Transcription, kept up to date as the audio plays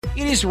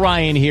It is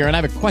Ryan here, and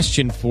I have a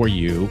question for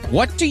you.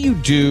 What do you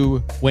do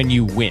when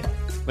you win?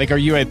 Like, are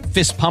you a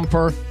fist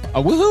pumper,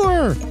 a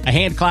woohooer, a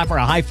hand clapper,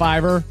 a high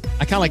fiver?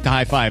 I kind of like the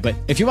high five, but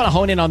if you want to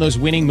hone in on those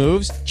winning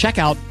moves, check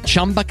out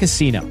Chumba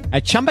Casino.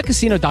 At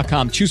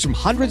ChumbaCasino.com, choose from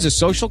hundreds of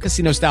social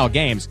casino-style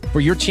games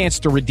for your chance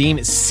to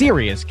redeem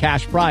serious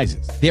cash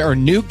prizes. There are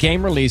new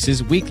game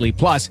releases weekly,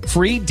 plus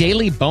free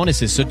daily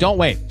bonuses, so don't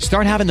wait.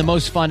 Start having the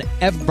most fun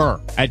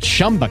ever at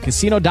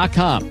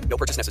ChumbaCasino.com. No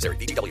purchase necessary.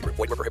 VGW. Void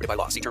where prohibited by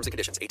law. See terms and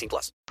conditions.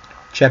 18+.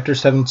 Chapter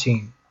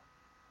 17.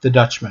 The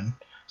Dutchman.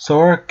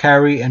 Sora,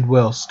 Kairi, and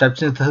Will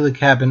stepped into the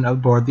cabin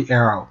aboard the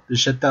Arrow, the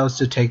ship that was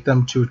to take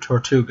them to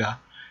Tortuga,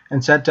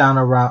 and sat down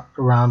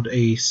around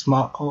a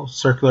small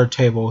circular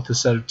table with a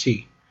set of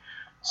tea.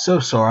 "So,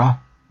 Sora,"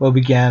 Will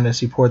began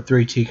as he poured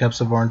 3 teacups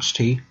of orange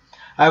tea,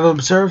 "I've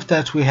observed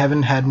that we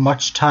haven't had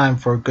much time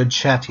for a good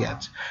chat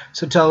yet,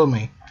 so tell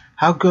me,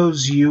 how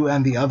goes you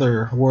and the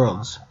other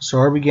worlds?"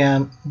 Sora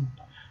began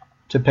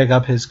to pick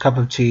up his cup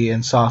of tea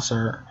and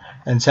saucer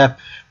and sat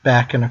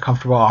back in a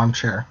comfortable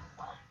armchair.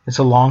 "It's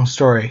a long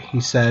story,"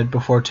 he said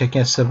before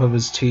taking a sip of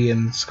his tea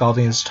and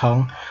scalding his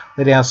tongue.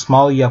 Letting out a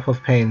small yelp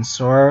of pain,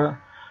 Sora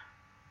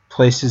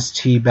placed his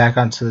tea back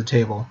onto the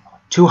table.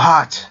 "Too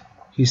hot,"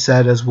 he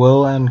said as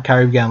Will and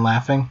Kairi began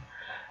laughing.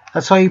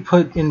 "That's why you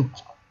put in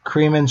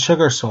cream and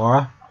sugar,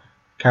 Sora,"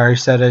 Kairi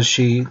said as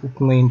she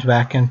leaned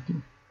back in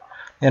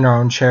her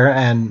own chair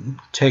and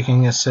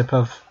taking a sip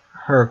of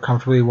her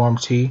comfortably warm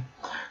tea.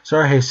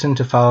 Sora hastened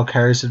to follow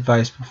Kairi's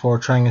advice before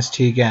trying his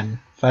tea again.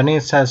 Finding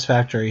it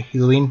satisfactory, he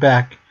leaned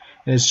back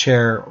in his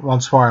chair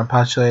once more and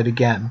postulated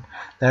again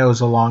that it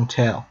was a long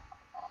tale.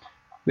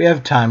 "We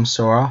have time,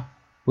 Sora,"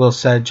 Will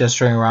said,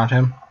 gesturing around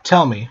him.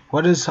 "Tell me,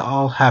 what has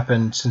all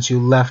happened since you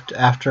left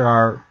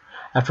after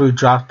we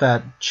dropped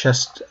that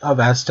chest of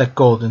Aztec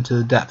gold into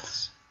the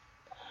depths?"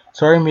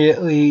 Sora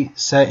immediately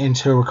set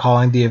into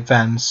recalling the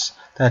events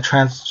that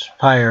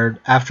transpired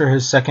after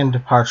his second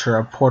departure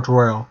of Port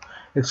Royal,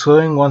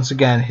 excluding once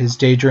again his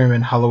daydream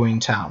in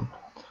Halloween Town,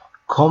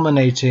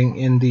 culminating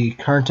in the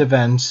current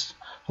events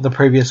of the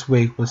previous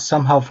week with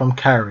some help from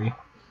Kairi.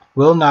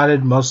 Will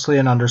nodded mostly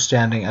in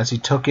understanding as he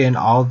took in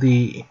all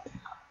the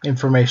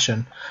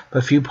information,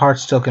 but few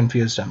parts still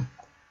confused him.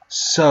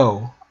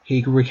 "So,"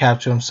 he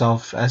recapped to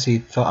himself as he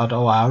thought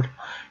aloud,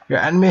 "your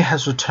enemy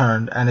has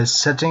returned and is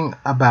setting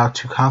about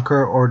to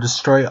conquer or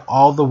destroy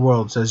all the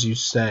worlds, as you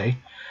say,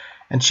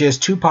 and she has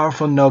 2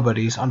 powerful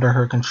nobodies under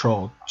her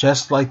control,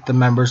 just like the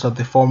members of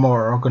the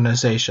former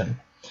organization.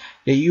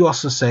 Yet you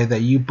also say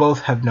that you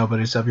both have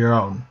nobodies of your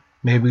own.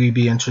 May we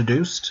be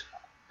introduced?"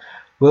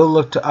 Will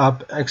looked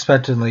up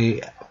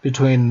expectantly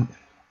between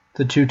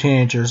the 2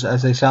 teenagers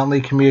as they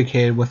silently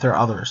communicated with their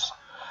others.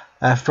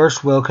 At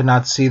first Will could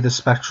not see the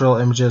spectral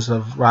images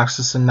of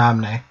Roxas and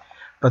Namne,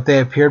 but they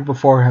appeared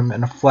before him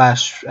in a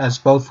flash as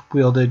both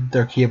wielded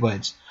their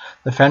keyblades,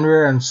 the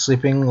Fenrir and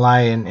Sleeping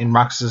Lion in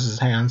Roxas's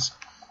hands,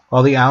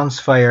 while the Alan's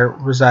fire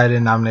resided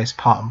in Namne's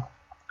palm.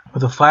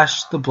 With a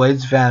flash the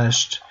blades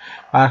vanished.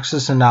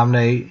 Roxas and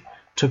Namne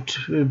took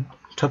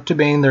to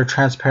being their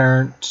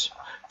transparent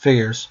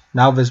figures,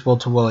 now visible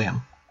to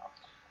William.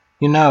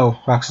 "You know,"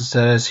 Roxas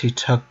said as he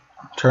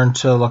turned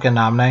to look at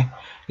Namne,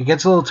 "it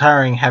gets a little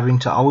tiring having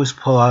to always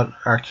pull out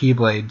our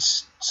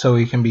keyblades so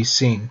we can be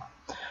seen."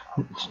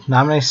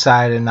 Namne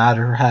sighed and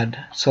nodded her head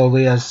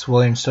slowly as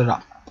William stood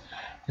up.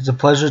 "It's a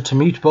pleasure to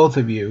meet both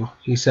of you,"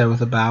 he said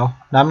with a bow.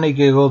 Namne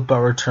giggled but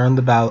returned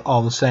the bow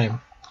all the same.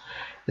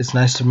 "It's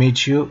nice to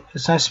meet you.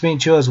 It's nice to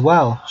meet you as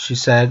well," she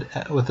said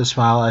with a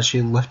smile as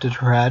she lifted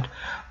her head,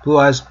 blue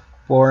eyes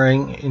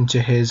boring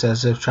into his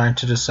as if trying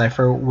to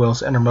decipher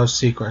Will's innermost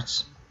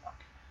secrets.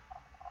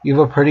 "You've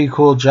a pretty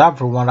cool job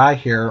from what I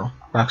hear,"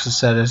 Roxas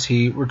said as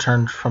he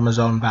returned from his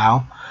own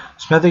bow.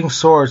 "Smithing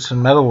swords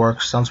and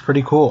metalwork sounds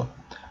pretty cool."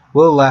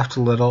 Will laughed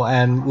a little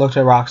and looked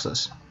at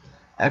Roxas.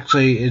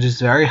 "Actually, it is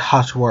very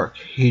hot work,"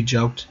 he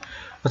joked,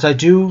 "but I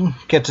do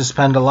get to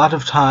spend a lot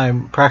of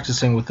time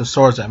practicing with the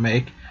swords I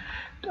make.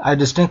 I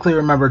distinctly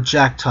remember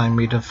Jack telling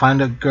me to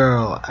find a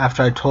girl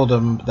after I told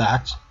him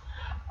that."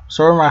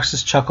 Sora and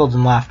Roxas chuckled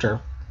in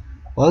laughter.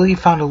 "Well, he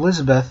found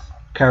Elizabeth,"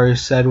 Kairi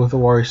said with a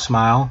worried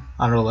smile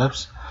on her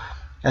lips.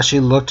 As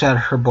she looked at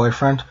her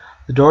boyfriend,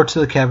 the door to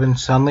the cabin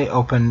suddenly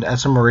opened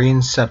as a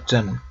Marine stepped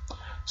in.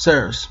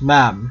 "Sirs,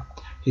 ma'am,"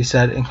 he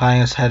said,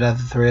 inclining his head at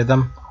the 3 of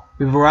them,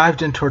 "we've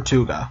arrived in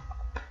Tortuga."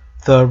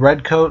 The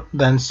redcoat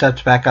then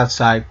stepped back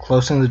outside,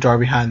 closing the door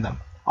behind them.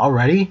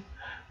 "Already?"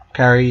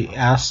 Kairi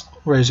asked,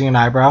 raising an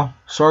eyebrow.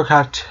 Sora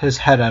cocked his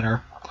head at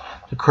her.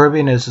 "The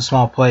Caribbean is a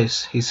small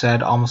place," he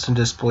said, almost in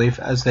disbelief,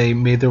 as they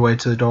made their way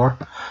to the door.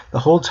 "The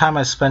whole time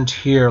I spent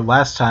here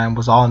last time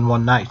was all in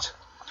one night."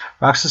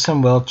 Roxas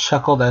and Will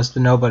chuckled as the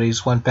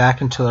nobodies went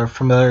back into their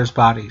familiars'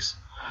 bodies.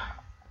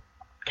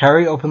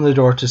 Kairi opened the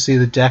door to see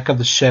the deck of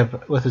the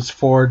ship with its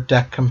 4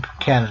 deck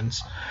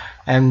cannons,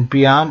 and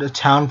beyond a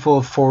town full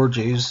of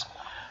forges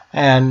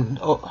and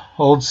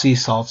old sea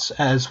salts,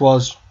 as well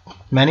as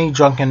many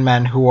drunken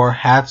men who wore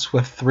hats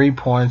with 3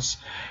 points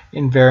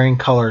in varying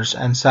colors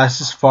and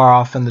sizes far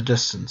off in the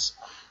distance.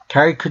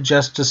 Kairi could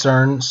just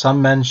discern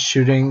some men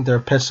shooting their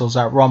pistols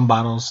at rum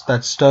bottles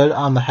that stood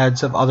on the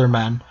heads of other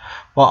men,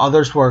 while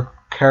others were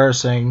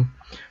carousing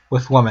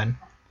with women.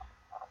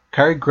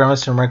 Kairi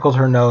grimaced and wrinkled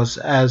her nose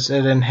as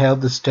it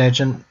inhaled the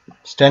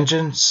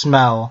stench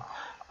smell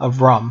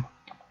of rum.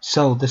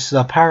 "So, this is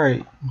a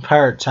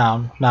pirate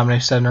town,"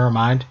 Naminé said in her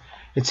mind.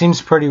 "It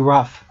seems pretty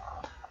rough."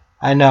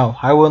 "I know.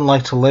 I wouldn't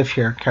like to live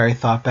here," Kairi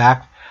thought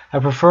back. "I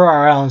prefer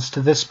our islands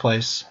to this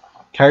place."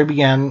 Kairi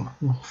began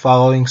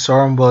following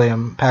Sora and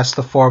William past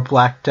the 4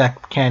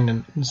 black-decked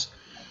cannons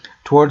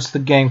towards the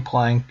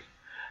gangplank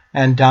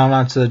and down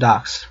onto the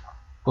docks.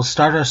 "We'll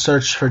start our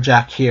search for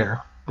Jack here,"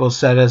 Will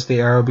said as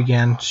the Arrow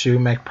began to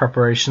make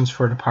preparations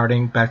for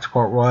departing back to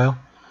Port Royal.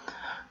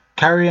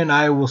 "Kairi and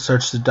I will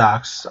search the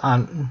docks,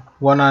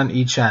 one on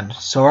each end.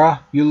 Sora,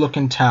 you look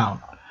in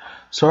town."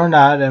 Sora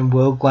nodded and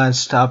Will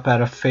glanced up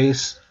at a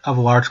face of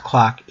a large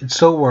clock. It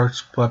still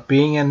worked, but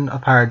being in a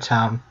pirate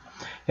town,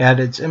 it had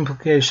its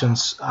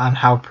implications on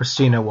how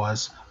pristine it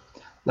was.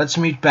 "Let's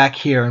meet back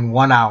here in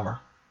 1 hour."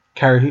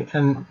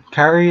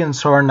 Kairi and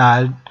Sora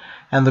nodded,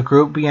 and the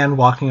group began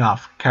walking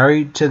off.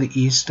 Kairi to the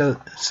east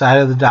side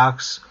of the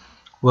docks,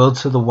 Will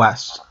to the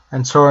west,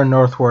 and Sora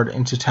northward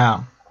into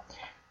town.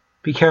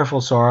 "Be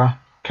careful, Sora,"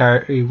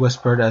 Kairi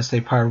whispered as they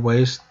parted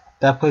ways.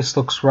 "That place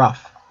looks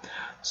rough."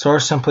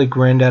 Sora simply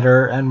grinned at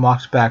her and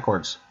walked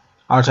backwards.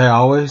 "Aren't I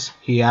always?"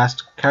 he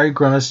asked. Kairi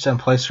grimaced and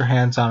placed her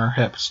hands on her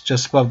hips,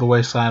 just above the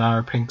waistline on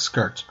her pink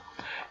skirt.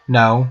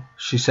 "No,"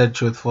 she said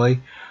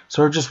truthfully.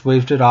 Sora just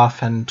waved it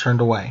off and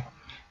turned away.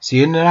 "See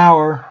you in an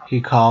hour,"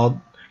 he called.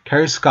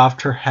 Kairi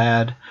scoffed her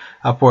head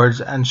upwards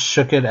and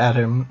shook it at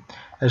him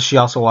as she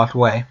also walked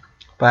away.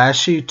 But as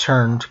she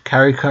turned,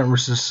 Kairi couldn't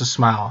resist a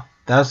smile.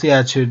 That was the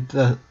attitude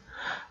of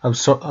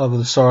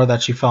the Sora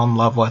that she fell in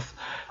love with.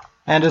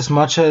 And as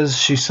much as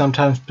she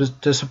sometimes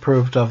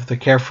disapproved of the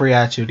carefree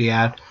attitude he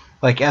had,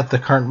 like at the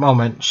current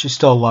moment, she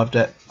still loved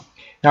it.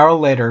 An hour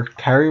later,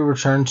 Kairi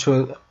returned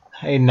to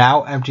a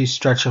now empty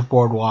stretch of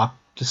boardwalk,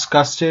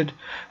 disgusted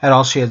at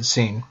all she had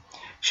seen.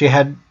 She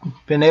had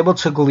been able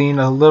to glean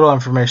a little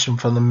information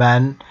from the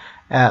men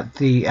at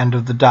the end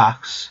of the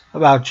docks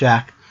about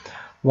Jack.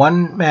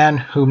 One man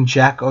whom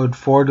Jack owed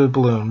 4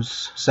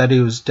 doubloons said he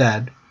was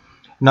dead.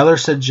 Another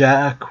said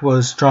Jack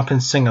was drunk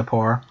in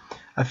Singapore.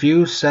 A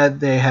few said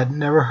they had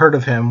never heard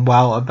of him,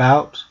 while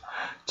about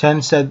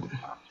 10 said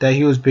that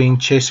he was being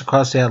chased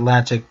across the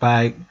Atlantic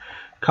by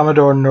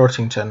Commodore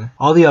Nortington.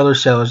 All the other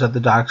sailors at the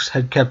docks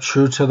had kept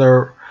true to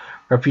their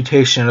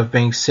reputation of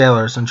being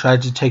sailors and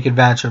tried to take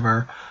advantage of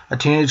her, a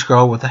teenage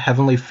girl with a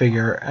heavenly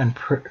figure and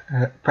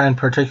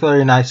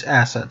particularly nice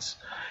assets.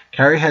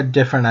 Kairi had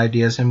different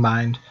ideas in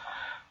mind.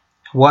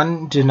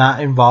 One did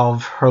not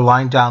involve her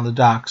lying down the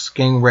docks,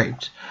 getting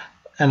raped,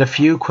 and a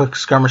few quick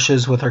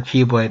skirmishes with her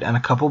Keyblade and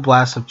a couple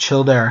blasts of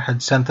chilled air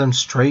had sent them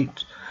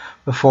straight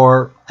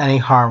before any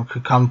harm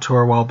could come to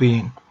her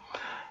well-being.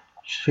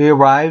 She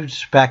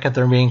arrived back at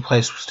their meeting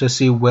place to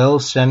see Will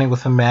standing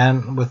with a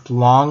man with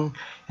long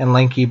and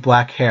lanky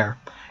black hair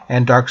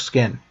and dark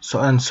skin,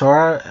 and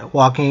Sora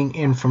walking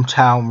in from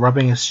town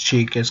rubbing his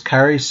cheek as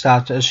Kairi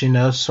stopped as she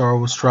noticed Sora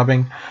was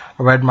rubbing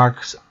a red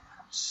mark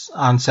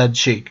on said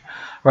cheek,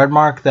 a red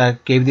mark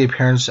that gave the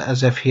appearance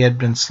as if he had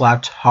been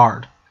slapped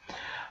hard.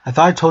 "I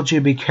thought I told you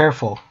to be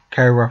careful,"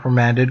 Kairi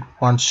reprimanded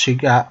once he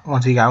got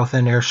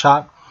within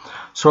earshot.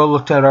 Sora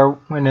looked at her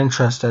in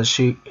interest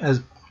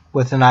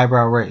with an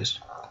eyebrow raised.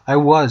 "I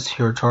was,"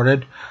 he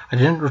retorted. "I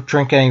didn't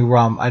drink any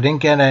rum. I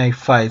didn't get in any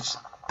fights,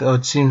 though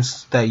it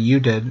seems that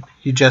you did."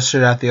 He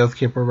gestured at the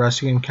Oathkeeper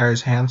resting in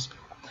Kairi's hands.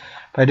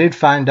 "But I did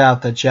find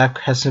out that Jack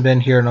hasn't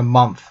been here in a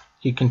month,"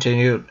 he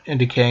continued,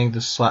 indicating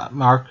the slap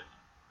mark.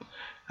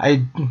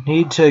 "I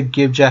need to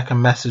give Jack a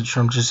message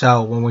from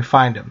Giselle when we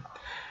find him."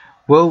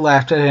 Will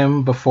laughed at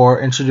him before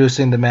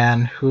introducing the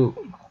man who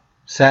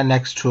sat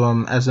next to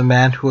him as a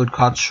man who had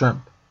caught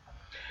shrimp.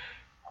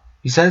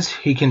 "He says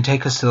he can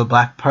take us to the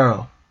Black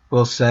Pearl,"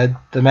 Will said.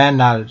 The man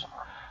nodded.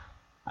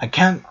 I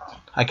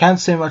can't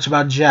say much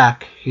about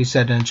Jack," he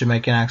said in a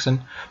Jamaican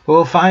accent, "but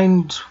we'll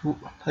find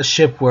a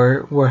ship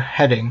where we're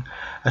heading,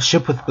 a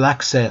ship with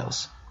black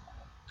sails."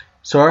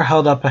 Sora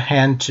held up a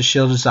hand to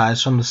shield his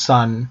eyes from the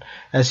sun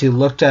as he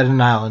looked at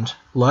an island.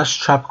 Lush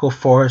tropical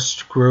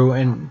forest grew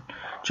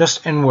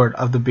just inward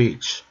of the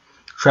beach,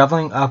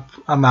 traveling up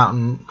a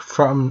mountain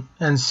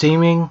and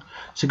seeming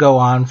to go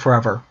on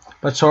forever.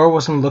 But Sora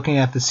wasn't looking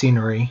at the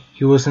scenery.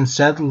 He was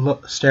instead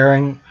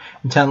staring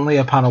intently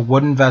upon a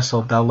wooden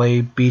vessel that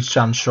lay beached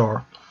on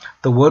shore.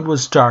 The wood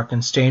was dark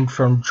and stained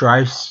from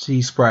dry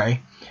sea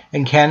spray,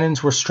 and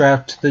cannons were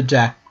strapped to the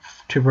deck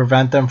to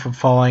prevent them from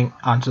falling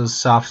onto the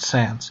soft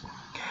sands.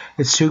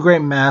 Its 2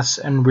 great masts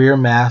and rear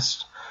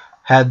mast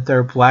had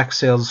their black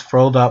sails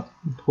furled up,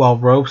 while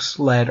ropes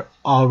led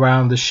all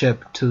around the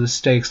ship to the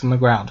stakes in the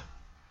ground.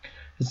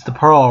 "It's the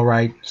Pearl, all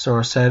right,"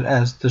 Sora said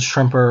as the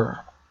shrimper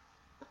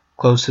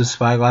closed his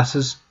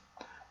spyglasses.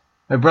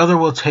 "My brother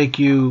will take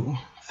you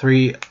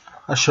 3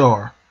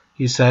 ashore,"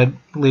 he said,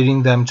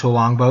 leading them to a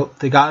longboat.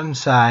 They got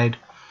inside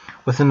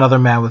with another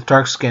man with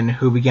dark skin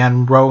who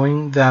began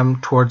rowing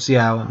them towards the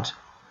island.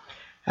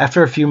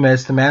 After a few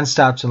minutes, the man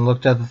stopped and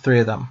looked at the three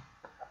of them.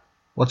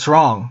 "What's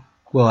wrong?"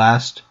 Will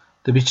asked.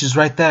 "The beach is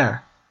right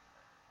there."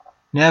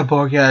 "Ne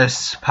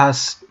borges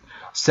pas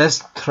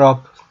c'est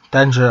trop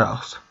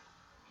dangereux,"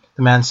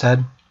 the man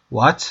said.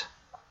 "What?"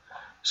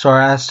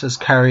 Sora asked as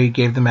Kairi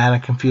gave the man a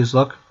confused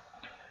look.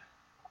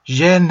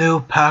 "Je ne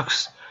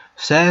pas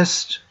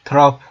c'est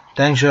trop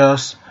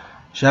dangereux,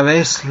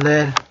 j'avais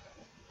le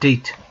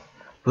dit."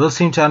 Will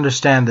seemed to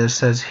understand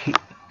this, as he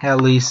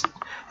at least,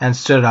 and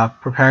stood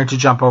up, preparing to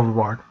jump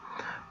overboard.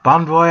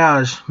 "Bon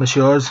voyage,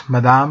 messieurs,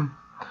 madame."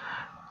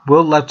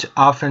 Will leapt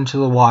off into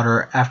the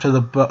water after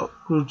the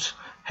boat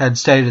had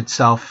steadied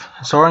itself.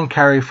 Sora and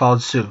Kairi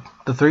followed suit.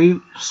 The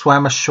three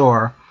swam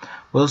ashore,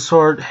 Will's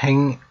sword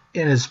hanging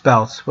in his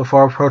belt,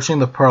 before approaching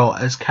the pearl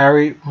as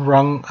Kairi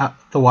wrung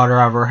the water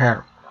out of her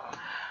hair.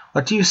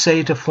 "What do you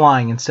say to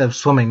flying instead of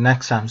swimming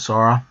next time,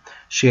 Sora?"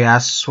 she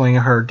asked,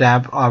 swinging her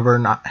damp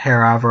auburn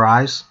hair out of her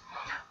eyes.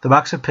 The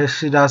box of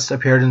pixie dust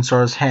appeared in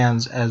Sora's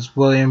hands as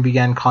William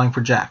began calling for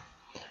Jack.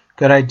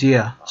 "Good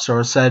idea,"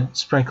 Sora said,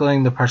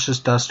 sprinkling the precious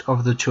dust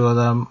over the two of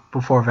them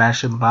before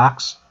vanishing the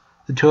box.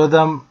 The two of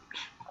them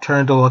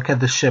turned to look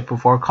at the ship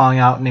before calling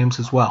out names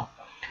as well.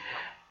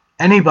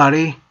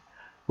 "Anybody?"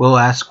 Will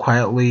asked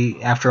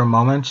quietly after a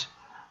moment.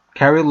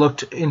 Kairi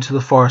looked into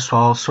the forest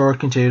while Sora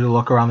continued to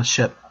look around the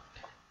ship.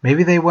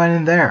 "Maybe they went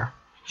in there,"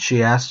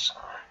 she asked,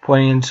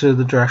 pointing into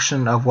the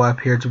direction of what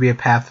appeared to be a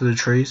path through the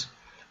trees.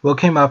 Will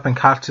came up and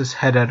cocked his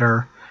head at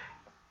her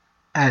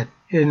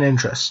in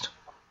interest.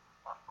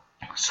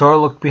 Sora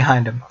looked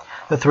behind him.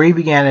 The three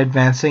began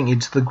advancing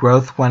into the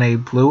growth when a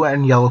blue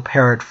and yellow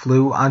parrot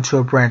flew onto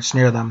a branch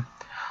near them.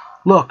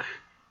 "Look,"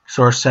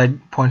 Sora said,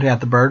 pointing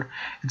at the bird.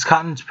 "It's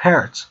Cotton's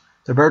parrot."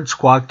 The bird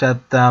squawked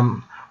at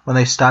them when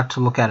they stopped to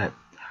look at it.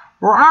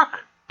 "Rock!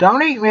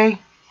 Don't eat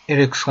me!" it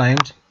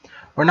exclaimed.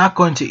 "We're not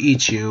going to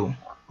eat you,"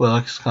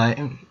 Will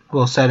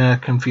said in a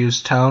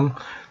confused tone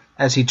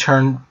as he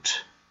turned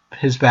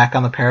his back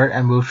on the parrot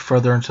and moved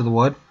further into the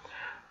wood.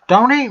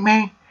 "Don't eat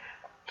me,"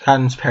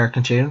 Cotton's parrot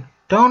continued.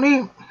 Don't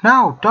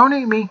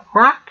eat me,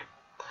 Rock."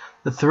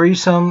 The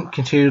threesome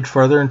continued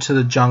further into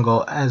the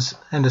jungle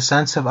and a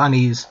sense of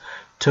unease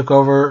took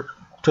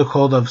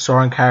hold of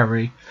Sora and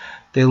Kairi.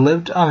 They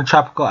lived on a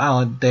tropical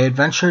island. They had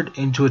ventured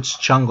into its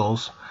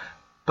jungles,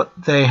 but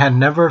they had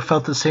never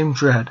felt the same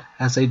dread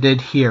as they did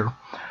here.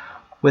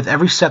 With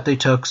every step they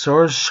took,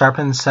 Sora's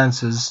sharpened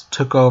senses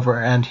took over,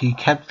 and he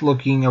kept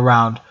looking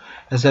around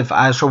as if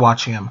eyes were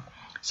watching him.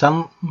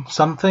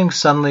 Something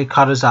suddenly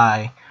caught his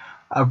eye.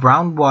 A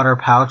brown water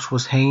pouch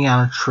was hanging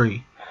on a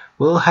tree.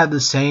 Will had the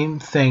same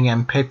thing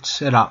and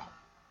picked it up.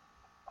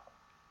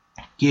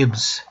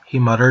 "Gibbs," he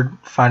muttered,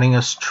 finding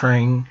a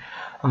string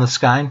on the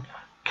sky.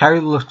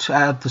 Kairi looked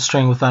at the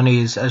string with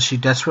unease as she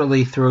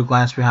desperately threw a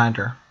glance behind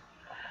her.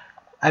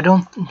 "I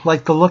don't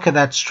like the look of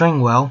that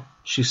string, Will,"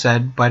 she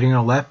said, biting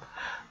her lip.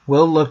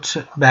 Will looked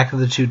back at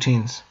the two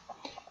teens.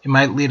 "It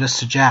might lead us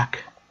to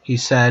Jack," he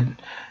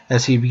said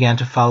as he began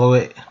to follow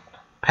it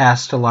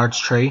past a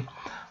large tree.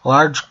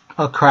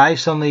 A cry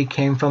suddenly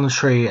came from the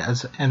tree,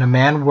 and a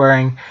man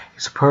wearing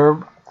a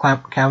superb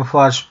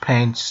camouflage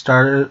paint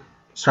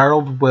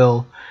startled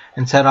Will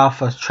and set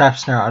off a trap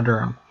snare under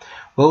him.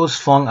 Will was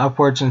flung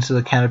upwards into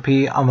the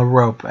canopy on the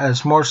rope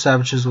as more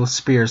savages with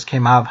spears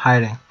came out of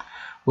hiding.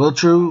 Will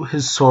drew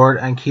his sword,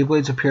 and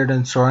keyblades appeared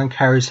in Sora and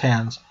Kairi's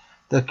hands.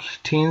 The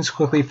teens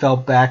quickly fell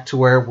back to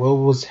where Will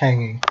was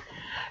hanging,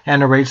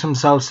 and arranged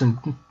themselves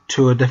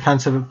into a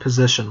defensive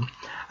position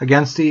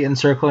against the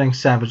encircling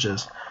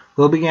savages.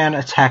 Will began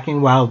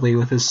attacking wildly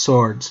with his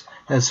swords,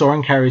 as Sora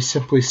and Kairi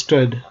simply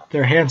stood,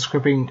 their hands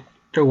gripping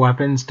their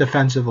weapons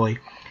defensively.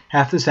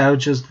 Half the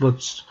savages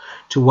looked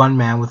to one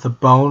man with a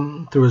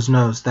bone through his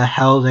nose that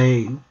held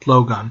a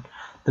blowgun.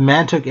 The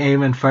man took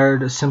aim and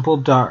fired a simple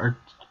dart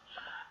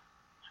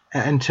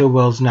into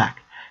Will's neck.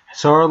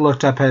 Sora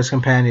looked up at his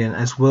companion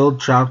as Will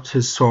dropped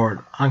his sword,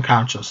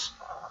 unconscious.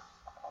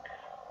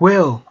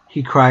 "Will!"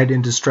 he cried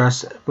in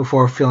distress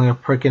before feeling a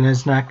prick in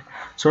his neck.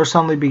 Sora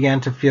suddenly began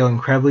to feel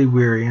incredibly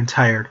weary and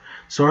tired.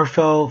 Sora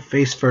fell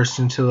face first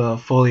into the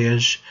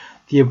foliage,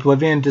 the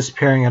oblivion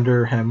disappearing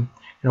under him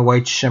in a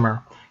white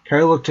shimmer.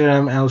 Kairi looked at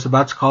him and was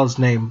about to call his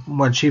name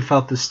when she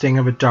felt the sting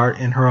of a dart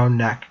in her own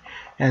neck,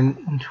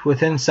 and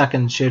within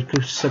seconds she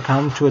had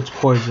succumbed to its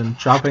poison,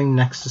 dropping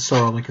next to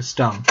Sora like a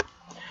stone.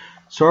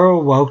 Sora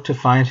awoke to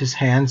find his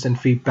hands and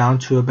feet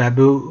bound to a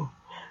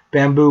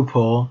bamboo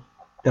pole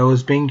that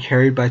was being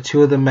carried by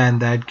two of the men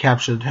that had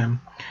captured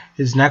him.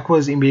 His neck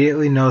was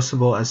immediately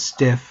noticeable as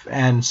stiff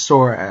and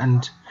sore,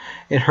 and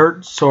it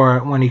hurt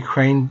Sora when he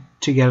craned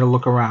to get a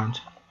look around.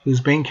 He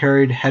was being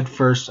carried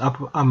headfirst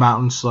up a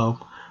mountain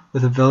slope,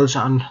 with a village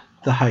on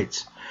the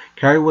heights.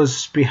 Kairi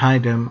was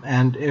behind him,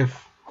 and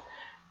if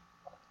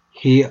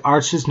he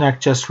arched his neck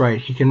just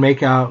right, he could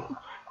make out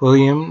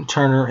William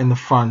Turner in the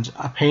front.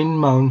 A pained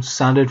moan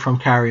sounded from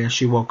Kairi as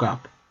she woke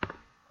up.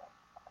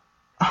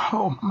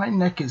 "Oh, my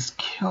neck is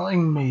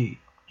killing me,"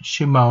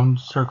 she moaned,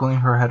 circling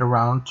her head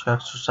around to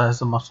exercise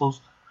the muscles.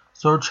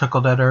 Sora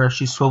chuckled at her as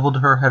she swiveled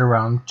her head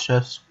around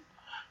to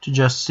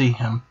just see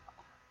him.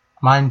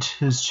 Mine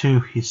is too,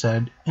 he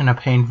said, in a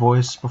pained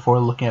voice before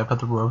looking up at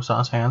the ropes on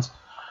his hands.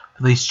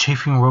 But these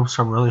chafing ropes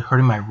are really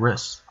hurting my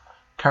wrists.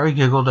 Kairi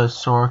giggled as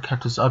Sora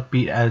kept his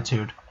upbeat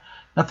attitude.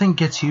 Nothing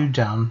gets you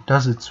down,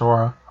 does it,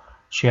 Sora?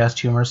 She asked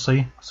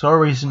humorously. Sora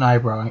raised an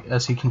eyebrow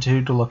as he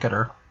continued to look at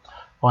her.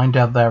 Well, I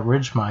doubt that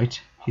ridge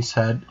might, he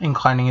said,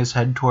 inclining his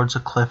head towards a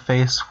cliff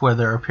face where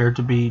there appeared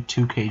to be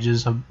 2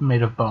 cages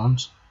made of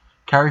bones.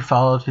 Kairi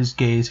followed his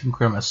gaze and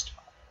grimaced.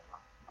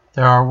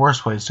 There are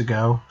worse ways to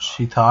go,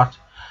 she thought.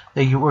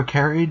 They were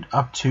carried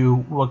up to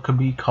what could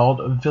be called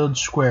a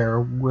village square,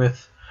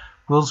 with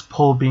Will's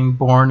pole being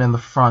borne in the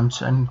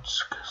front, and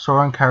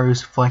Sora and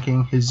Kairi's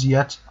flanking his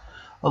yet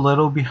a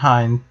little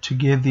behind to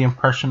give the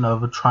impression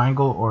of a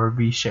triangle or a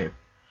V shape.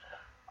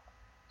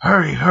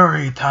 Hurry,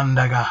 hurry,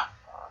 Tandaga!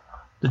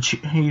 The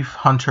chief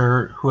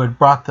hunter who had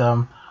brought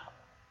them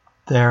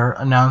there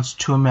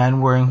announced to a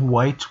man wearing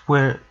white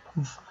with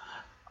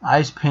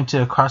eyes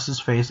painted across his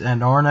face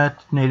and an ornate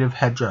native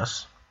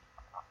headdress.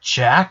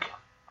 Jack?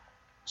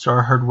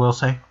 Sora heard Will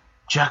say.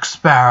 Jack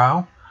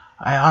Sparrow?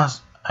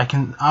 I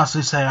can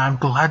honestly say I'm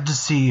glad to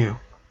see you.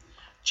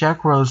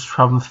 Jack rose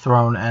from the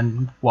throne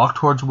and walked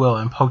towards Will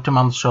and poked him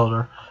on the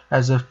shoulder,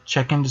 as if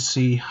checking to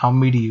see how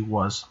meaty he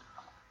was.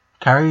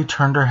 Kairi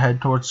turned her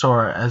head towards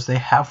Sora as they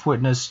half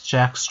witnessed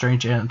Jack's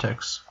strange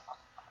antics.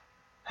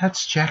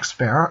 That's Jack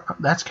Sparrow?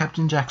 That's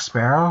Captain Jack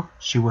Sparrow?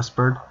 She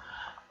whispered.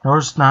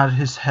 Norris nodded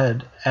his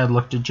head and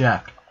looked at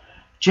Jack.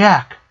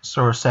 Jack,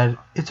 Sora said,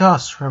 it's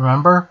us,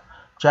 remember?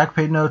 Jack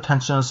paid no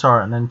attention to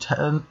Sora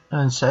and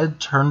instead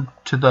turned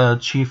to the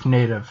chief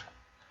native.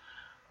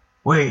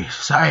 We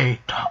say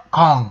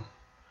Kong,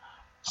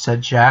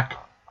 said Jack.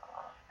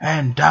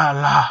 And da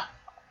la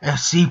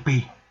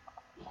esipi,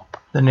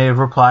 the native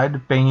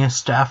replied, banging his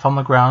staff on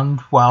the ground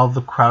while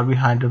the crowd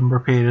behind him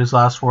repeated his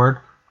last word.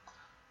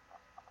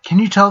 Can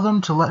you tell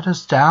them to let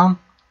us down?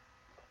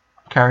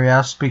 Kairi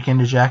asked, speaking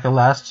to Jack at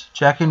last.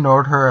 Jack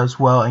ignored her as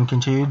well and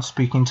continued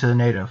speaking to the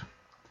native.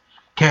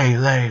 Ke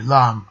le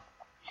lam,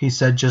 he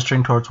said,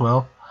 gesturing towards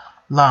Will.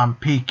 Lam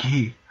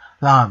piki,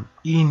 lam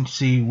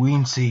insi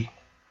winsi.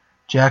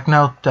 Jack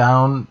knelt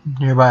down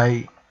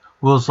nearby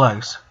Will's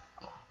legs.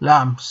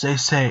 Lam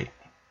se,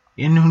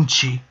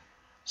 inunchi,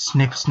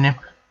 snip snip.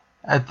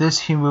 At this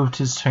he moved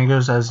his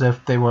fingers as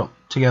if they were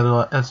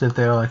together, as if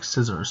they were like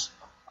scissors.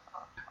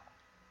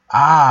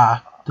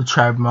 Ah, the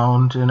tribe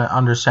moaned in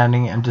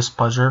understanding and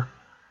displeasure.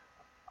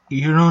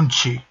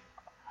 Inunchi.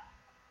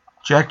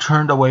 Jack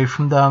turned away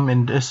from them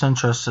in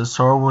disinterest as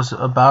Sora was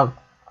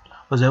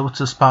able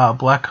to spot a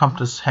black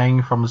compass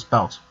hanging from his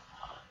belt.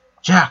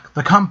 Jack,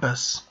 the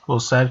compass, Will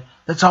said.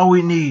 That's all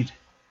we need.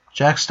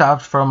 Jack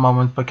stopped for a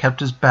moment but kept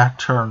his back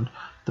turned.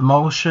 The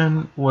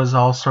motion was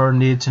all Sora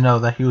needed to know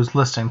that he was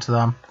listening to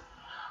them.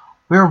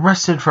 We were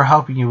arrested for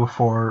helping you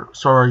before,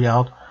 Sora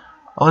yelled.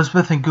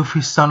 Elizabeth and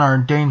Goofy's son are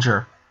in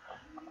danger.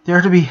 They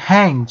are to be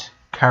hanged,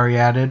 Kairi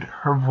added,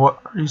 her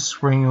voice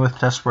ringing with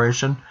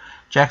desperation.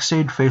 Jack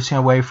stayed facing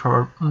away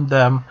from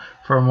them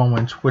for a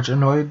moment, which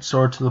annoyed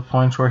Sora to the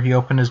point where he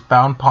opened his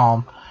bound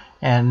palm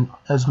and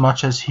as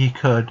much as he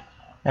could,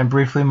 and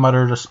briefly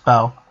muttered a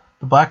spell.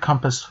 The black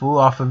compass flew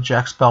off of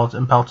Jack's belt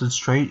and pelted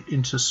straight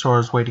into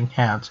Sora's waiting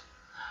hand.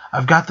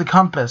 I've got the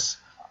compass,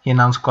 he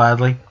announced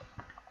gladly.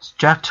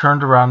 Jack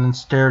turned around and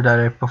stared at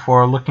it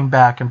before looking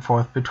back and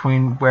forth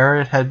between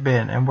where it had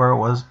been and where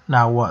it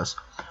now was.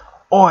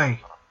 Oi!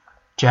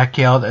 Jack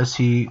yelled as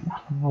he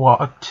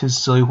walked his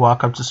silly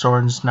walk up to Sora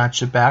and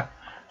snatched it back.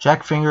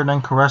 Jack fingered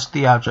and caressed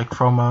the object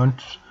for a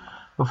moment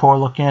before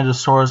looking into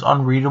Sora's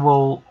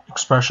unreadable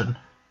expression.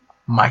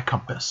 My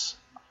compass,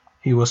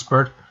 he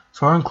whispered.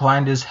 Sora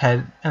inclined his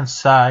head and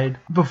sighed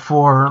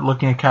before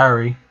looking at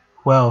Kairi.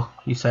 Well,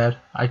 he said,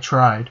 I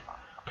tried.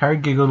 Kairi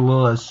giggled a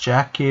little as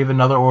Jack gave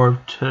another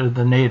orb to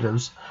the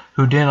natives,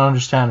 who didn't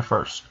understand at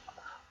first.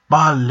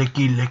 Ba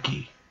licky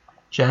licky,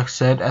 Jack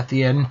said at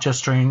the end,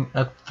 gesturing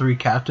at the 3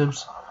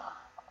 captives.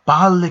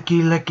 Ba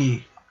licky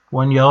licky,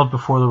 one yelled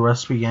before the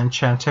rest began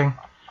chanting.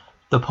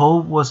 The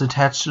pole was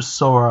attached to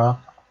Sora.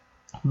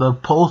 The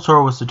pole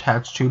Sora was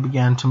attached to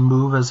began to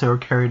move as they were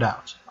carried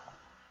out.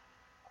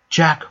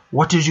 Jack,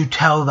 what did you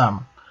tell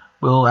them?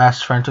 Will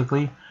asked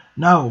frantically.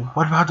 No,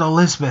 what about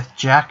Elizabeth,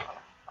 Jack?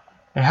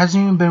 It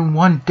hasn't even been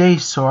 1 day,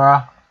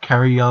 Sora,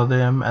 Kairi yelled at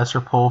him as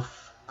her pole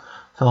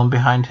fell in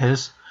behind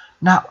his.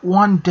 Not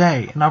 1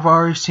 day, and I've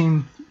already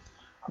seen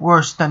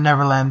worse than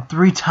Neverland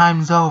 3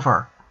 times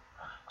over.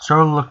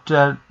 Sora looked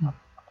down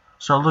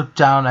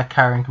at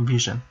Kairi in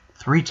confusion.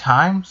 3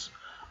 times?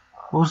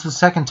 What was the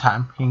 2nd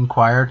time? He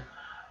inquired.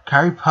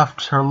 Kairi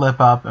puffed her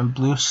lip up and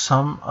blew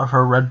some of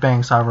her red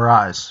bangs out of her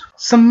eyes.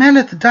 Some men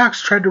at the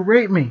docks tried to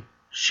rape me,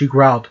 she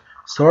growled.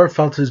 Sora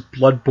felt his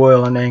blood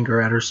boil in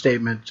anger at her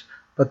statement,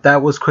 but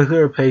that was quickly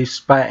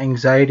replaced by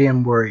anxiety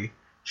and worry.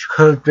 She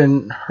could have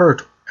been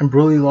hurt and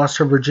brutally lost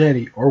her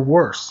virginity, or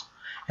worse,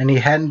 and he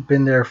hadn't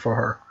been there for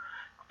her.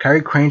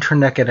 Kairi craned her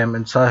neck at him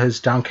and saw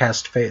his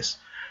downcast face.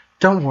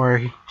 Don't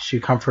worry, she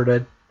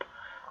comforted.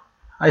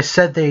 I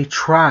said they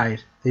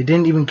tried. They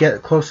didn't even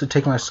get close to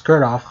taking my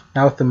skirt off,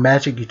 not with the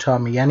magic you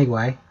taught me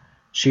anyway.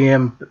 She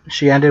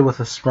ended with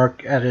a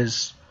smirk at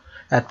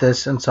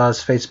this and saw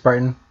his face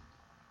brighten.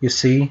 You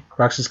see,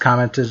 Roxas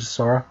commented to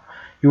Sora,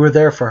 you were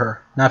there for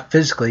her, not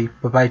physically,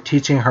 but by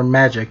teaching her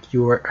magic,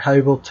 you were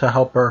able to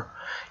help her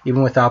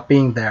even without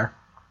being there.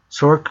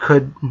 Sora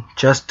could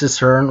just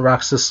discern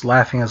Roxas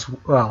laughing as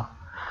well.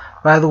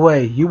 By the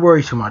way, you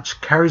worry too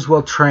much. Kairi's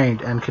well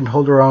trained and can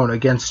hold her own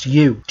against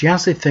you. Do you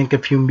honestly think a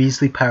few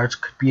measly pirates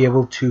could be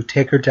able to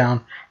take her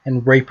down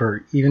and rape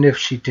her, even if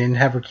she didn't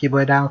have her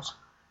keyblade out?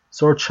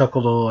 Sora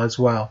chuckled a little as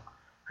well.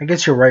 I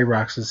guess you're right,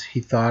 Roxas, he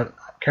thought.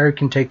 Kairi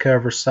can take care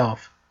of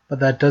herself, but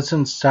that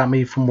doesn't stop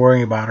me from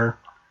worrying about her.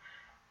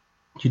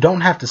 You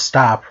don't have to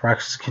stop,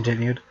 Roxas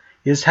continued.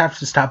 You just have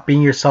to stop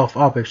beating yourself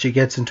up if she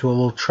gets into a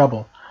little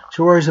trouble.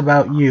 She worries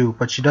about you,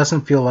 but she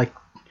doesn't feel like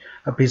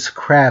a piece of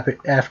crap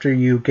after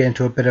you get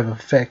into a bit of a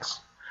fix.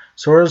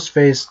 Sora's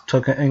face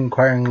took an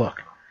inquiring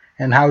look.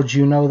 And how'd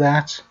you know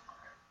that?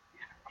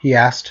 He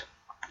asked.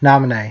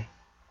 Nominee,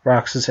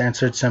 Roxas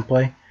answered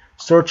simply.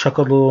 Sora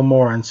chuckled a little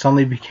more and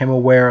suddenly became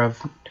aware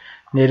of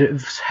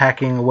natives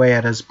hacking away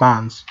at his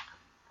bonds.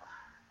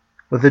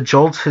 With a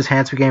jolt, his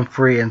hands became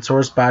free and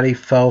Sora's body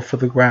fell for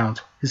the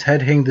ground, his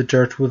head hitting the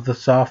dirt with a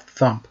soft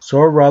thump.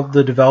 Sora rubbed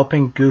the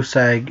developing goose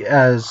egg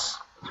as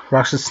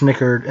Roxas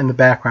snickered in the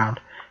background.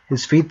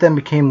 His feet then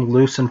became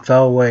loose and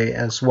fell away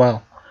as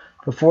well.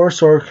 Before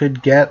Sora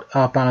could get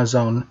up on his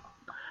own,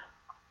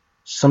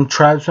 some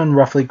tribesmen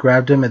roughly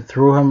grabbed him and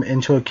threw him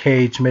into a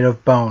cage made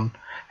of bone,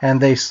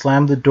 and they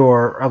slammed the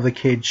door of the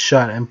cage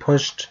shut and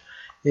pushed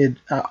it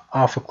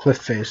off a cliff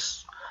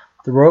face.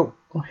 The rope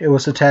it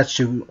was attached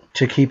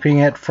to keeping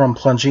it from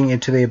plunging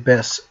into the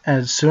abyss,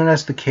 and as soon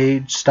as the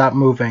cage stopped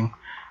moving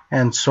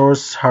and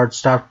Sora's heart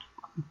stopped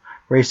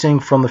racing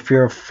from the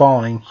fear of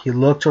falling, he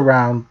looked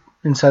around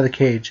inside the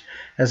cage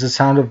as the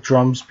sound of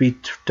drums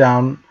beat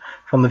down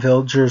from the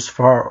village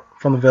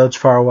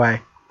far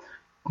away.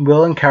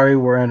 Will and Kairi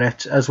were in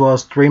it, as well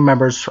as 3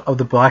 members of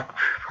the Black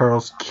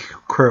Pearl's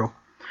crew,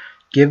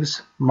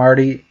 Gibbs,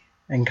 Marty,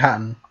 and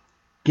Cotton.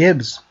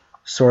 Gibbs,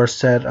 Sora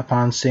said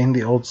upon seeing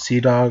the old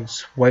sea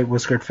dog's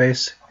white-whiskered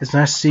face. It's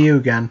nice to see you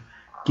again.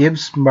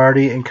 Gibbs,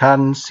 Marty, and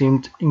Cotton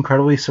seemed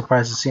incredibly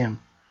surprised to see him.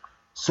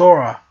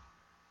 Sora,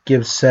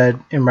 Gibbs said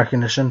in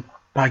recognition.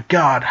 By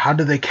God, how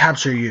did they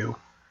capture you?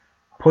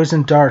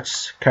 Poison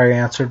darts, Kairi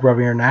answered,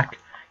 rubbing her neck.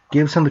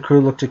 Gibbs and the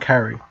crew looked at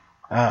Kairi.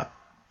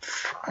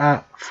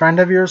 Friend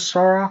of yours,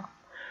 Sora?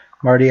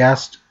 Marty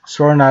asked.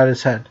 Sora nodded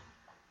his head.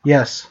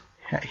 Yes,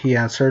 he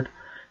answered.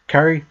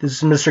 Kairi, this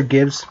is Mr.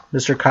 Gibbs,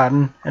 Mr.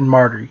 Cotton, and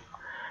Marty.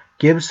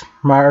 Gibbs,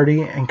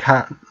 Marty, and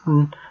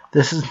Cotton,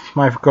 this is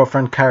my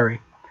girlfriend Kairi.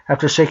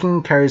 After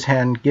shaking Kairi's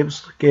hand,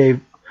 Gibbs gave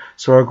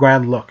Sora a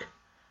grand look.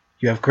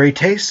 You have great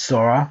taste,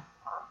 Sora,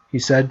 he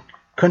said.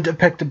 Couldn't have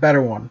picked a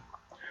better one.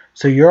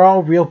 So you're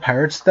all real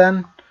pirates,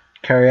 then?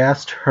 Kairi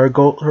asked,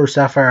 her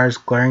sapphire eyes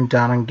glaring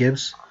down on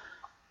Gibbs.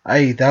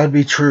 Aye, that would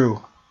be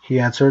true, he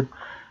answered.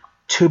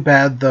 Too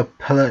bad the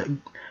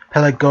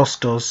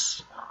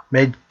Pelagostos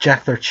made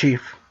Jack their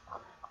chief.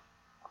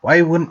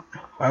 Why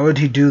would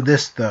he do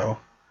this, though?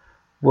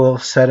 Will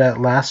said at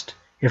last.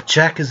 If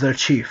Jack is their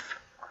chief.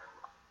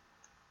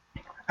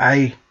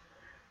 Aye,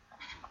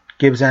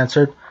 Gibbs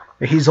answered.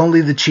 He's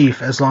only the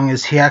chief as long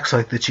as he acts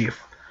like the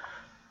chief.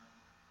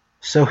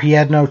 So he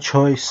had no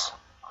choice,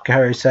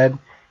 Kairi said.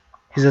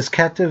 He's as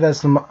captive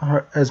as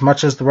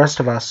much as the rest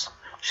of us.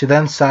 She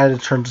then sighed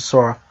and turned to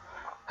Sora.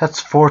 That's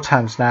 4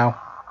 times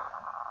now.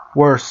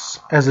 Worse,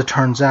 as it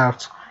turns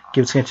out,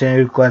 Gibbs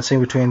continued, glancing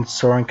between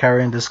Sora and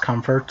Kairi in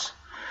discomfort.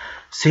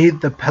 See,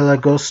 the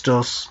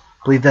Pelagostos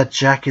believe that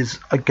Jack is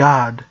a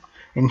god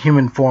in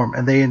human form,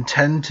 and they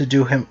intend to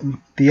do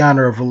him the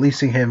honor of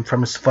releasing him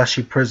from his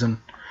fleshy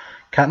prison.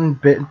 Cotton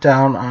bit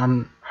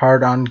down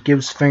hard on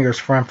Gibbs' fingers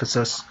for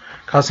emphasis,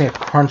 causing a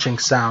crunching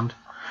sound.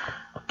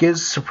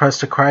 Gibbs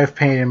suppressed a cry of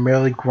pain and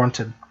merely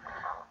grunted.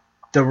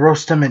 They'll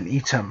roast him and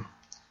eat him.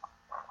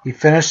 He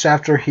finished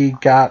after he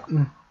got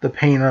the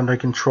pain under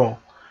control.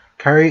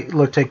 Kairi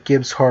looked at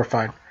Gibbs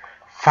horrified.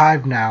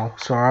 5 now,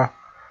 Sora,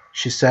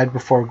 she said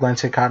before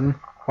glancing at Cotton.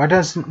 Why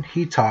doesn't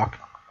he talk?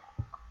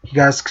 He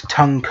got his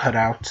tongue cut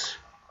out,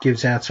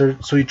 Gibbs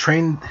answered, so he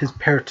trained his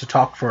parrot to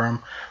talk for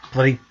him.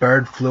 Bloody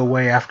bird flew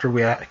away after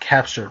we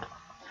captured.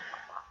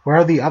 Where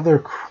are the other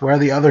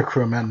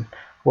crewmen?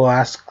 Will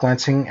asked,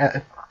 glancing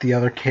at the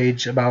other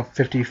cage about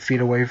 50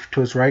 feet away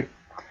to his right.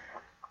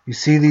 You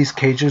see these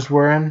cages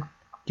we're in?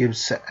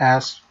 Gibbs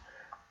asked.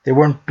 They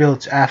weren't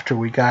built after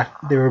we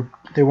got.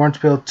 They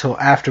weren't built till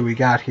after we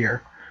got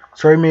here.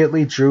 Sora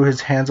immediately drew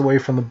his hands away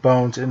from the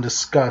bones in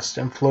disgust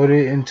and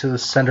floated into the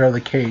center of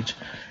the cage.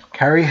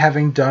 Kairi,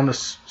 having done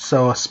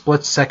so a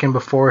split second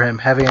before him,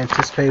 having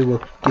anticipated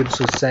what Gibbs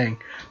was saying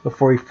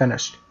before he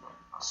finished.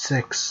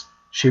 6,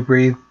 she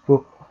breathed,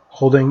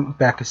 holding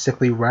back a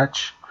sickly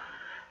retch.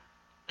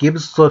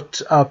 Gibbs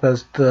looked up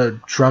as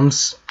the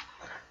drums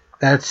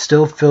that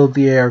still filled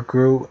the air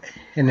grew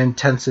in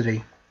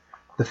intensity.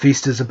 The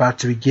feast is about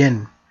to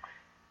begin,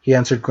 he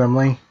answered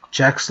grimly.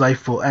 Jack's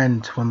life will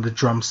end when the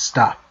drums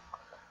stop.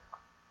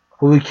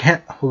 Well,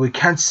 we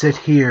can't sit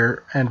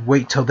here and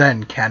wait till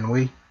then, can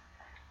we?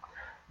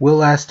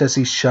 Will asked as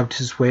he shoved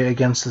his weight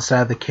against the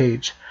side of the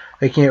cage,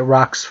 making it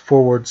rock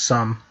forward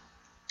some.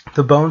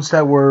 The bones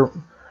that were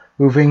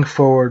moving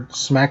forward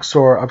smacked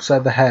Sora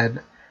upside the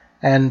head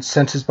and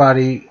sent his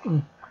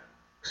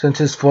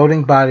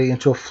floating body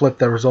into a flip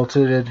that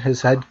resulted in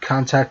his head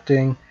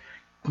contacting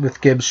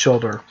with Gibbs'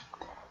 shoulder.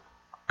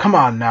 "Come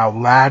on now,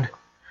 lad,"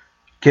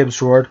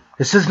 Gibbs roared.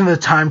 "This isn't the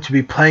time to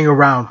be playing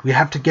around. We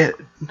have to get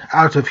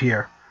out of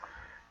here."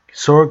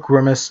 Sora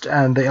grimaced,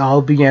 and they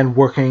all began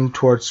working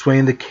towards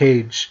swinging the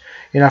cage,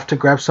 enough to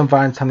grab some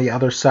vines on the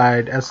other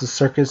side as the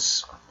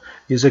circus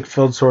music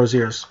filled Sora's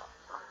ears.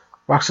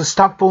 "Roxa,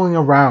 stop fooling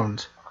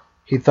around,"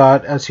 he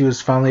thought as he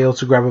was finally able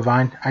to grab a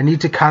vine. "I need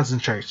to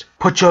concentrate."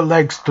 "Put your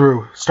legs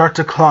through. Start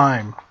to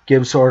climb,"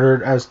 Gibbs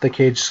ordered as the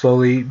cage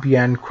slowly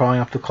began crawling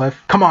up the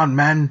cliff. "Come on,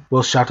 men,"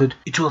 Will shouted.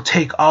 "It will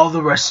take all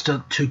the rest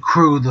to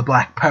crew the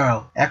Black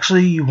Pearl."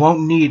 "Actually, you won't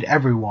need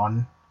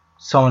everyone,"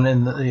 someone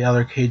in the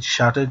other cage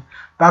shouted.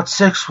 "About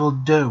 6 will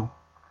do."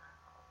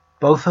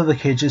 Both of the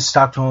cages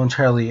stopped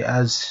momentarily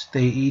as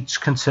they each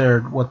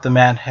considered what the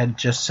man had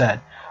just said.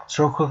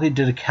 Sora quickly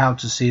did a count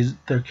to see in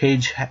their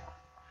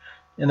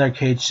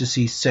cage to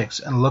see 6,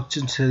 and looked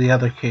into the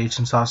other cage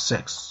and saw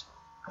 6.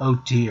 Oh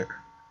dear.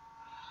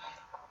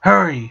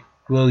 "Hurry!"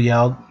 Will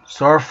yelled.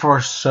 Sora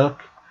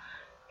forsook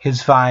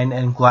his vine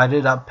and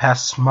glided up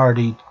past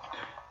Smarty,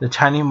 the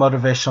tiny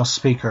motivational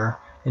speaker,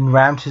 and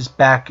rammed his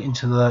back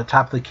into the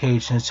top of the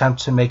cage in an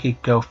attempt to make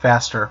it go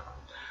faster.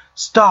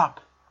 "Stop!"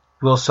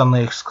 Will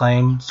suddenly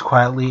exclaimed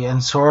quietly,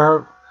 and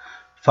Sora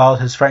followed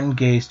his frightened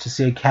gaze to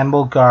see a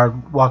cannibal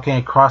guard walking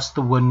across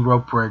the wooden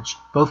rope bridge.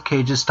 Both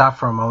cages stopped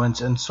for a moment,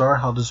 and Sora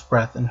held his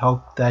breath and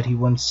hoped that he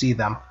wouldn't see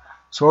them.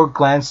 Sora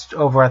glanced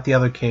over at the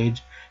other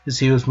cage to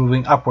see he was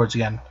moving upwards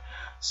again.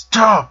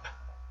 "Stop!"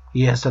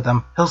 he hissed at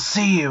them. "He'll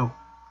see you!"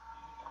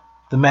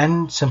 The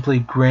men simply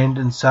grinned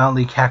and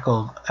silently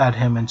cackled at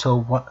him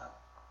until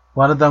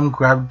one of them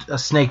grabbed a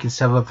snake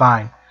instead of a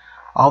vine.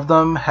 All of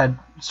them had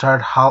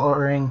started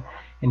hollering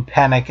in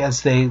panic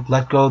as they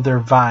let go of their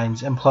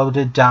vines and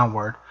plummeted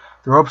downward,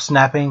 the rope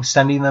snapping,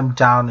 sending them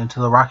down into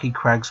the rocky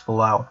crags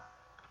below.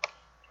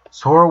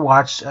 Sora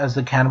watched as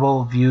the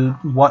cannibal viewed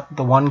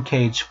the one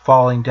cage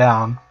falling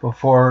down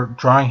before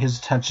drawing his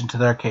attention to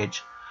their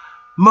cage.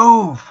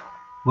 "Move!"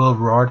 Will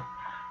roared.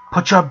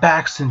 "Put your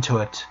backs into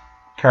it!"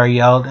 Kairi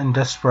yelled in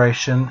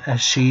desperation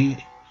as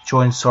she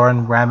joined Sora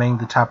in ramming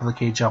the top of the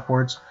cage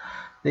upwards.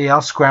 They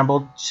all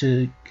scrambled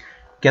to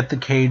get the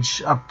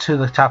cage up to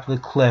the top of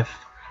the cliff,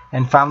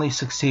 and finally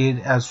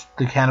succeeded as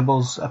the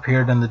cannibals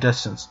appeared in the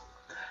distance.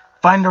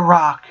 "Find a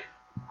rock,"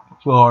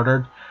 Will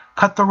ordered.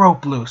 "Cut the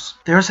rope loose."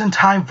 "There isn't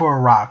time for a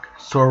rock,"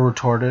 Sora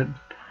retorted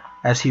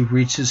as he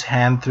reached his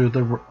hand through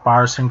the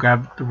bars and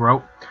grabbed the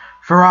rope.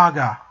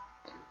 "Firaga!"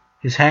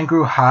 His hand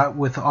grew hot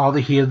with all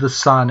the heat of the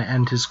sun,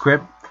 and his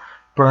grip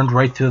burned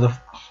right through the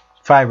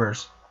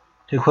fibers.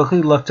 He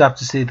quickly looked up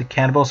to see the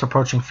cannibals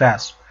approaching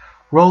fast.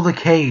 "Roll the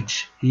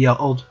cage," he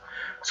yelled.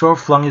 Sora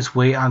flung his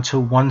weight onto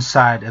one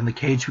side, and the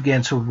cage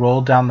began to roll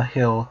down the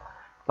hill,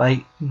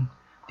 like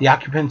the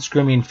occupant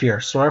screaming in fear.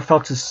 Sora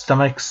felt his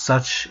stomach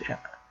such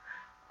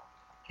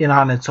in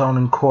on its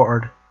own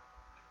accord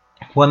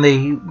when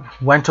they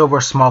went over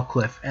a small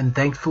cliff, and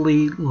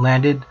thankfully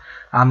landed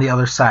on the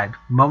other side.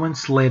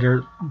 Moments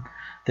later,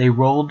 they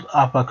rolled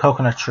up a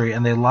coconut tree,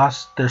 and they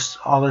lost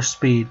all their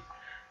speed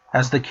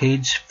as the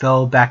cage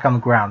fell back on the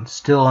ground,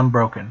 still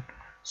unbroken.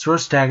 Sora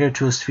staggered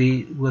to his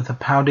feet with a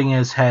pounding in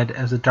his head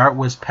as a dart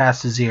whizzed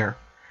past his ear.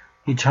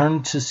 He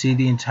turned to see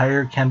the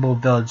entire cannibal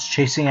village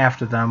chasing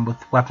after them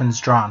with weapons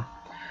drawn.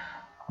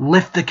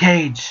 "Lift the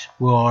cage,"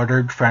 Will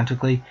ordered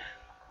frantically.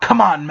 "Come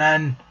on,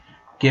 men,"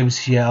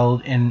 Gibbs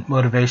yelled in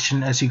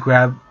motivation as he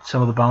grabbed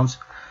some of the bones.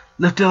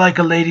 "Lift it like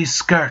a lady's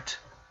skirt."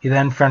 He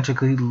then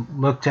frantically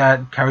looked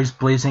at Kairi's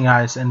blazing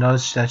eyes and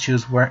noticed that she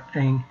was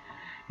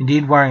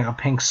indeed wearing a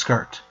pink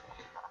skirt.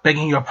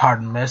 "Begging your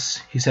pardon,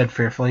 miss," he said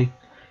fearfully.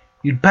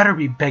 "You'd better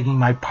be begging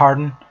my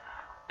pardon,"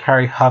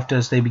 Kairi huffed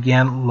as they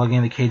began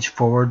lugging the cage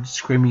forward,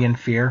 screaming in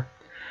fear.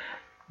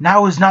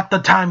 "Now is not the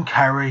time,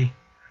 Kairi,"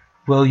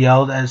 Will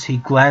yelled as he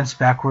glanced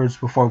backwards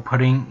before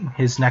putting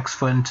his next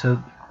foot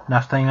into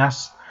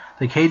nothingness.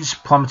 The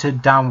cage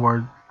plummeted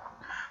downward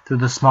through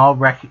the small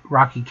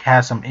rocky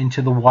chasm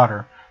into the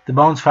water, the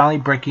bones finally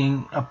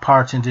breaking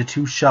apart into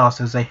 2 shells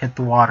as they hit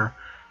the water.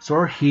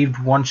 Sora heaved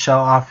one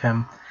shell off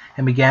him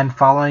and began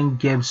following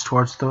Gibbs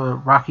towards the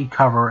rocky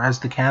cover as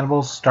the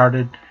cannibals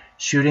started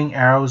shooting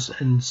arrows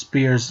and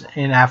spears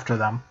in after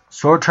them.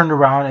 Sora turned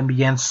around and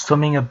began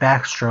swimming a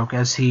backstroke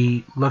as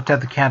he looked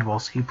at the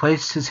cannibals. He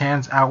placed his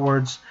hands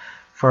outwards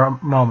for a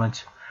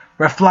moment.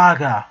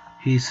 "Reflaga,"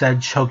 he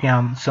said, choking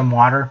on some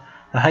water.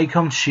 The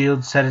honeycomb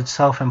shield set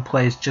itself in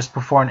place just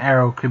before an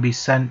arrow could be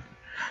sent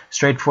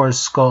straight for his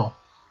skull.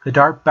 The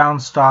dart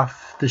bounced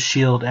off the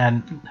shield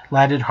and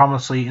landed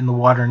harmlessly in the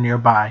water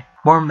nearby.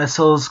 More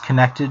missiles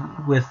connected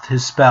with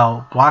his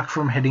spell, blocked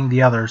from hitting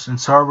the others,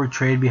 and Sora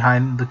retreated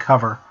behind the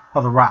cover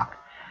of the rock.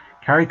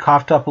 Kairi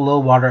coughed up a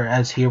little water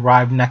as he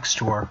arrived next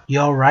to her.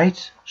 "You all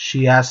right?"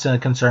 she asked in a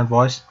concerned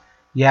voice.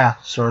 "Yeah,"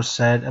 Sora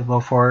said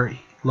before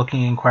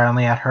looking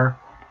inquiringly at her.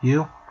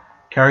 You?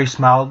 Kairi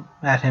smiled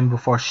at him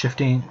before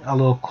shifting a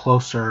little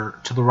closer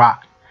to the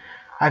rock.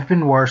 I've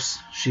been worse,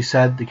 she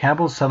said. The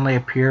cannibals suddenly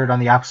appeared on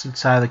the opposite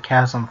side of the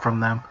chasm from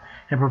them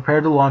and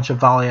prepared to launch a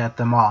volley at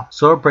them all.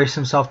 Sora braced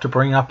himself to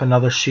bring up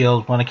another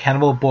shield when a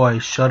cannibal boy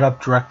showed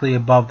up directly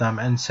above them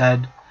and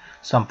said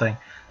something.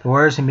 The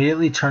warriors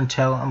immediately turned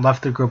tail and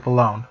left the group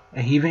alone,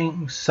 a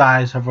heaving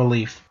sigh of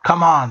relief.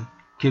 Come on,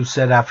 Gibbs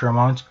said after a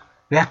moment.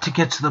 We have to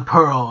get to the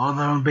pearl, or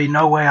there will be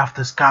no way off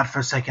this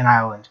godforsaken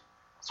island.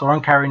 Sora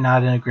and Kairi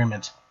nodded in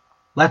agreement.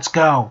 Let's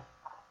go,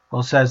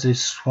 Will said as they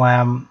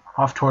swam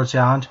off towards the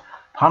island.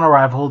 Upon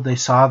arrival, they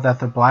saw that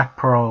the black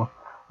pearl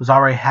was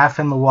already half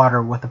in the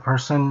water with a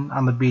person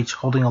on the beach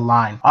holding a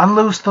line.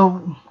 Unloose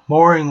the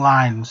mooring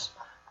lines,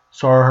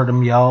 Sora heard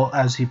him yell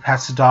as he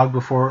passed the dog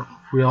before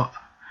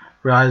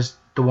realized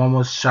the one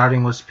was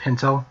shouting was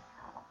Pinto.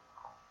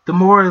 The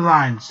mooring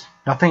lines!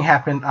 Nothing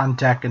happened on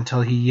deck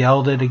until he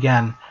yelled it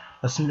again.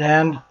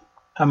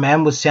 A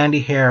man with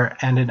sandy hair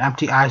and an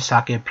empty eye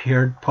socket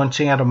appeared,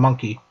 pointing at a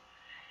monkey.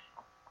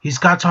 He's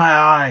got my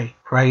eye,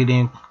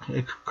 Raggedy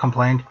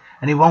complained,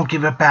 and he won't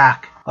give it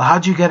back. Well,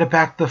 how'd you get it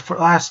back the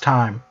last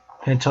time?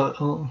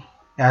 Pinto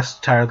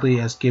asked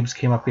tiredly as Gibbs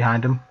came up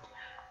behind him.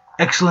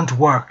 Excellent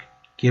work,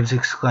 Gibbs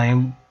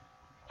exclaimed,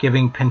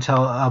 giving Pinto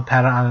a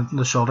pat on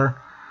the shoulder.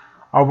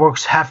 Our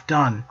work's half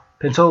done.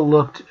 Pinto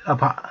looked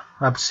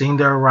up seeing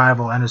their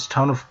arrival, and his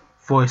tone of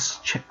voice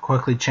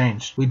quickly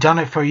changed. We done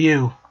it for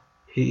you,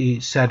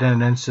 he said in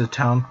an instant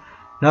tone,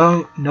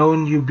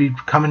 knowing you'd be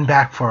coming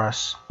back for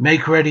us.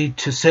 Make ready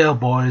to sail,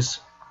 boys,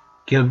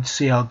 Gibbs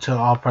yelled to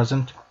all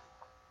present.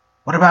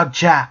 What about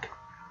Jack?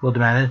 Will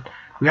demanded.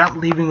 We aren't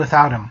leaving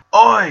without him.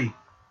 Oi!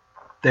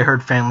 They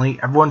heard faintly.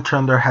 Everyone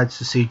turned their heads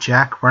to see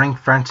Jack running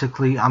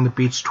frantically on the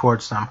beach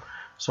towards them.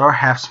 Sora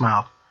half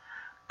smiled.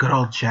 Good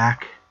old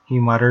Jack, he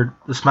muttered.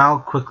 The smile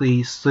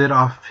quickly slid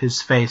off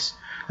his face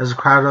as a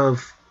crowd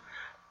of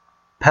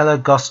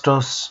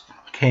Pelagostos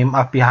came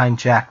up behind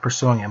Jack,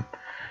 pursuing him.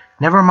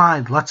 Never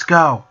mind, let's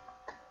go,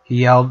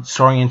 he yelled,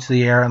 soaring into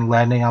the air and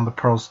landing on the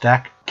Pearl's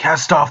deck.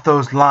 Cast off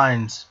those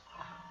lines,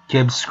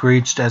 Gibbs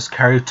screeched as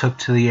Kairi took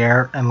to the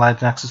air and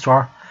landed next to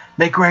Sora.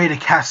 Make ready to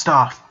cast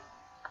off.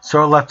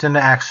 Sora leapt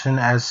into action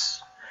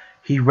as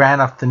he ran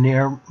up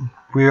the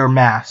rear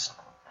mast,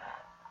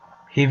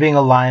 heaving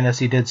a line as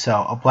he did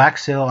so. A black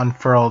sail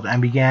unfurled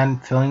and began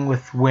filling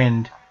with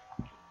wind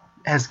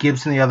as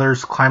Gibbs and the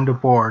others climbed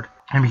aboard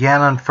and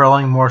began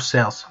unfurling more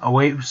sails. A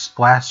wave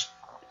splashed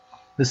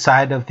the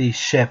side of the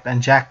ship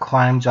and Jack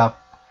climbed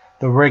up,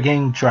 the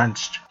rigging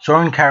drenched.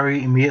 Sora and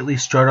Kairi immediately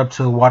strode up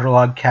to the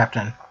waterlogged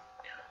captain.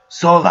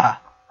 Sora!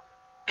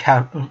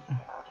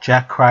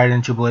 Jack cried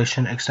in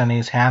jubilation, extending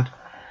his hand.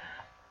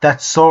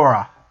 That's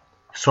Sora,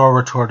 Sora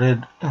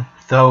retorted,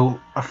 through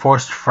a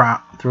forced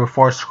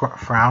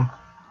frown.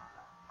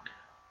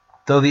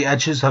 Though the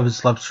edges of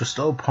his lips were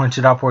still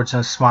pointed upwards in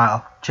a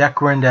smile, Jack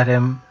grinned at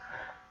him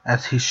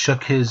as he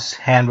shook his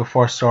hand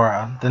before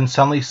Sora, then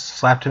suddenly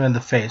slapped him in the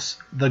face.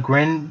 The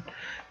grin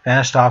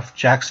vanished off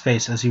Jack's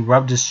face as he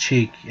rubbed his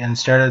cheek and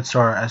stared at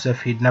Sora as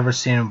if he'd never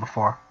seen him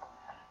before.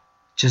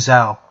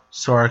 Giselle,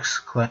 Sora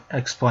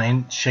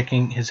explained,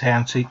 shaking his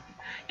hand to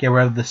get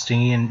rid of the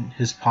stingy in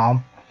his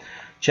palm.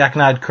 Jack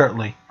nodded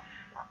curtly.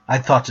 I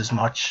thought as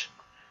much,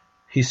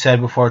 he said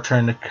before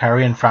turning to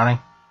Kairi and frowning.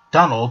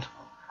 Donald,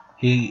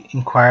 he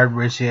inquired,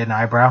 raising an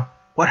eyebrow.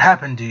 What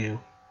happened to you?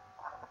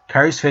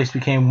 Kairi's face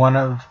became one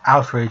of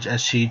outrage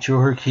as she drew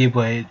her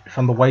keyblade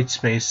from the white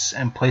space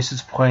and placed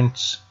its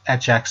point at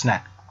Jack's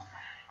neck.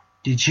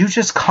 Did you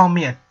just call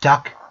me a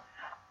duck?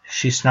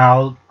 She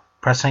snarled,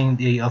 pressing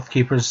the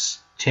Oathkeeper's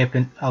tip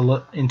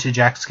into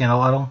Jack's skin a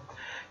little.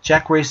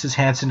 Jack raised his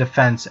hands in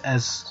defense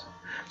as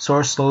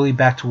Sora slowly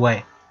backed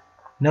away.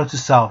 Note to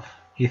self,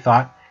 he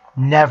thought,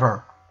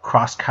 never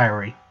cross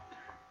Kairi.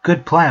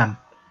 Good plan,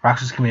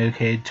 Roxas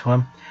communicated to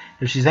him.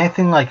 If she's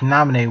anything like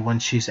Naminé when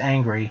she's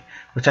angry,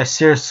 which I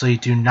seriously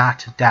do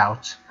not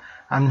doubt,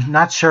 I'm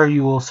not sure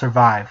you will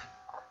survive.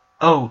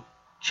 Oh,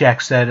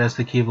 Jack said as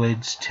the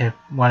Keyblade's tip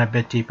went a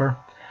bit deeper.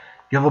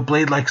 You have a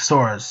blade like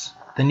Sora's.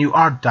 Then you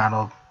aren't,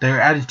 Donald. Though your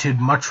attitude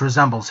much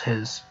resembles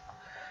his.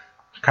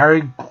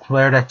 Kairi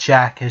glared at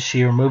Jack as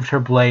she removed her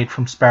blade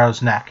from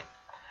Sparrow's neck.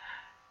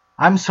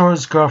 I'm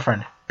Sora's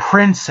girlfriend,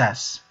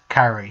 Princess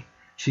Kairi,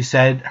 she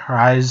said, her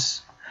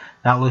eyes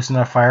not losing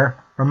their fire.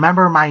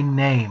 Remember my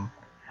name.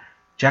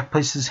 Jack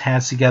placed his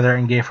hands together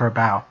and gave her a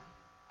bow.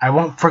 I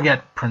won't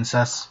forget,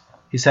 Princess,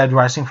 he said,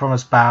 rising from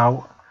his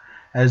bow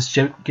as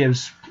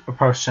Gibbs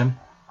approached him.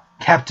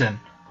 Captain,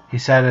 he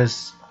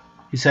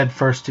said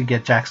first to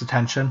get Jack's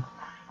attention.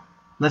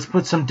 Let's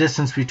put some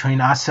distance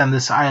between us and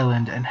this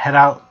island and head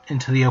out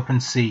into the open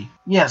sea.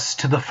 Yes,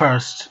 to the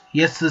first.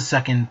 Yes, to the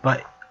second,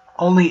 but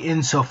only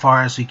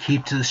insofar as we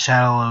keep to the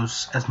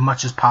shallows as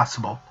much as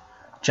possible,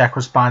 Jack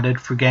responded,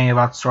 forgetting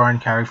about Sora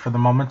and Kairi for the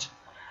moment.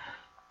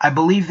 I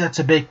believe that's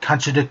a bit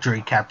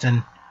contradictory,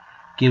 Captain,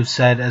 Gibbs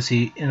said as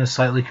he in a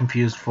slightly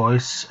confused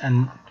voice,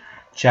 and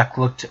Jack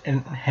looked at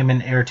him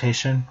in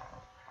irritation.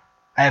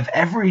 I have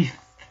every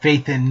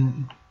faith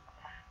in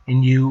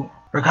you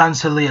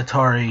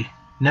Reconciliatory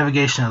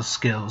navigational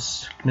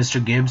skills,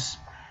 Mr. Gibbs,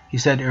 he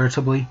said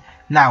irritably.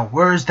 Now,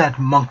 where is that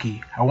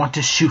monkey? I want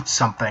to shoot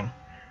something.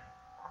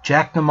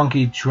 Jack the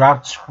monkey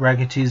dropped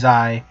Raggety's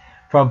eye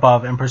from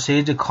above and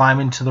proceeded to climb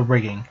into the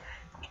rigging.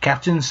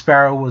 Captain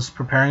Sparrow was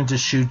preparing to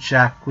shoot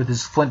Jack with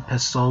his flint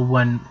pistol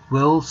when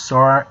Will,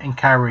 Sora, and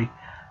Kairi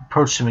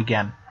approached him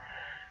again.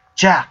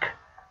 Jack,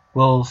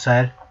 Will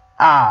said.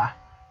 Ah,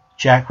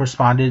 Jack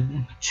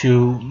responded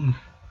to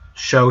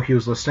show he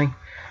was listening.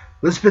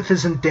 Lisbeth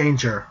is in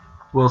danger,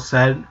 Will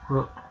said,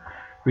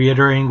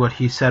 reiterating what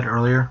he said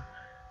earlier.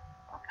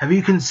 Have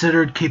you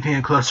considered keeping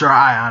a closer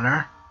eye on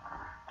her?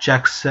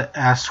 Jack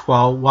asked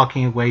while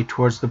walking away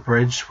towards the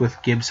bridge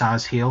with Gibbs on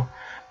his heel.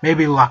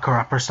 Maybe lock her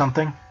up or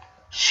something?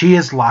 She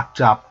is locked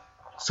up,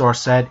 Sora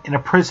said, in a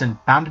prison,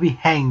 bound to be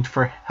hanged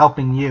for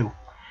helping you.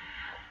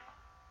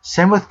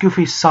 Same with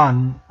Goofy's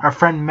son, our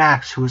friend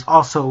Max, who is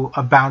also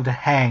bound to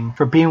hang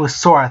for being with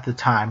Sora at the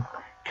time,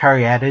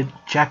 Kairi added.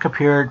 Jack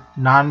appeared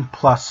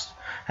nonplussed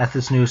at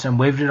this news and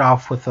waved it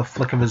off with a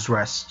flick of his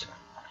wrist.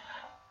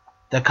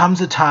 There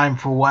comes a time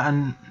for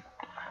one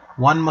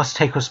must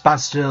take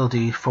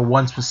responsibility for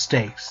one's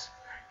mistakes,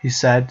 he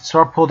said.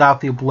 Sora pulled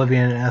out the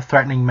Oblivion in a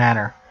threatening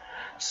manner.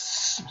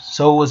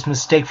 So it was a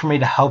mistake for me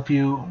to help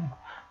you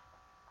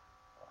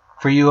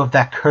of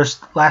that curse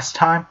last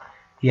time?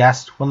 He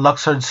asked, when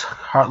Luxord's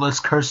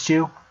Heartless cursed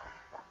you?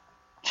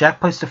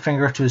 Jack placed a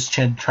finger to his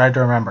chin and tried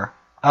to remember.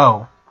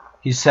 Oh,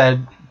 he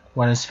said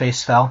when his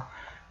face fell.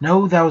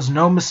 No, that was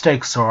no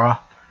mistake, Sora.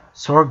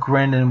 Sora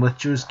grinned and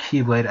withdrew his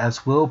keyblade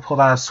as Will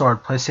pulled out a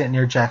sword, placing it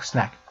near Jack's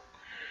neck.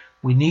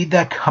 We need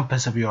that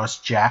compass of yours,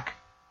 Jack,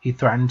 he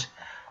threatened.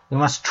 We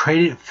must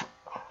trade it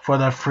for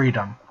their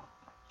freedom.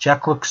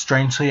 Jack looked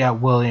strangely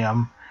at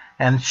William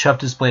and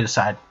shoved his blade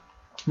aside.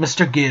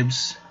 Mr.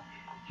 Gibbs,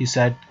 he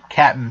said,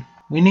 Captain,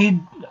 we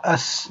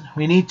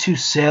need to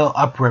sail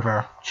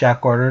upriver,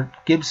 Jack ordered.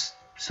 Gibbs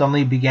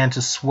suddenly began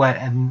to sweat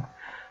and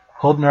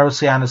pulled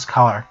nervously on his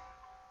collar.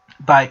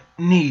 By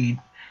need,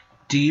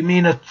 do you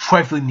mean a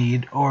trifling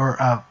need, or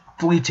a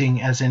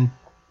fleeting as in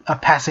a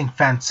passing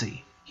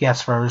fancy? He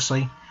asked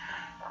fervently.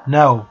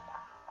 No,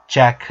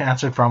 Jack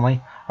answered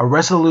firmly, a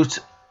resolute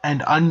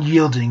and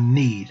unyielding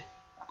need.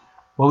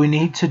 What we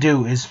need to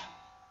do is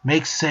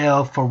make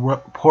sail for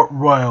Port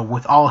Royal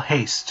with all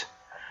haste,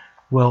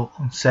 Will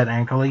said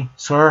angrily.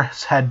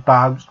 Sora's head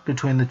bobbed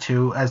between the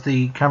two as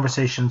the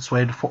conversation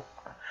swayed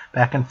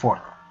back and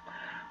forth.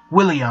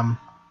 William,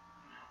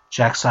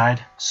 Jack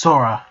sighed.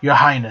 Sora, your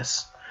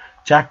highness.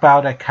 Jack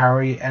bowed at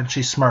Kairi and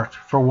she smirked.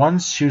 For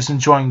once she was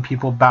enjoying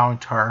people bowing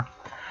to her.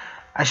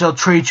 I shall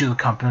trade you the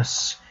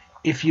compass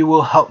if you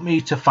will help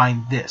me to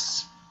find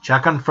this.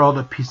 Jack unfurled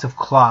a piece of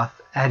cloth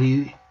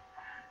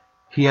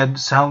he had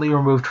silently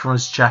removed from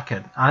his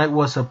jacket. On it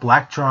was a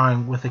black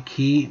drawing with a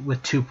key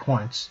with 2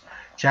 points.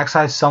 Jack's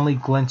eyes suddenly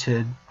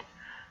glinted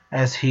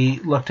as he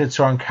looked at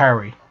Sora and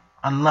Kairi.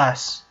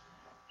 Unless,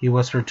 he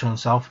whispered to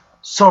himself.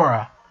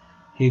 Sora,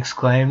 he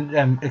exclaimed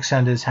and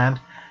extended his hand.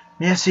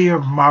 May I see your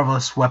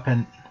marvelous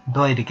weapon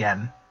blade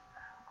again?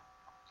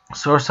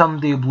 Sora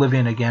summoned the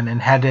Oblivion again and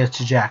handed it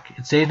to Jack.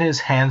 It stayed in his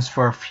hands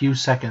for a few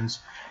seconds,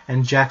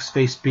 and Jack's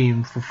face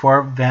beamed before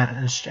it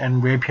vanished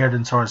and reappeared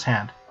in Sora's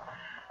hand.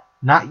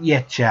 Not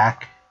yet,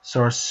 Jack,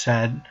 Sora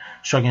said,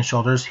 shrugging his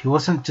shoulders. He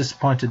wasn't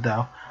disappointed,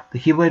 though. The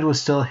Keyblade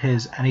was still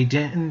his, and he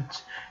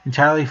didn't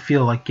entirely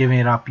feel like giving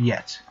it up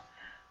yet.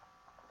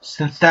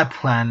 Since that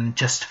plan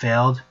just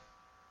failed,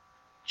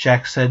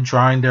 Jack said,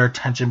 drawing their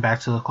attention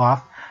back to the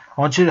cloth,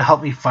 I want you to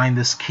help me find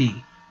this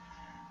key.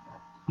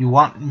 You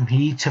want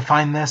me to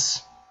find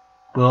this?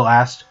 Will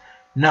asked.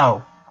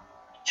 No,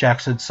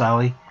 Jack said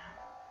slyly.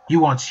 He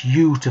wants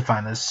you to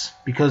find this,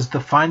 because the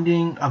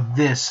finding of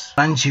this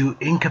finds you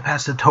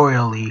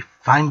incapacitatorially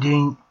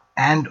finding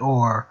and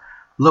or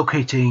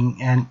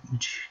locating and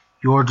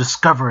you're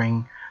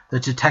discovering the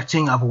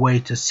detecting of a way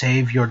to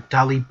save your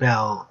Dolly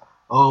Belle.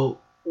 Oh,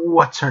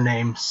 what's her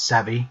name,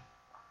 Savvy?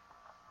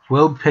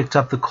 Will picked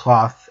up the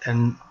cloth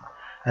and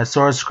as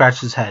Sora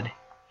scratched his head.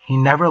 He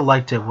never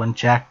liked it when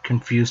Jack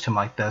confused him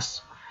like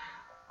this.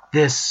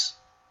 This,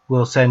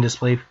 Will said in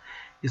disbelief,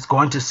 is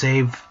going to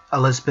save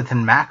Elizabeth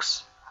and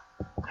Max?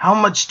 How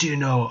much do you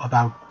know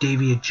about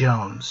Davy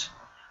Jones?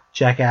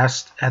 Jack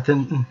asked. At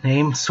the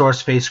name,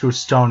 Sora's face grew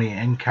stony,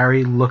 and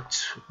Kairi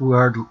looked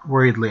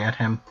worriedly at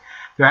him.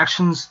 Their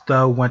actions,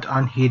 though, went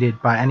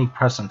unheeded by any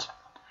present.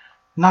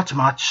 Not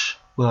much,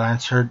 Will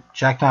answered.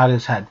 Jack nodded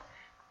his head.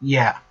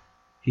 Yeah,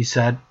 he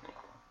said.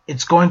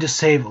 It's going to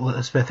save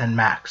Elizabeth and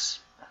Max.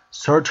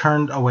 Sora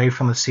turned away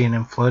from the scene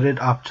and floated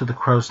up to the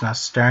crow's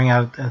nest, staring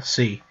out at the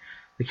sea.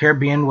 The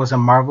Caribbean was a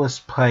marvelous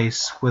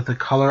place with the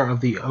color of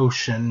the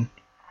ocean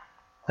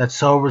that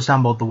so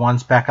resembled the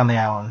ones back on the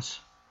islands.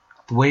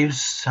 The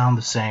waves sound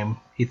the same,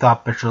 he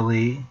thought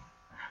bitterly,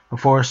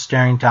 before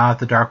staring down at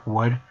the dark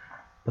wood,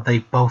 but they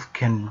both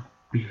can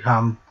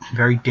become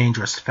very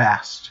dangerous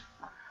fast.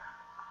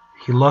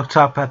 He looked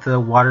up at the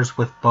waters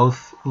with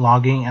both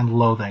longing and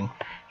loathing.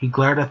 He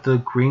glared at the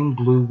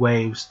green-blue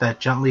waves that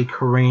gently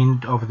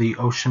careened over the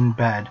ocean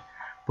bed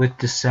with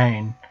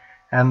disdain,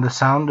 and the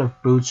sound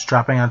of boots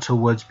dropping onto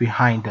woods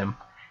behind him.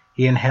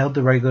 He inhaled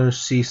the regular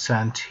sea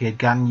scent he had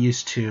gotten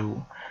used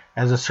to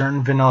as a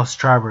certain vanilla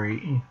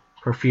strawberry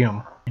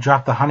perfume. "You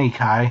dropped the honey,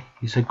 Kai,"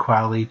 he said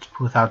quietly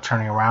without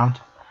turning around.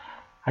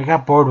 "I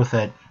got bored with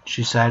it,"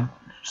 she said.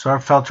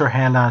 Sora felt her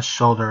hand on his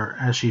shoulder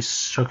as she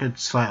shook it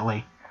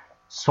slightly.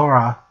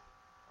 "Sora,"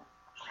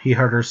 he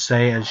heard her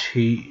say as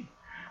he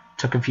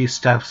took a few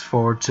steps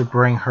forward to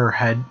bring her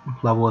head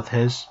level with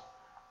his.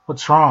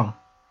 "What's wrong?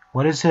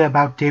 What is it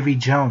about Davy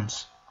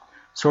Jones?"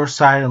 Sora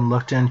sighed and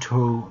looked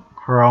into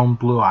her own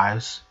blue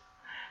eyes.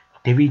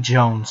 "Davy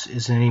Jones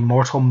is an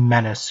immortal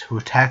menace who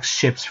attacks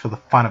ships for the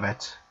fun of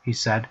it," he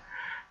said,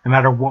 "no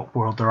matter what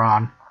world they're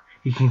on.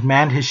 He can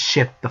command his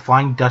ship, the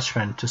Flying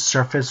Dutchman, to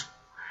surface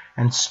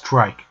and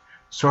strike."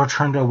 Sora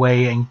turned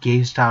away and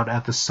gazed out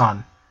at the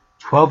sun.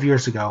 12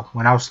 years ago,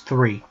 when I was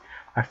 3,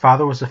 my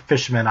father was a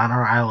fisherman on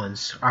our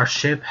islands. Our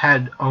ship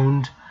had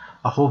owned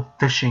a whole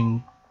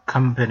fishing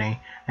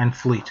company and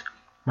fleet.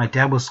 My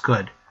dad was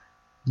good.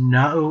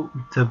 No,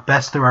 the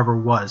best there ever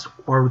was,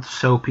 or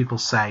so people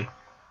say.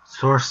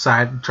 Sora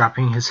sighed,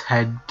 dropping his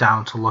head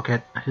down to look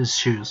at his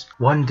shoes.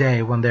 One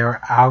day, when they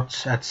were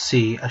out at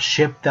sea, a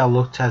ship that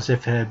looked as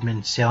if it had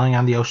been sailing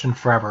on the ocean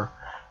forever,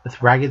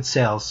 with ragged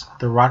sails,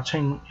 the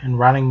rotting and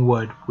rotting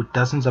wood, with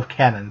dozens of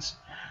cannons,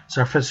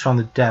 surfaced from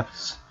the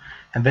depths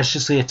and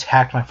viciously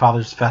attacked my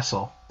father's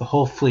vessel, the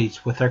whole fleet,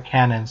 with their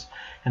cannons,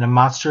 and a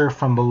monster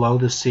from below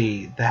the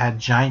sea that had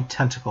giant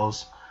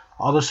tentacles.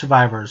 All the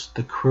survivors,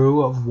 the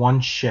crew of one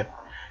ship,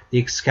 the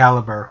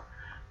Excalibur,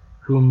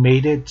 who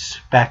made it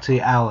back to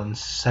the islands,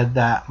 said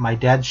that my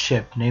dad's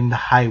ship, named the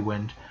High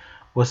Wind,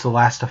 was the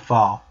last to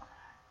fall,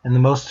 and the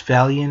most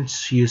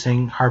valiant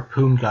using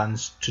harpoon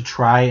guns to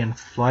try and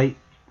fight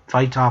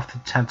off the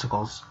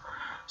tentacles.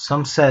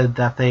 Some said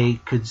that they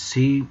could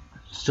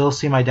still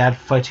see my dad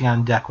fighting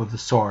on deck with a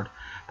sword,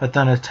 but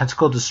then a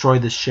tentacle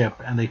destroyed the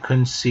ship and they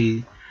couldn't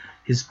see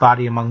his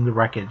body among the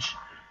wreckage.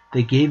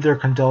 They gave their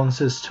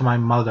condolences to my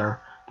mother,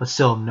 but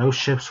still no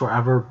ships were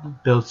ever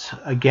built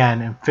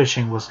again, and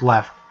fishing was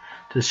left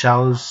to the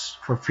shallows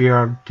for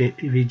fear of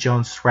Davy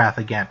Jones' wrath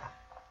again.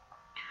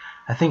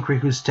 I think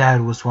Riku's dad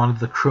was one of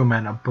the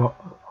crewmen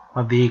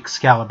of the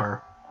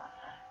Excalibur.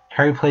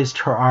 Kairi placed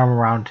her arm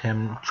around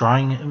him,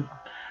 drawing him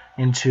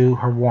into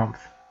her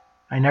warmth.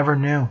 "I never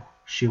knew,"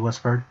 she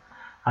whispered.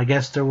 "I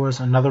guess there was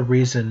another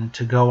reason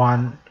to go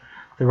on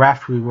the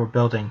raft we were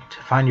building,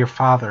 to find your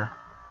father."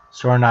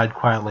 Sora nodded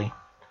quietly.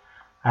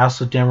 "I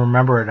also didn't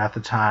remember it at the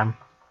time,"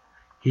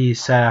 he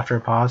said after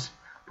a pause.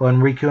 "But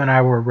when Riku and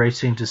I were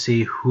racing to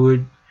see who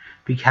would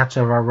be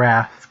captain of our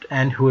raft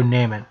and who would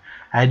name it,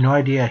 I had no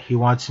idea he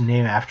wanted to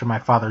name it after my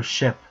father's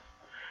ship."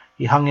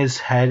 He hung his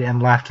head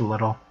and laughed a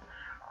little.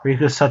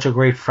 "Riku's such a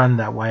great friend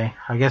that way.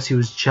 I guess he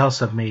was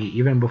jealous of me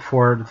even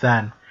before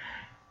then,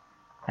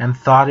 and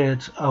thought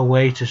it a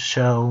way to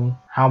show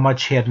how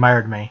much he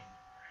admired me."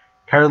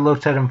 Kairi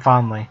looked at him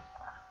fondly.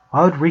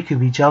 "Why would Riku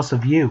be jealous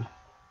of you?"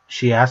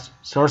 she asked.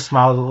 Sora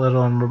smiled a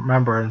little in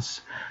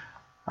remembrance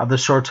of the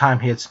short time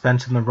he had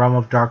spent in the realm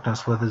of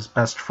darkness with his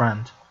best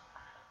friend.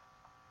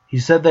 "He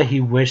said that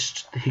he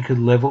wished he could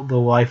live the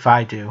life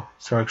I do,"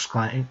 Sora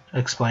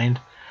explained,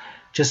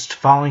 "just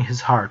following his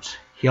heart.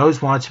 He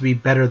always wanted to be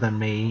better than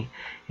me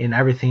in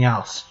everything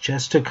else,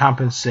 just to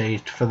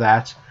compensate for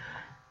that.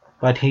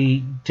 But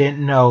he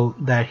didn't know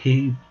that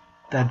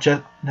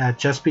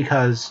just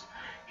because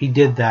he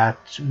did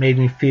that made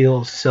me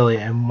feel silly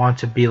and want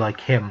to be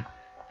like him."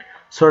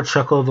 Sora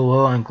chuckled a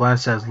little and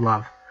glanced at his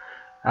love.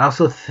 I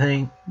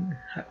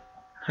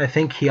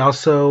think he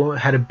also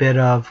had a bit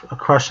of a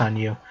crush on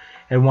you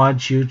and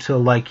wanted you to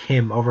like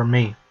him over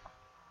me."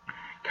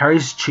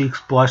 Kairi's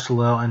cheeks blushed a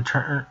little,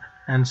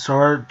 and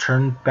Sora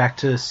turned back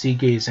to the sea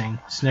gazing,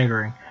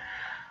 sniggering.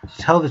 "To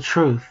tell the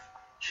truth,"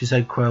 she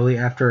said quietly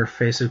after her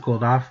face had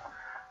cooled off,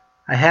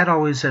 "I had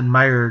always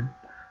admired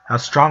how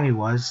strong he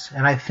was,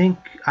 and I think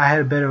I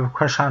had a bit of a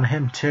crush on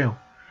him too."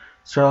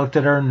 Sora looked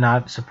at her and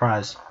nodded,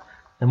 surprised.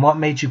 "Then what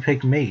made you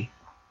pick me?"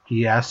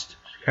 he asked.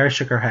 Kairi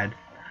shook her head.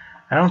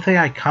 "I don't think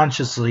I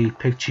consciously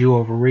picked you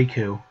over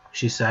Riku,"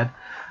 she said.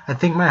 "I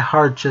think my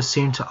heart just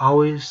seemed to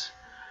always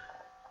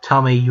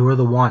tell me you were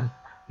the one.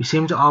 You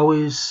seemed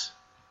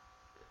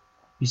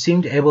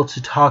able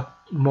to talk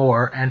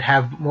more and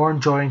have more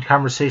enjoying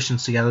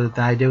conversations together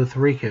than I did with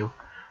Riku.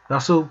 We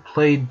also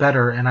played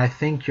better, and I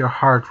think your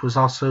heart was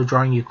also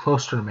drawing you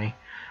closer to me.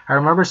 I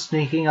remember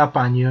sneaking up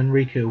on you and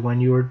Riku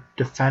when you were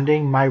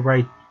defending my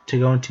right to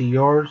go into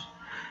yours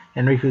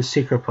and Riku's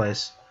secret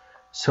place."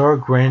 Sora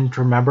grinned,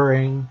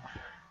 remembering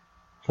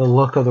the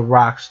look of the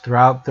rocks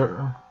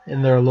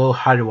in their little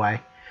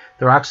hideaway.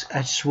 The rocks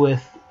etched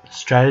with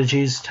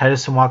strategies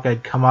Titus and Waka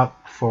had come up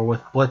for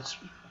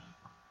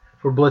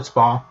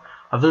Blitzball,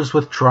 others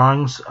with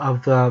drawings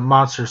of the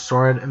monsters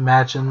Sora had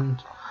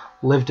imagined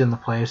lived in the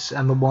place,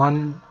 and the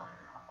one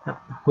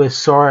with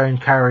Sora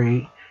and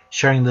Kairi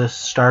sharing the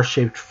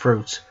star-shaped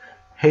fruits.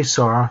 "Hey,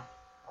 Sora."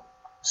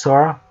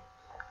 "Sora?"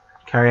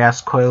 Kairi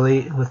asked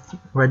coyly, with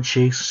red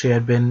cheeks. She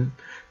had been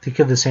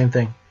thinking of the same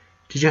thing.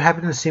 "Did you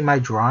happen to see my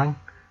drawing?"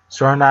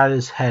 Sora nodded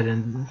his head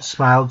and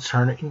smiled,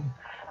 turning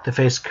to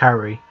face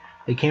Kairi.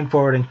 They came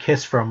forward and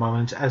kissed for a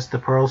moment as the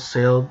pearls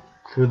sailed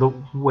through the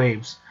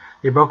waves.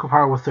 They broke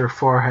apart with their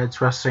foreheads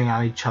resting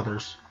on each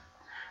other's.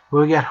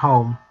 "When we get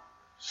home,"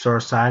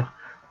 Sora sighed,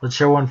 "let's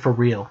share one for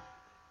real."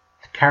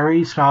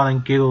 Kairi smiled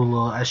and giggled a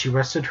little as she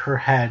rested her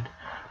head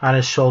on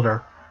his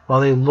shoulder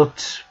while they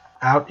looked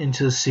out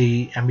into the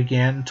sea and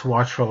began to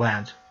watch for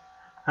land.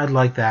 "I'd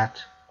like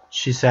that,"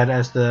 she said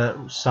as the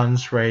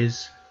sun's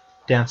rays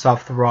danced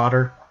off the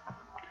water.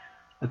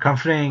 A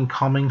comforting and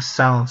calming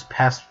silence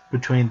passed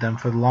between them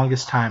for the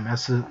longest time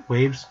as the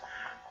waves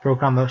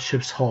broke on the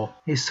ship's hull.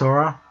 "Hey,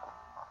 Sora,"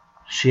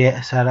 she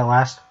said at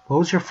last, "what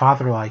was your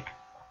father like?"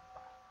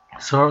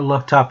 Sora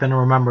looked up in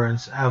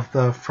remembrance of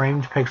the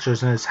framed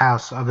pictures in his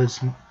house of his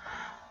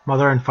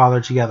mother and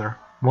father together,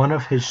 one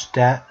of his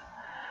dad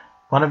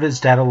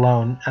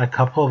alone, and a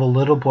couple of a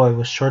little boy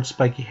with short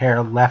spiky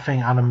hair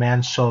laughing on a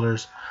man's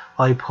shoulders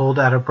while he pulled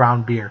at a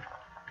brown beard.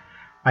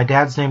 "My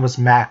dad's name was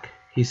Mac,"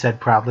 he said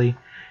proudly.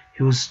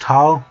 "He was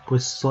tall,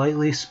 with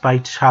slightly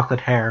spiked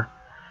chocolate hair,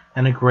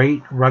 and a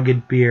great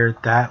rugged beard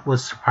that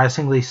was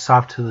surprisingly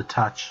soft to the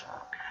touch.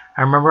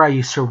 I remember I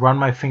used to run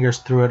my fingers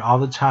through it all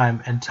the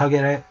time and tug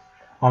at it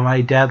while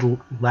my dad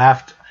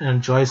laughed in a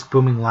joyous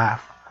booming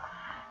laugh.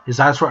 His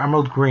eyes were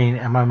emerald green,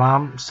 and my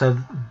mom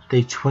said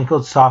they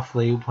twinkled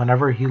softly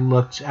whenever he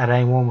looked at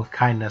anyone with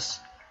kindness,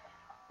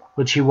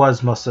 which he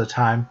was most of the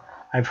time.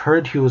 I've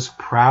heard he was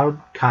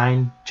proud,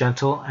 kind,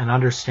 gentle, and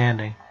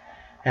understanding.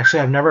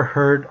 Actually, I've never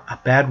heard a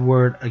bad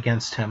word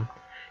against him."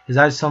 His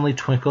eyes suddenly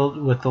twinkled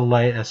with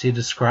delight as he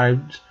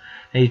described,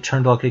 and he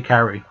turned to look at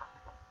Kairi.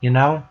 "You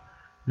know,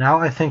 now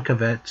I think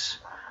of it,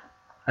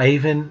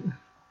 even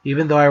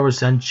though I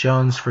resent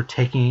Jones for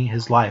taking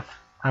his life,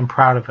 I'm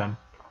proud of him.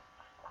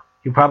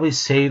 He probably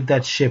saved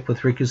that ship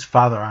with Riku's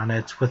father on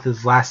it with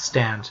his last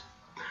stand."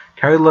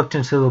 Kairi looked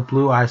into the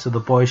blue eyes of the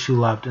boy she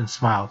loved and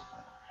smiled.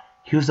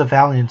 "He was a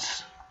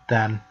valiant,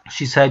 then,"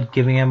 she said,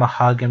 giving him a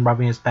hug and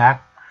rubbing his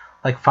back.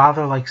 "Like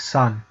father, like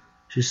son."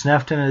 She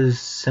sniffed in his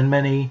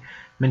cinnamony,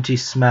 minty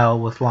smell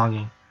with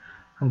longing.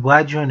 "I'm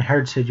glad you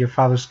inherited your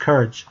father's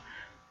courage.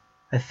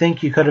 I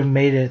think you could have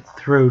made it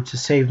through to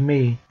save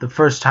me the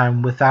first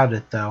time without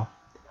it, though.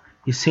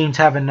 You seem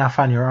to have enough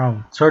on your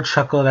own." Sora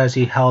chuckled as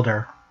he held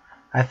her.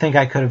 "I think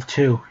I could have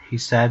too," he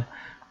said,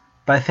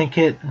 "but I think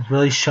it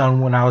really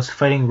shone when I was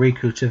fighting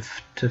Riku to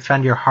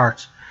defend your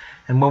heart,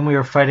 and when we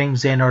were fighting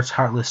Xehanort's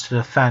Heartless to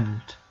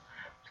defend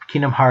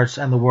Kingdom Hearts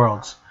and the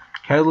worlds."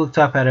 Kairi looked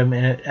up at him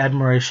in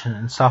admiration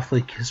and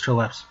softly kissed her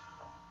lips.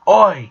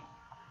 "Oi!"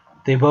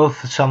 They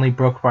both suddenly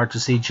broke apart to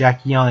see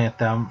Jack yelling at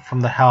them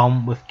from the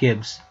helm with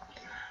Gibbs.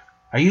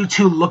 "Are you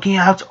two looking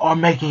out or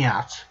making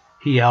out?"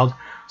 he yelled.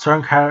 Sora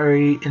and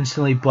Kairi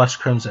instantly blushed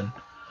crimson.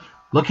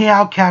 "Looking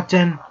out,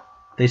 Captain,"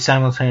 they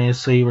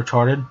simultaneously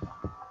retorted.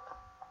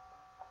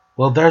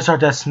 "Well, there's our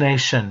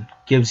destination,"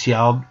 Gibbs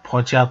yelled,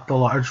 pointing out the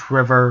large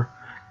river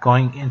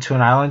going into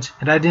an island,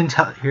 and I didn't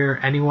hear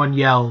anyone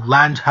yell,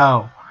 "Land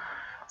ho!"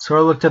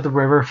 Sora looked at the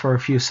river for a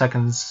few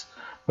seconds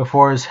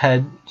before his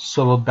head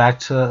swiveled back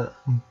to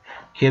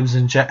Gibbs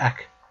and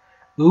Jack.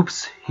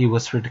 "Oops," he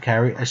whispered to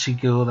Kairi as she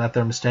giggled at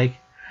their mistake.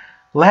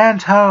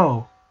 "Land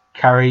ho!"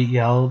 Kairi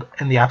yelled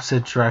in the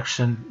opposite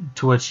direction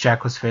to which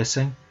Jack was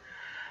facing.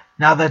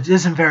 "Now that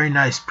isn't very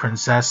nice,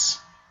 Princess,"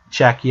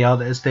 Jack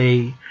yelled as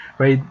they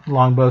raided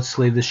longboats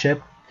to leave the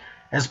ship.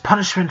 "As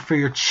punishment for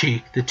your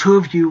cheek, the two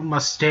of you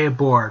must stay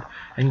aboard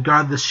and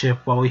guard the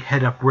ship while we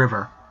head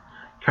upriver."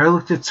 Kairi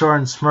looked at Sora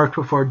and smirked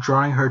before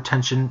drawing her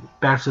attention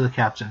back to the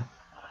captain.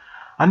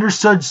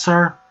 "Understood,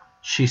 sir,"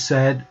 she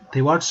said.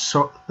 They watched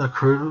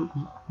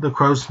the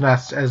crow's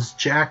nest as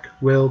Jack,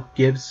 Will,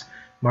 Gibbs,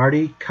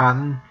 Marty,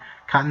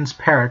 Cotton's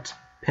parrot,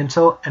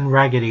 Pinto, and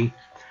Raggedy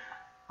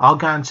all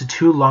got into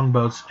two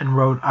longboats and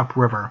rowed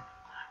upriver.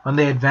 When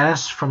they had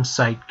vanished from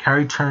sight,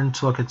 Kairi turned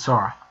to look at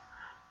Sora.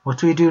 "What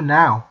do we do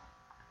now?"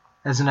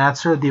 As an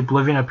answer, the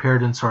Oblivion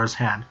appeared in Sora's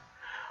hand.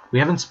 "We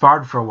haven't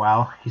sparred for a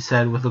while," he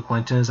said with a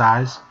glint in his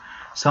eyes.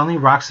 Suddenly,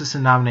 Roxas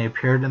and Naminé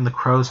appeared in the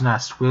crow's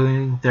nest,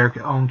 wielding their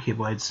own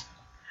keyblades.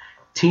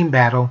 "Team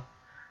battle,"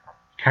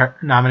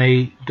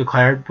 Naminé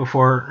declared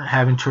before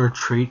having to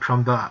retreat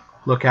from the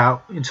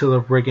lookout into the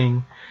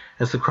rigging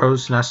as the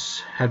crow's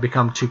nest had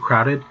become too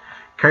crowded.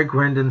 Kairi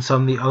grinned and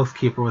summoned the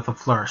Oathkeeper with a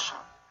flourish.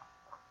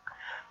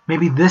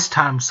 "Maybe this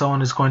time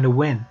someone is going to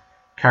win,"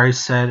 Kairi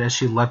said as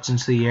she leapt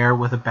into the air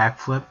with a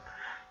backflip.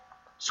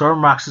 Sora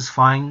and Roxas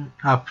flying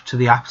up to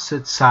the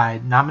opposite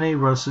side, Naminé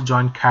rose to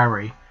join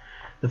Kairi.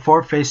 The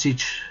four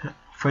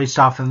faced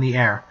off in the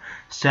air.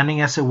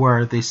 Standing as it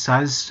were, they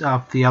sized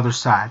up the other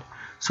side.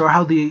 Sora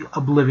held the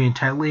Oblivion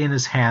tightly in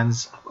his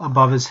hands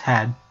above his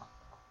head,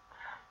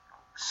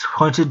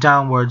 pointed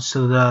downwards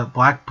so the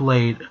black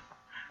blade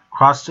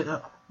crossed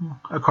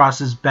across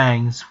his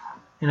bangs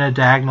in a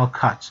diagonal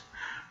cut.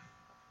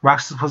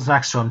 Roxas was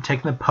next to him,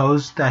 taking the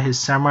pose that his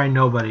samurai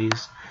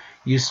nobodies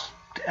used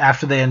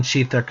after they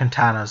unsheathed their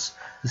katanas.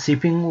 The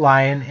sleeping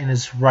lion in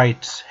his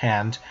right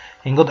hand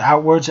angled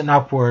outwards and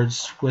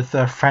upwards with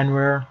the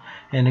fenrir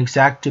in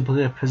exact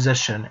duplicate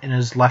position in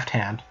his left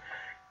hand.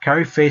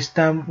 Kairi faced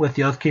them with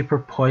the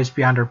Oathkeeper poised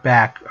behind her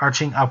back,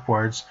 arching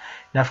upwards,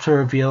 enough to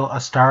reveal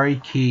a starry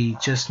key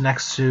just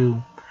next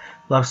to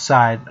the left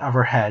side of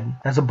her head,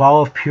 as a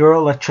ball of pure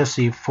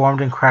electricity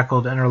formed and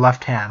crackled in her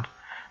left hand.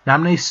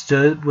 Naminé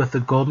stood with the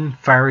golden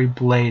fiery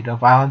blade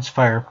of Island's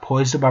fire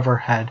poised above her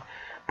head,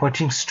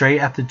 pointing straight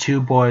at the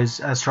two boys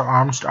as her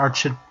arms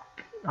arched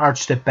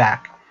it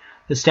back.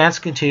 The stance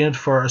continued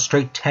for a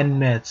straight 10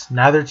 minutes,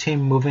 neither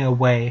team moving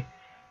away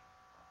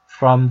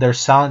from their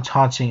silent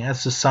taunting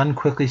as the sun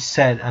quickly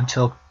set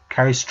until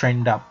Kairi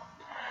straightened up.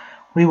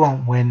 "We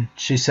won't win,"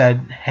 she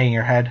said, hanging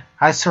her head.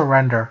 "I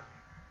surrender."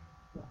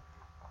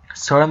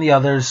 Sora and the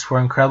others were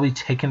incredibly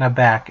taken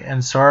aback,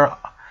 and Sora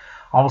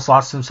almost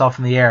lost himself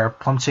in the air.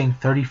 Plunging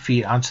 30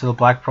 feet onto the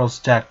Black Pearl's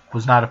deck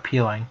was not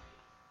appealing.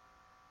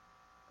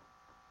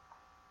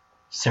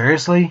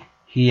 "Seriously?"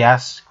 he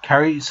asked.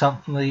 Kairi's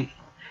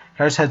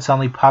head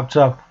suddenly popped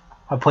up,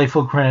 a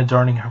playful grin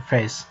adorning her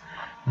face.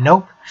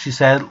 "Nope," she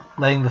said,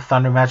 letting the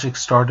thunder magic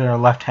stored in her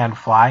left hand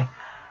fly.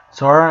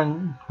 Sora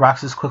and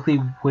Roxas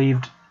quickly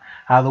waved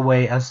out of the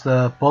way as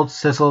the bolts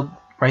sizzled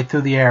right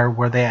through the air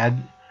where they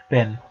had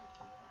been.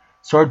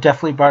 Sora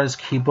deftly brought his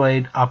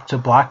keyblade up to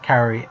block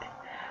Kairi,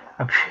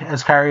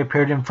 as Kairi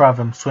appeared in front of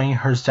him, swinging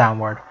hers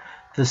downward.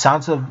 The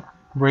sounds of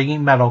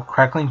ringing metal,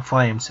 crackling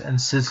flames, and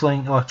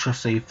sizzling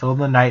electricity filled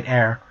the night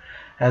air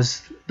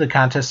as the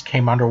contest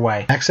came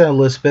underway. Max and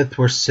Elizabeth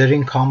were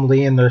sitting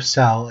calmly in their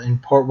cell in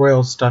Port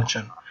Royal's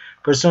dungeon.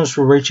 Prisoners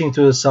were reaching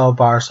through the cell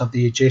bars of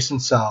the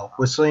adjacent cell,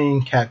 whistling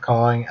and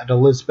catcalling at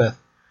Elizabeth.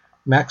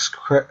 Max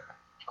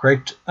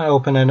cracked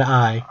open an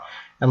eye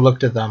and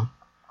looked at them.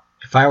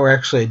 "If I were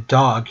actually a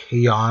dog,"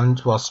 he yawned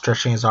while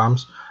stretching his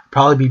arms, "I'd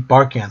probably be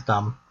barking at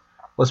them."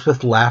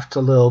 Elizabeth laughed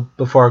a little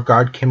before a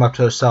guard came up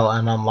to her cell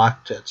and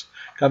unlocked it.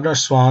 Governor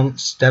Swan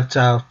stepped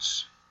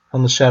out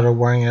from the shadow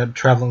wearing a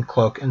traveling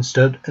cloak and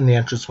stood in the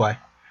entranceway.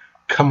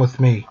 "Come with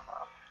me,"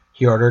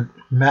 he ordered.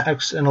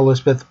 Max and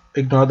Elizabeth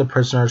ignored the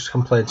prisoner's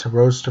complaints and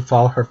rose to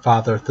follow her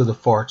father through the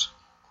fort.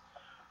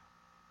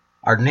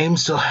 "Our name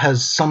still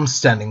has some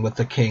standing with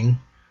the king,"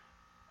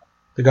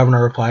 the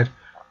governor replied.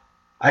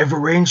 "I have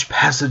arranged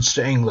passage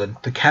to England.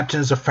 The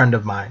captain is a friend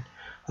of mine."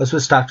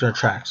 Elizabeth stopped in her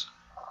tracks.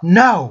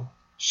 "No!"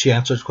 she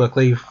answered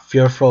quickly,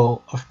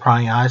 fearful of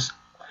prying eyes.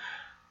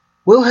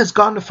 "Will has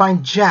gone to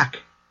find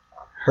Jack."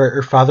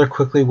 Her father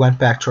quickly went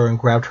back to her and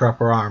grabbed her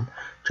upper arm,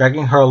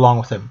 dragging her along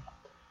with him.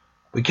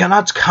 "We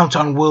cannot count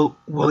on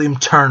William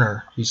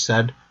Turner," he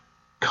said.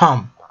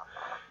 "Come."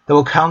 "They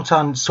will count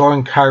on Sora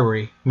and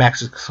Kairi,"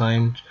 Max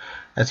exclaimed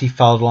as he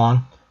followed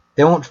along.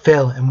 "They won't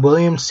fail, and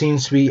William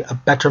seems to be a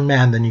better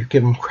man than you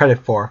give him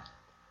credit for."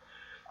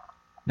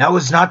 "Now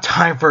is not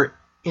time for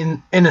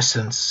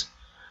innocence,"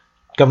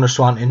 Governor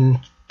Swan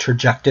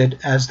interjected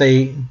as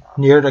they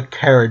neared a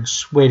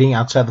carriage waiting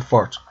outside the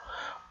fort.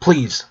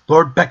 "Please,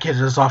 Lord Beckett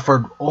has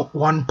offered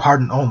one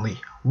pardon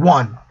only.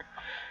 One.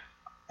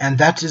 And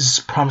that is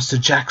promised to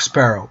Jack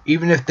Sparrow,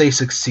 even if they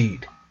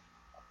succeed."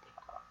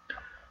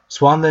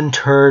 Swan then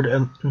turned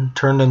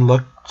and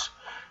looked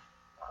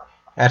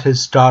at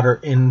his daughter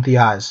in the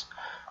eyes.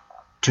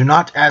 "Do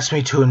not ask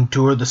me to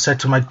endure the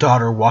sight of my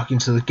daughter walking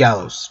to the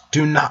gallows.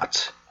 Do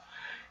not."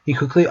 He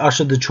quickly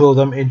ushered the two of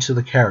them into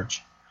the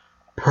carriage.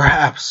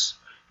 "Perhaps,"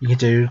 he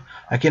continued,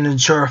 "I can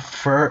ensure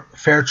a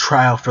fair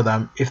trial for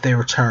them if they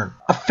return."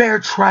 "A fair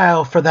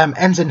trial for them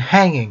ends in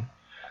hanging,"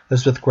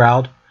 Elizabeth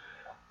growled.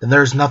 "Then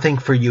there is nothing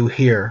for you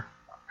here,"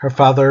 her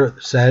father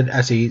said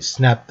as he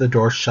snapped the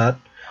door shut.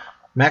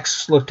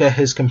 Max looked at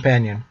his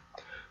companion.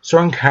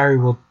 "Sora and Kairi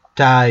will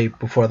die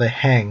before they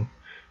hang,"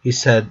 he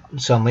said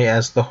suddenly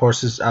as the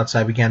horses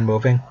outside began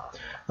moving.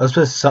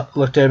 Elizabeth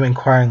looked at him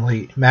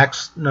inquiringly.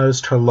 Max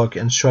noticed her look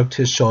and shrugged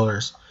his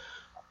shoulders.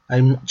 "I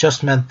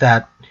just meant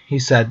that," he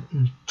said,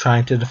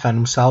 trying to defend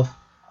himself.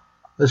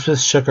 Elizabeth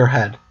shook her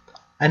head.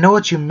 "I know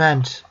what you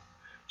meant,"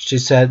 she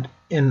said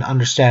in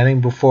understanding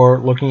before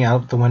looking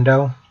out the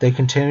window. They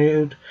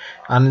continued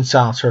on in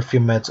silence for a few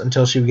minutes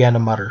until she began to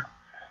mutter.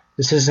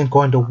 "This isn't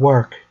going to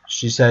work,"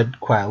 she said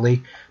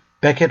quietly.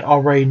 "Beckett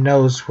already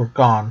knows we're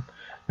gone.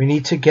 We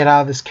need to get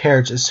out of this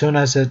carriage as soon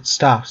as it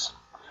stops."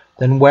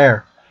 "Then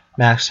where?"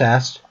 Max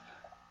asked.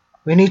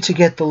 "We need to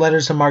get the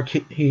letters of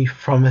marque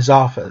from his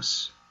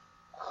office,"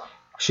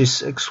 she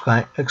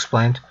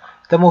explained.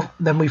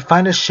 Then we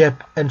find a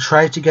ship and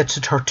try to get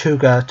to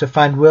Tortuga to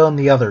find Will and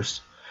the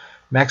others."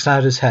 Max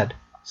nodded his head.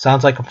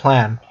 "Sounds like a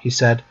plan," he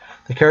said.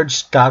 The carriage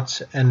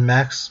stopped and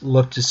Max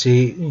looked to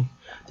see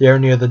they were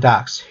near the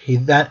docks. He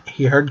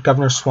heard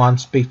Governor Swan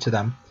speak to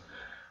them.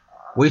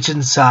 "Wait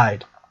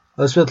inside."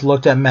 Elizabeth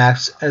looked at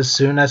Max as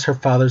soon as her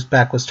father's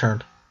back was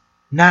turned.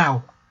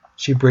 "Now,"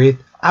 she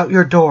breathed. "Out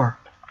your door."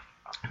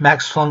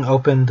 Max flung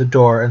open the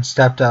door and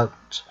stepped out,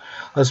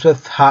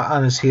 Elizabeth hot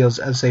on his heels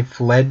as they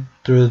fled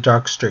through the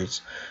dark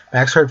streets.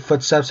 Max heard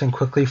footsteps and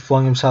quickly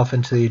flung himself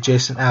into the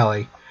adjacent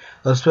alley.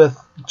 Elizabeth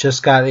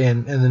just got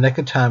in the nick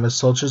of time as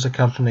soldiers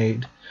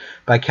accompanied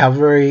by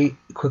cavalry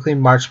quickly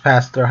marched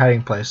past their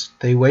hiding place.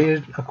 They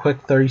waited a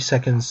quick 30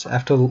 seconds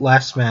after the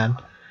last man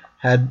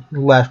had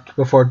left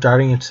before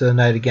darting into the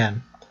night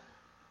again.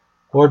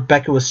 Lord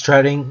Beckett was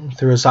striding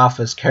through his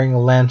office, carrying a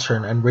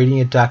lantern and reading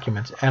a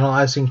document,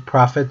 analyzing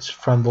profits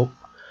from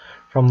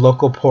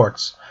local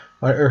ports,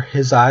 when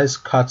his eyes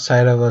caught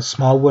sight of a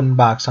small wooden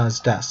box on his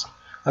desk.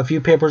 A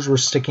few papers were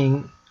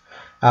sticking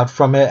out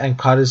from it and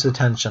caught his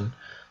attention.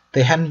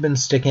 They hadn't been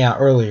sticking out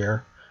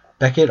earlier.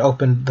 Beckett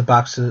opened the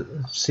box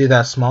to see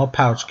that small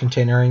pouch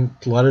containing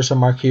the letters of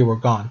marquee were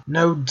gone.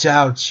 "No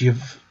doubt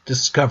you've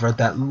discovered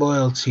that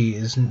loyalty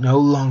is no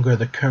longer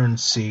the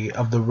currency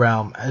of the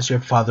realm, as your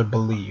father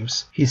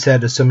believes," he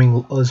said,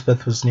 assuming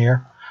Elizabeth was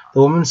near. The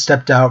woman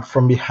stepped out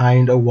from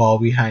behind a wall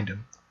behind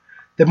him.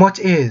 "Then what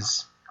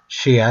is?"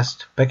 she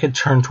asked. Beckett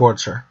turned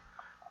towards her.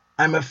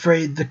 "I'm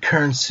afraid the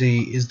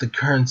currency is the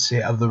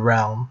currency of the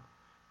realm,"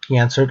 he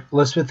answered.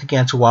 Elizabeth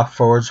began to walk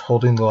forwards,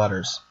 holding the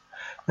letters.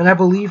 "Then I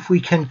believe we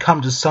can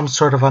come to some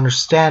sort of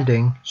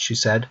understanding," she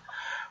said.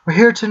 "We're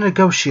here to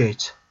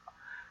negotiate."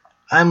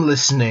 "I'm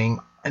listening.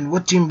 And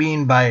what do you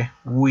mean by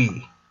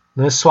we?"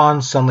 Miss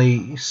Swan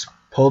suddenly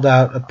pulled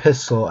out a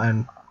pistol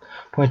and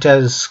pointed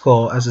at his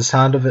skull as the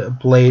sound of a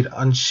blade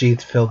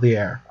unsheathed filled the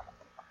air.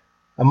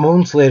 A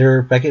moment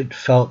later, Beckett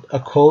felt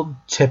a cold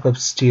tip of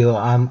steel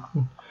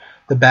on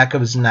the back of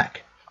his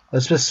neck.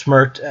 Elizabeth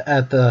smirked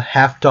at the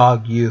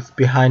half-dog youth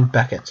behind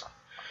Beckett.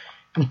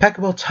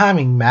 "Impeccable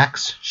timing,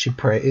 Max," she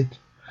praised.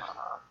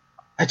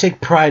 "I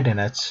take pride in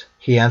it,"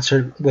 he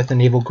answered with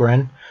an evil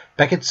grin.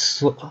 Beckett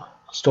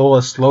stole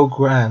a slow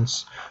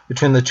glance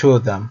between the two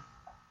of them.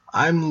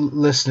 "I'm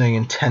listening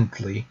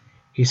intently,"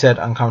 he said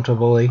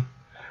uncomfortably.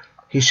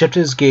 He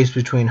shifted his gaze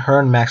between her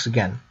and Max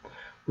again.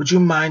 "Would you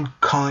mind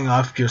calling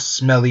off your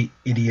smelly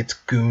idiot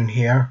goon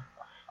here?"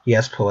 he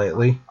asked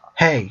politely.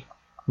 "Hey,"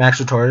 Max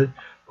retorted,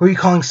 "who are you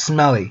calling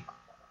smelly?"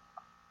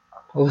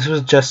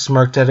 Elizabeth just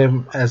smirked at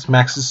him as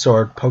Max's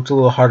sword poked a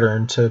little harder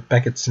into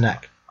Beckett's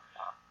neck.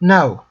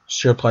 "No,"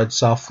 she replied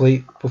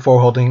softly, before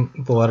holding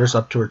the letters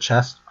up to her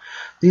chest.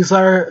 "These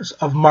letters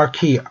of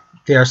marquee,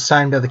 they are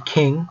signed by the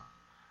king?"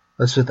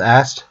 Elizabeth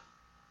asked.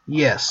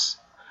 "Yes,"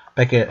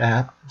 Beckett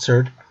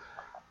answered.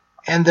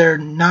 "And they're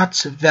not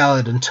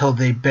valid until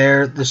they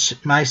bear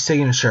my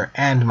signature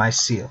and my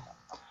seal."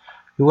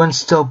 "We wouldn't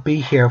still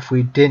be here if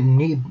we didn't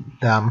need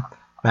them,"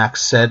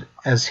 Max said,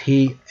 as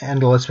he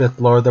and Elizabeth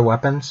lowered their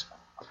weapons.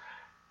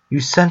 You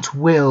sent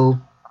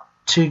Will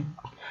to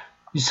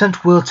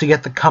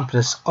get the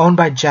compass, owned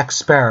by Jack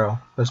Sparrow,"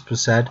 Elizabeth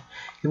said.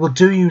 "It will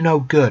do you no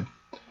good."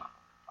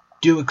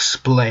 "Do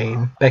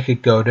explain,"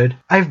 Beckett goaded.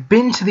 "I've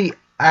been to the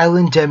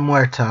Island de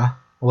Muerta,"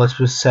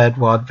 Elizabeth said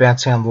while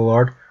advancing on the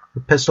Lord, her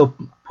pistol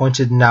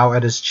pointed now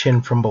at his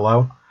chin from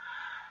below.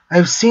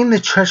 "I've seen the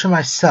treasure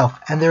myself,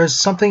 and there is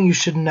something you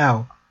should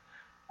know."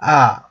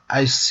 "Ah,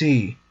 I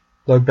see,"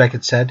 Lord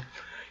Beckett said.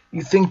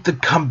 "You think the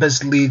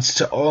compass leads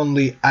to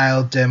only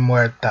Isle de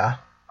Muerta,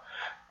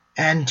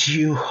 and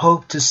you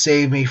hope to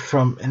save me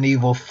from an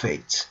evil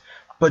fate.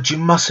 But you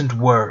mustn't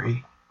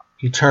worry."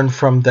 He turned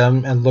from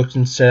them and looked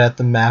instead at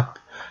the map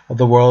of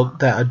the world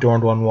that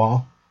adorned one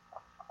wall.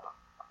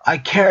 "I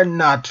care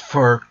not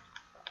for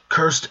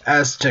cursed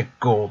Aztec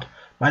gold.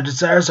 My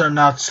desires are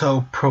not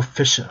so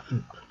provincial."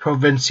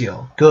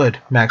 "Good,"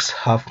 Max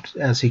huffed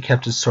as he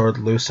kept his sword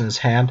loose in his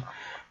hand,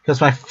 "because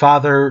my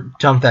father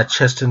dumped that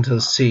chest into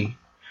the sea."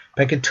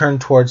 Beckett turned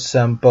towards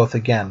them both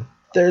again.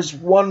 "There's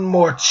one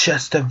more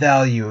chest of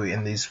value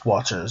in these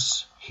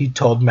waters," he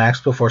told Max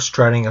before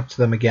striding up to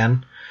them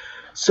again.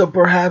 "So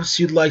perhaps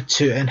you'd like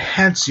to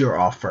enhance your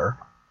offer."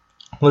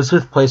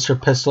 Elizabeth placed her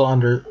pistol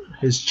under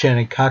his chin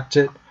and cocked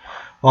it,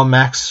 while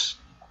Max's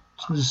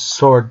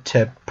sword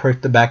tip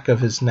pricked the back of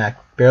his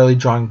neck, barely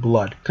drawing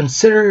blood.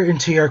 "Consider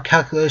into your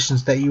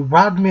calculations that you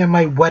robbed me on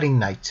my wedding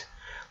night,"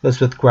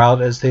 Elizabeth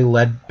growled as they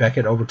led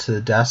Beckett over to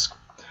the desk.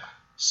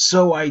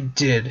 "So I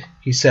did,"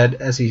 he said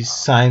as he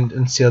signed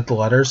and sealed the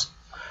letters.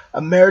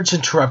 "A marriage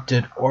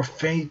interrupted, or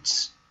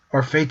fate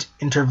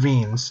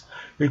intervenes.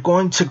 You're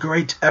going to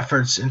great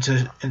efforts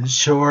to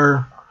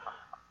ensure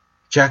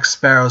Jack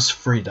Sparrow's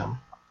freedom."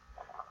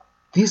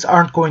 "These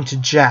aren't going to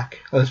Jack,"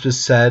 Elizabeth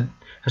said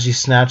as she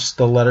snatched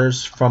the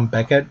letters from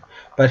Beckett,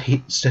 but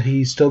he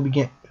still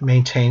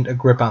maintained a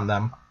grip on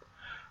them.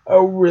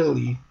 "Oh,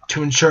 really?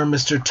 To ensure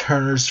Mr.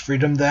 Turner's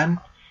freedom, then?"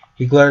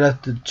 He glared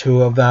at the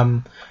two of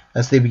them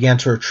as they began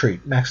to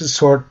retreat, Max's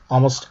sword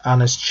almost on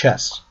his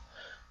chest.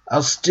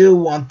 "I'll still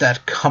want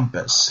that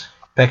compass,"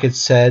 Beckett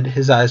said,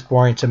 his eyes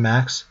boring into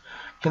Max.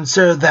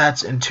 "Consider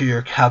that into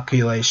your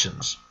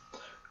calculations."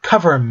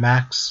 "Cover him,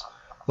 Max,"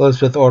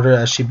 Elizabeth ordered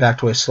as she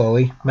backed away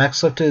slowly.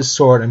 Max lifted his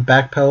sword and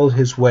backpedaled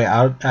his way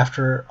out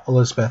after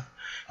Elizabeth,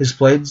 his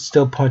blade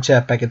still pointed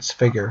at Beckett's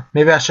figure.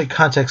 "Maybe I should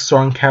contact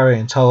Sora and Kairi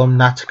and tell them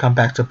not to come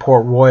back to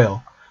Port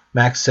Royal,"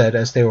 Max said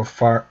as they were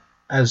far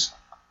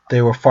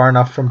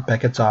enough from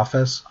Beckett's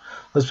office.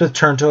 Elizabeth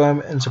turned to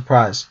him in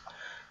surprise.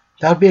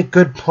 "That would be a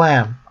good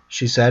plan,"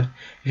 she said,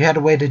 "if you had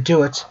a way to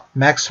do it."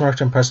 Max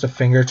smirked and pressed a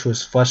finger to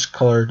his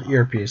flesh-colored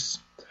earpiece.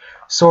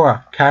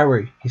 "Sora,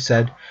 Kairi," he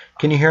said,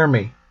 "can you hear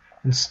me?"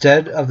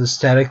 Instead of the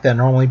static that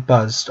normally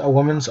buzzed, a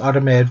woman's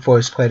automated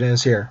voice played in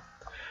his ear.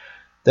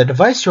 "The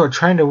device you are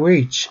trying to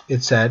reach,"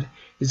 it said,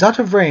 is out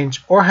of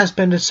range or has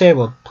been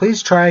disabled.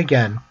 Please try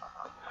again.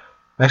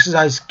 Max's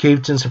eyes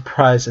gaped in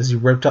surprise as he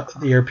ripped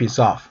the earpiece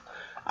off.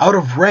 Out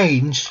of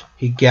range?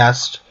 He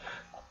gasped,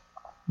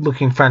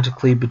 looking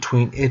frantically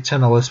between it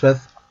and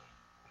Elizabeth.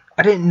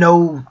 I didn't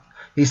know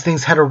these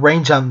things had a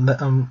range on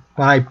them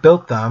when I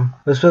built them.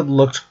 Elizabeth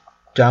looked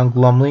down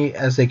glumly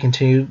as they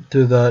continued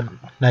through the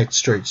night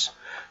streets.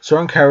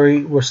 Sora and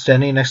Kairi were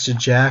standing next to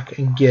Jack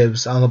and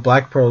Gibbs on the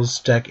Black Pearl's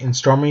deck in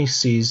stormy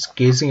seas,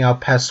 gazing out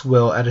past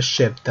Will at a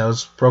ship that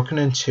was broken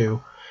in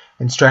two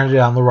and stranded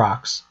on the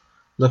rocks,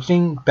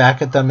 looking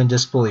back at them in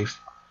disbelief.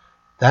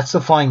 That's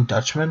the Flying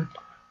Dutchman?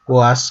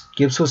 Will asked.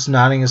 Gibbs was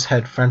nodding his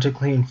head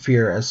frantically in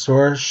fear as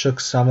Sora shook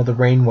some of the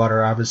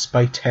rainwater out of his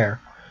spiked hair.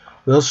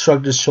 Will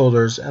shrugged his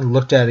shoulders and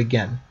looked at it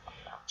again.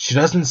 She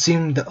doesn't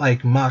seem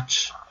like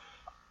much.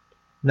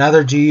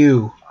 Neither do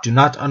you. Do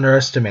not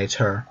underestimate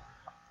her.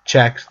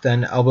 Jack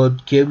then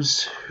elbowed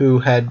Gibbs, who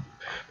had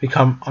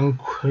become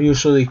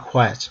unusually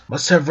quiet.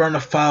 Must have run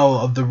afoul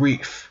of the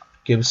reef,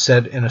 Gibbs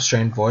said in a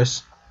strained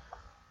voice.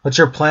 What's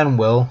your plan,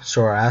 Will?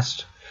 Sora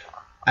asked.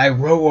 I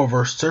row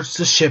over, search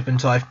the ship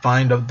until I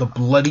find the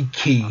bloody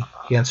key,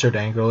 he answered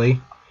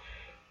angrily.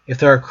 If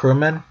there are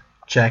crewmen?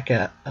 Jack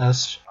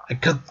asked. I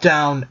cut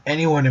down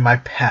anyone in my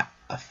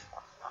path.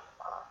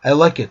 I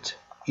like it.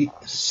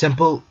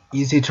 Simple,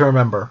 easy to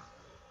remember.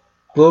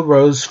 Will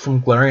rose from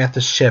glaring at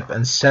the ship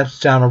and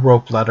stepped down a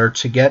rope ladder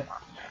to get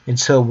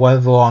into one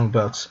of the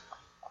longboats.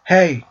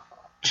 Hey,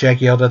 Jack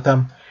yelled at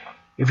them.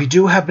 If you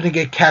do happen to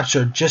get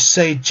captured, just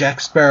say Jack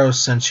Sparrow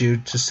sent you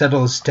to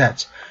settle his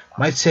debt.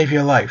 Might save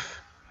your life.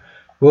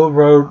 Will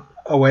rowed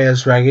away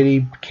as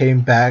Raggedy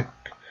came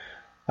back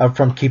up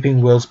from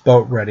keeping Will's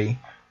boat ready.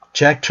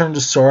 Jack turned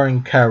to Sora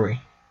and Kairi.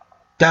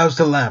 Douse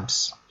the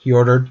lamps, he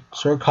ordered.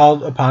 Sora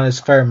called upon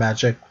his fire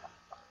magic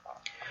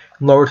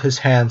and lowered his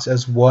hands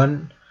as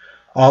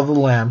all the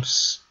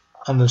lamps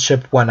on the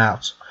ship went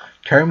out.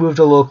 Kairi moved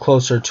a little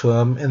closer to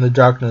him in the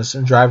darkness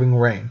and driving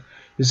rain.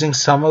 Using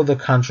some of the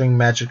conjuring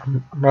magic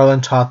Merlin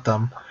taught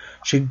them,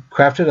 she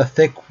crafted a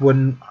thick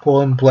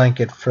woolen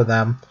blanket for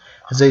them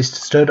as they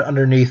stood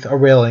underneath a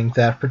railing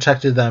that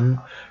protected them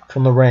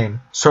from the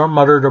rain. Sora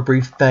muttered a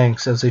brief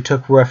thanks as they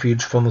took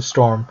refuge from the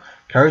storm.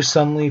 Kairi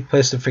suddenly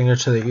placed a finger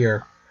to the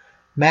ear.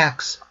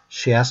 Max,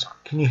 she asked,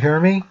 can you hear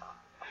me?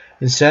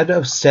 Instead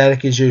of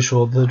static as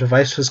usual, the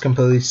device was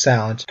completely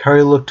silent.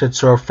 Kairi looked at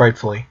Sora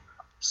frightfully.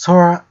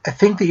 Sora, I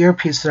think the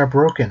earpieces are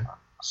broken.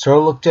 Sora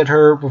looked at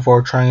her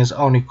before trying his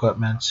own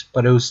equipment,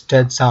 but it was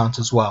dead silent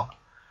as well.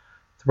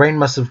 The rain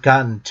must have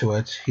gotten to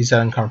it, he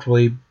said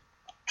uncomfortably,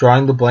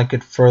 drawing the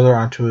blanket further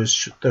onto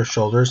their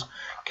shoulders,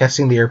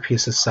 casting the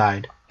earpiece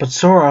aside. But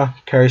Sora,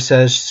 Kairi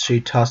says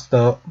she tossed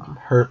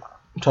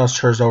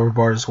hers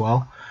overboard as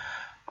well.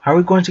 How are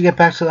we going to get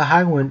back to the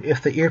Highwind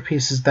if the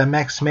earpieces that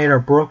Max made are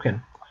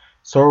broken?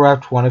 Sora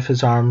wrapped one of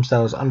his arms that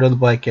was under the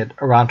blanket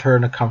around her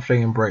in a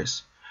comforting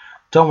embrace.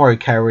 Don't worry,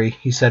 Kairi,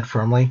 he said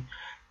firmly.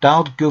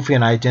 Donald, Goofy,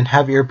 and I didn't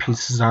have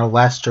earpieces in our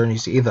last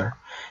journeys either.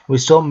 We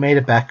still made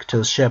it back to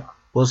the ship.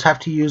 We'll just have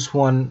to use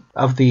one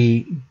of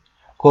the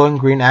glowing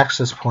green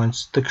access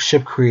points the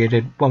ship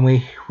created when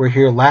we were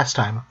here last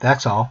time,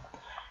 that's all.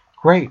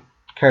 Great,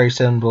 Kairi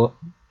said in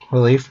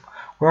relief.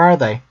 Where are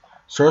they?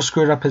 Sora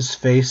screwed up his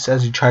face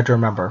as he tried to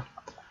remember.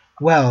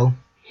 Well,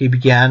 he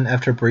began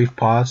after a brief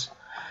pause,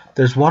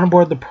 there's one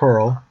aboard the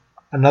Pearl,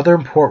 another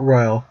in Port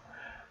Royal,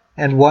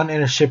 and one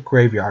in a ship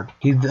graveyard.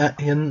 He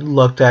then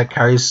looked at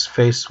Kairi's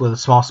face with a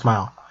small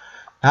smile.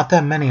 Not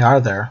that many, are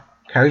there?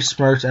 Kairi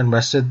smirked and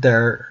rested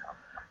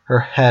her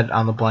head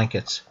on the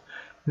blankets.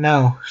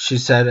 No, she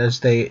said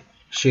as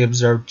she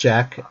observed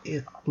Jack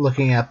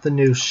looking at the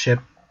new ship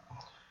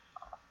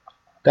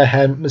that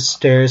had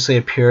mysteriously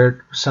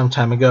appeared some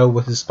time ago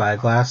with his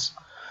spyglass.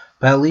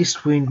 But at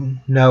least we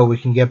know we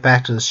can get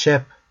back to the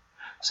ship.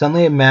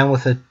 Suddenly a man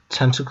with a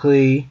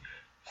tentacly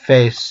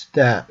face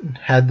that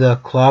had the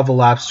claw of a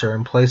lobster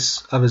in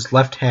place of his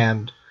left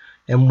hand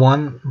and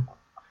one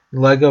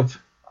leg of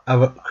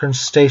a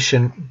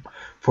crustacean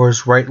for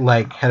his right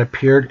leg had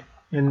appeared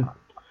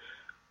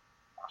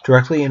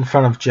directly in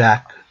front of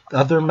Jack. The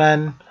other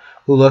men,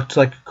 who looked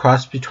like a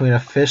cross between a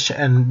fish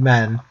and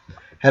men,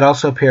 had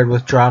also appeared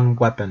with drawn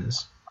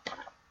weapons.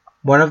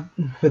 One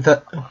with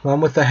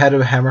the head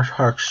of a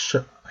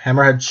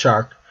hammerhead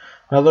shark,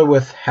 another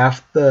with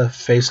half the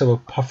face of a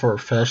puffer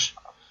fish,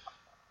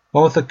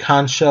 one with a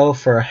conch shell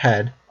for a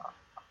head,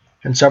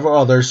 and several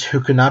others who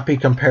could not be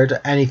compared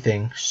to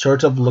anything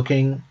short of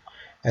looking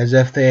as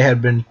if they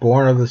had been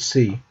born of the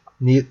sea.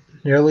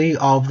 Nearly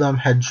all of them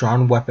had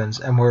drawn weapons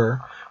and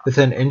were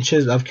within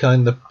inches of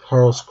killing the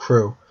Pearl's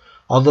crew,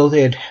 although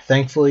they had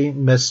thankfully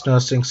missed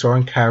noticing Sora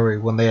and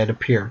Kairi when they had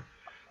appeared.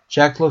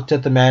 Jack looked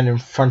at the man in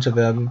front of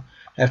him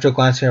after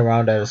glancing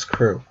around at his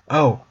crew.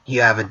 Oh,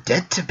 you have a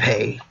debt to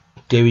pay,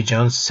 Davy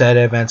Jones said,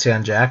 advancing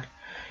on Jack.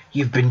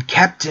 You've been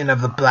captain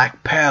of the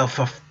Black Pearl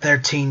for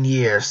 13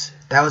 years.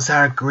 That was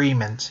our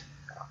agreement.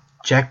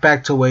 Jack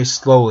backed away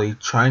slowly,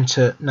 trying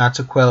not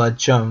to quail at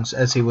Jones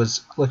as he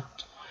looked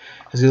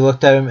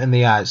at him in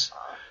the eyes.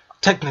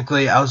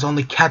 Technically, I was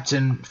only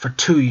captain for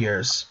 2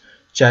 years.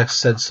 Jack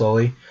said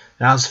slowly.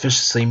 "And I was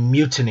viciously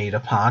mutinied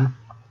upon."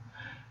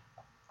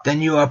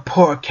 "Then you are a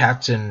poor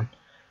captain,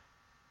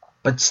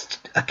 but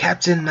a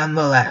captain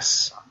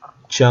nonetheless,"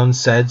 Jones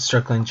said,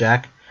 circling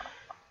Jack.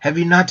 "Have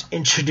you not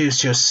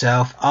introduced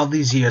yourself all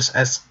these years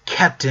as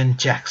Captain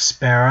Jack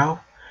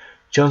Sparrow?"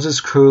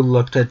 Jones's crew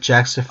looked at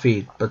Jack's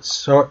defeat,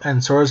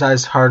 and Sora's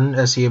eyes hardened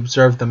as he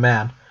observed the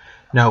man.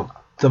 No,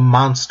 the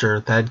monster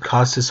that had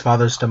caused his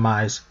father's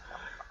demise.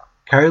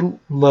 Kairi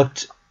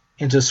looked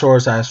into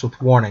Sora's eyes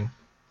with warning.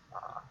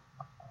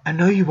 "I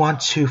know you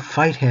want to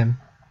fight him,"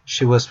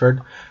 she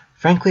whispered.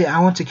 "Frankly, I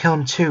want to kill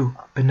him too,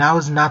 but now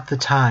is not the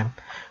time.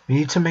 We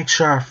need to make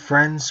sure our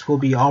friends will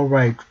be all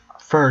right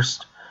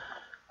first,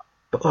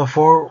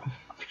 before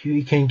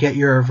you can get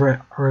your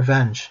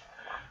revenge."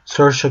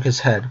 Sora shook his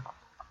head.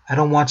 "I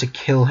don't want to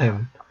kill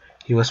him,"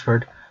 he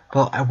whispered.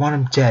 "Well, I want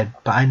him dead,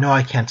 but I know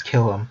I can't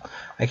kill him.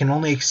 I can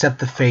only accept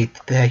the fate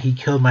that he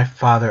killed my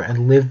father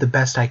and live the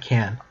best I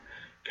can."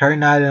 Kairi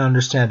nodded in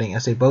understanding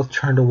as they both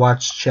turned to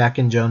watch Jack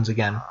and Jones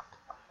again.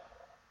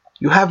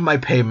 "You have my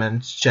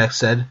payment," Jack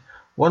said.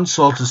 "One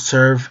soul to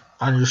serve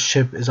on your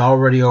ship is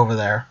already over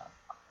there."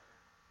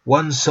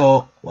 One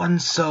soul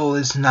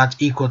is not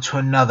equal to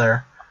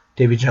another,"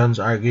 Davy Jones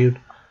argued.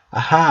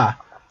 "Aha,"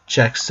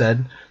 Jack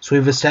said. "So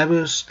we've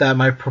established that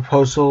my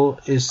proposal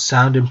is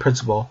sound in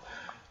principle.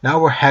 Now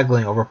we're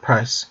haggling over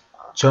price."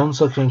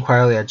 Jones looked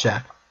inquiringly at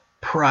Jack.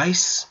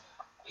 "Price?"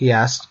 he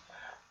asked.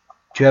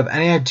 "Do you have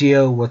any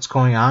idea what's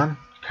going on?"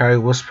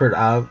 Kairi whispered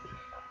out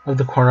of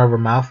the corner of her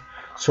mouth.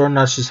 Sora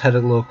nudged his head a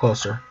little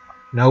closer.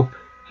 "Nope,"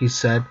 he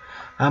said.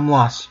 "I'm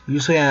lost.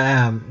 Usually I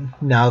am,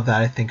 now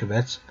that I think of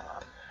it."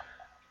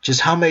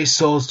 "Just how many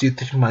souls do you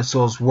think my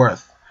soul's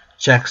worth?"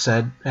 Jack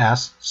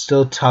asked,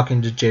 still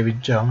talking to Davy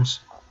Jones.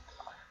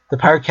 The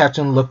pirate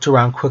captain looked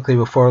around quickly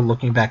before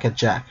looking back at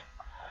Jack.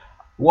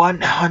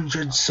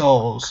 100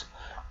 souls.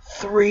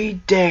 3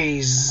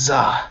 days.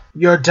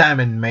 You're a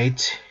diamond,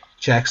 mate,"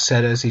 Jack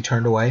said as he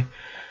turned away.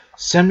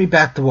 "Send me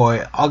back the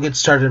boy. I'll get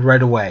started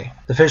right away."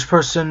 The fish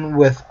person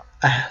with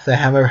the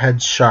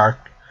hammerhead shark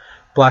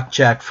blocked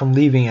Jack from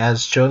leaving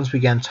as Jones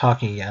began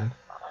talking again.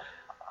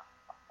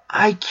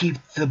 "I keep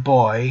the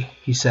boy,"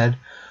 he said.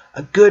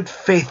 "A good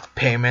faith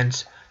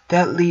payment.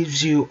 That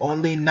leaves you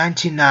only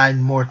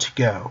 99 more to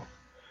go."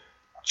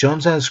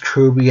 Jones and his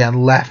crew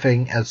began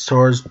laughing as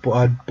Sora's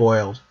blood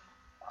boiled.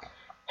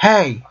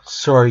 "Hey!"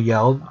 Sora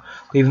yelled,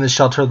 leaving the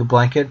shelter of the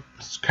blanket,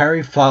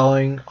 Kairi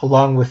following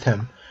along with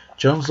him.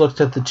 Jones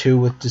looked at the two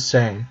with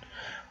disdain.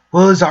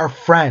 "Will is our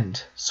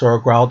friend,"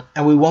 Sora growled,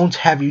 "and we won't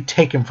have you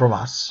taken from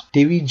us."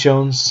 Davy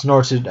Jones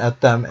snorted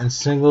at them and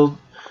signaled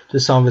to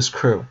some of his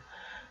crew.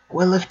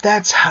 "Well, if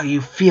that's how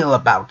you feel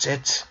about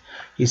it,"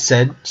 he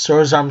said.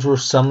 Sora's arms were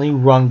suddenly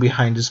wrung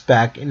behind his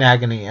back in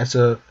agony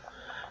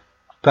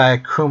by a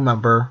crew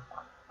member,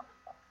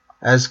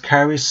 as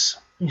Kairi's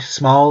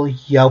small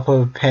yelp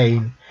of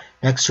pain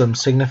next to him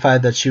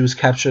signified that she was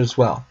captured as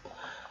well.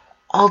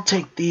 "I'll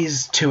take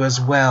these two as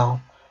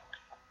well,"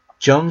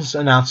 Jones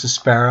announced to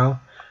Sparrow.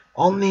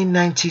 "Only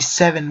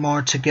 97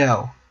 more to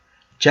go."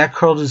 Jack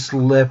curled his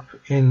lip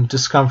in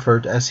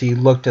discomfort as he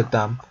looked at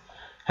them.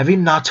 "Have you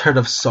not heard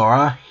of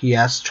Sora?" he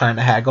asked, trying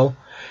to haggle.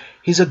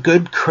 "He's a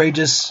good,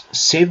 courageous,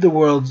 saved the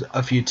world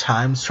a few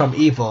times from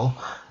evil,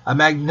 a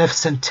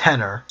magnificent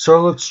tenor."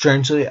 Sora looked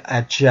strangely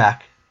at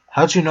Jack.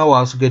 "How'd you know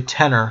I was a good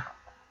tenor?"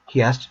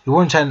 he asked. "You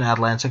weren't at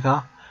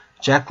Atlantica."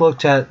 Jack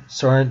looked at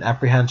Sora in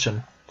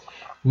apprehension.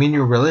 "You mean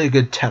you're really a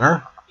good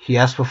tenor?" he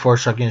asked before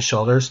shrugging his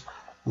shoulders.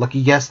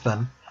 "Lucky guess,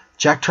 then."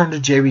 Jack turned to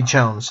Davy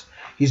Jones.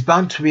 "He's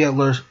bound to be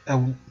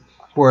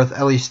worth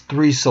at least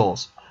 3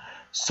 souls.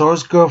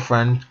 Sora's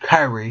girlfriend,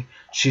 Kairi,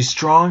 she's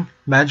strong,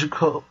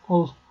 magical,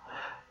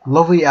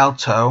 lovely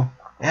alto,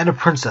 and a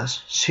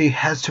princess. She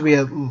has to be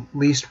at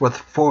least worth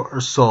 4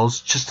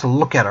 souls just to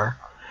look at her.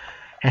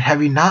 And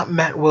have you not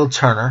met Will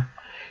Turner?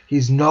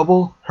 He's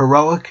noble,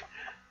 heroic,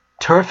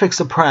 terrific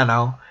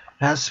soprano,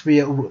 and has to be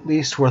at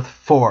least worth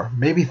 4,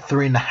 maybe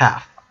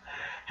 3.5.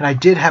 And I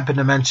did happen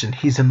to mention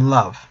he's in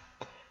love."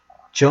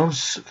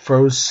 Jones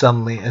froze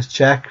suddenly as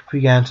Jack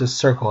began to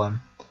circle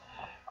him.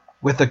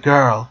 "With a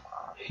girl,"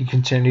 he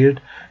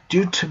continued,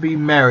 "due to be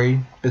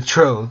married,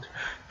 betrothed.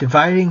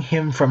 Dividing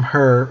him from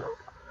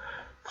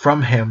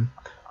him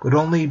would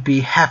only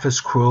be half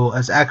as cruel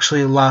as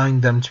actually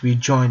allowing them to be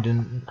joined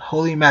in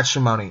holy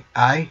matrimony.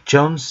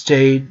 Jones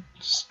stayed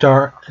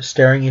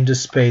staring into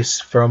space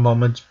for a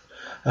moment,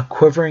 a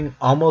quivering,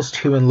 almost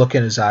human look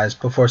in his eyes,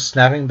 before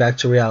snapping back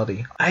to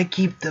reality. "I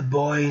keep the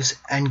boys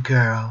and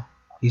girl,"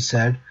 he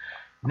said.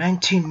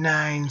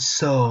 99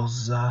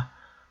 souls,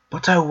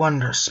 but I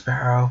wonder,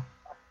 Sparrow."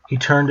 He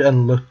turned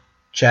and looked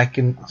Jack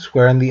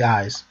square in the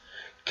eyes.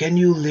 "Can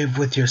you live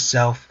with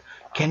yourself?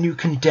 Can you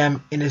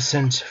condemn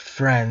innocent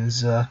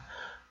friends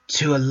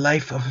to a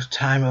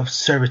lifetime of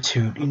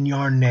servitude in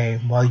your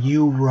name while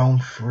you roam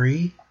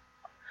free?"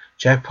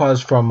 Jack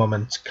paused for a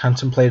moment,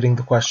 contemplating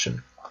the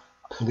question.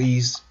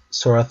 "Please,"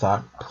 Sora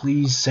thought,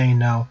 "please say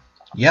no."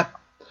 "Yep,"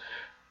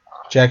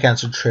 Jack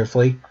answered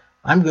cheerfully.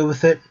 "I'm good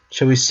with it.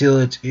 Shall we seal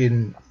it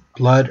in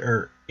blood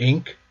or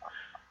ink?"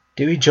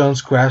 Davy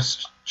Jones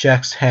grasped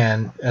Jack's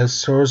hand as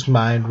Sora's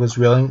mind was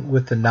reeling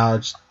with the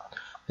knowledge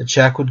that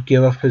Jack would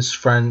give up his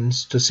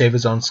friends to save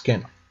his own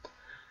skin.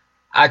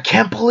 I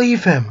can't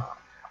believe him!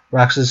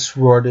 Roxas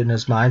roared in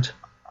his mind.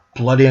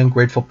 Bloody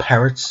ungrateful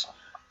pirates,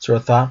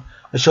 Sora thought.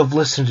 I should have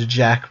listened to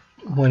Jack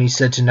when he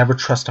said to never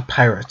trust a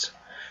pirate.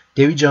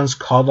 Davy Jones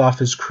called off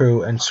his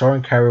crew, and Sora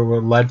and Kairi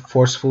were led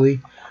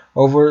forcefully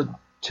over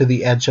to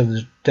the edge of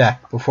the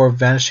deck before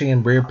vanishing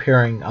and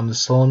reappearing on the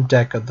sullen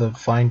deck of the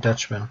Flying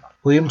Dutchman.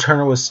 William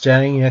Turner was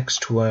standing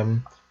next to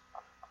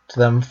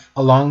them,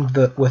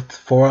 with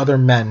 4 other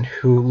men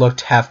who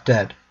looked half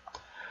dead.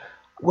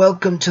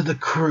 Welcome to the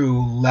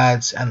crew,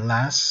 lads and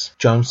lass,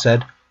 Jones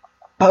said.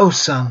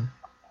 Bosun!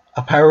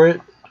 A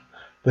pirate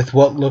with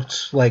what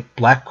looked like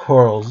black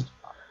corals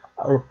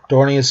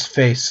adorning his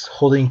face,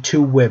 holding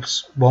 2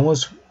 whips. One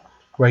was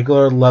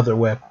regular leather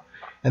whip,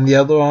 and the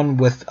other one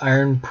with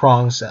iron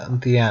prongs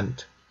at the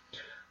end.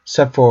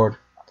 Step forward.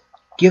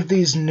 Give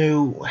these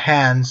new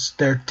hands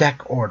their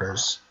deck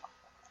orders,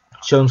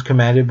 Jones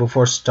commanded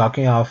before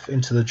stalking off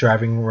into the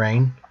driving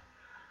rain.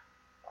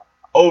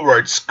 All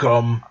right,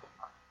 scum,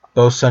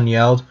 Bosun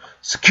yelled.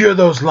 Secure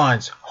those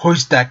lines.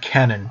 Hoist that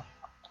cannon.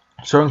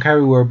 Sora and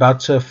Kairi were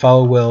about to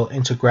follow Will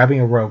into grabbing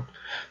a rope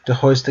to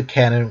hoist the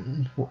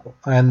cannon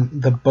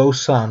when the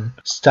bosun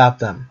stopped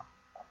them.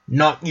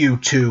 Not you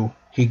two,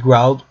 he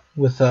growled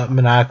with a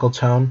maniacal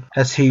tone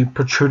as he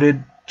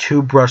protruded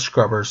 2 brush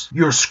scrubbers.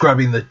 You're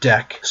scrubbing the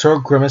deck.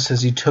 Sora grimaced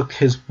as he took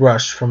his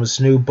brush from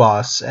his new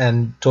boss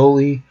and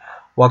dully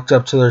walked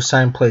up to their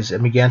assigned place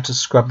and began to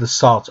scrub the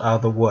salt out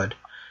of the wood.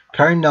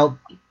 Kairi knelt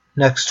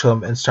next to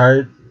him and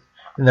started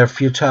in their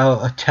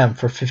futile attempt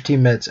for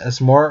 15 minutes as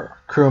more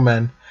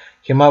crewmen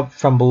came up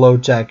from below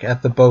deck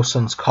at the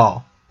bosun's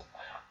call.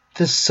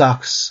 This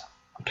sucks,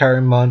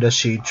 Kairi moaned as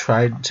she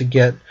tried to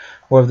get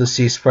more of the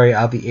sea spray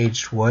out of the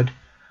aged wood.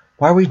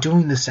 Why are we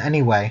doing this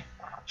anyway?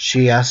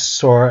 She asked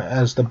Sora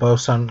as the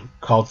bosun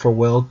called for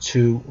Will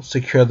to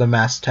secure the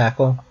mast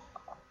tackle.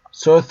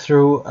 Sora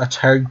threw a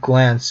tired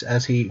glance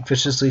as he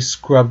viciously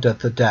scrubbed at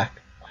the deck,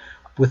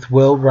 with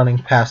Will running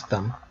past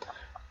them.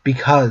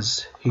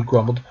 Because, he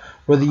grumbled,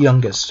 we're the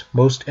youngest,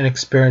 most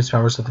inexperienced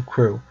members of the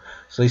crew,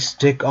 so they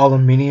stick all the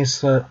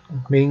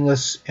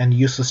meaningless and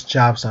useless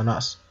jobs on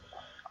us.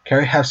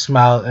 Kairi half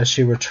smiled as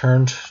she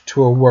returned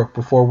to her work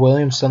before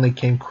William suddenly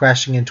came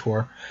crashing into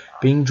her,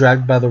 being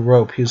dragged by the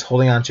rope he was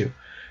holding onto.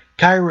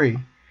 Kairi!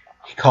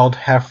 He called,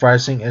 half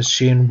rising as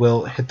she and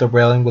Will hit the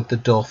railing with a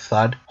dull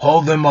thud.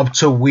 Hold them up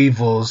to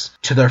weevils,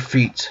 to their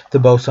feet, the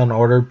bosun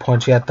ordered,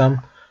 pointing at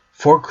them.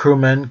 4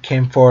 crewmen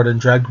came forward and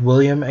dragged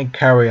William and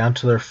Kairi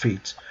onto their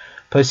feet,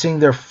 placing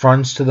their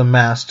fronts to the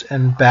mast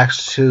and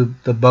backs to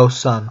the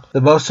bosun.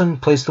 The bosun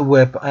placed the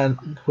whip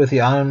with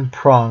the iron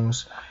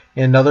prongs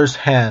in another's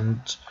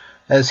hand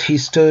as he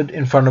stood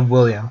in front of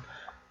William.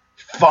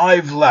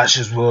 5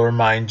 lashes will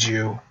remind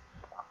you,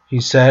 he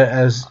said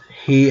as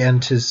he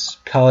and his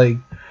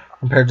colleague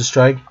prepared to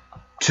strike.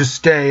 To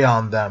stay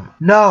on them.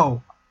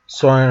 No!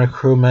 Sora and a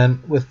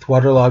crewman with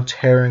waterlogged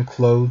hair and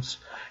clothes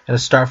and a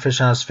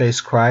starfish on his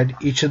face cried,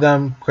 each of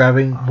them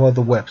grabbing one of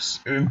the whips.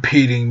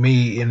 Impeding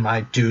me in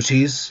my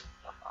duties?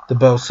 The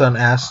bosun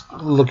asked,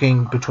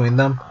 looking between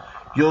them.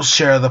 You'll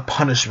share the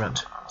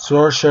punishment.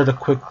 Sora shared a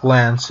quick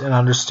glance in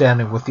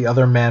understanding with the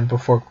other man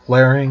before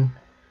glaring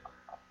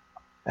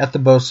at the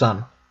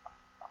bosun.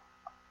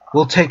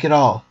 We'll take it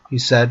all, he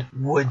said.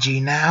 Would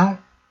ye now?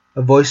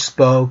 A voice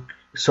spoke.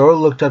 Sora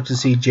looked up to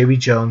see Davy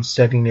Jones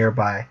standing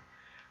nearby.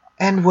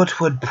 And what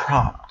would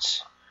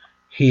prompt?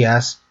 He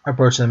asked,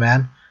 approaching the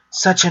man.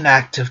 Such an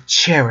act of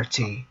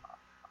charity.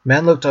 The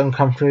man looked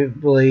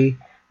uncomfortably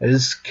at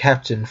his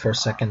captain for a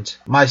second.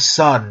 My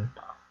son,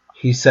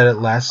 he said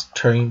at last,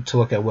 turning to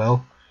look at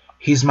Will.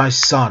 He's my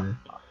son.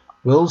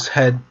 Will's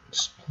head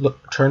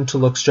turned to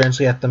look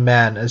strangely at the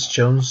man as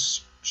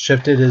Jones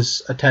shifted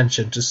his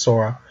attention to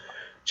Sora,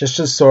 just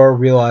as Sora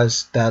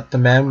realized that the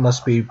man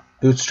must be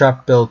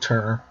Bootstrap Bill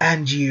Turner.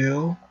 And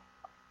you?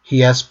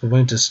 He asked,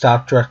 moving to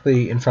stop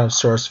directly in front of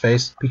Sora's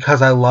face.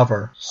 Because I love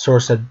her, Sora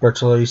said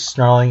brutally,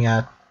 snarling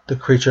at the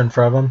creature in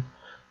front of him.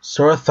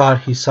 Sora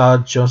thought he saw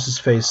Jones's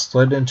face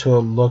slid into a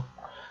look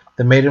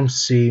that made him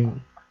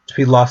seem to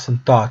be lost in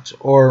thought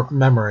or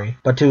memory,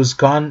 but it was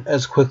gone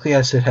as quickly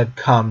as it had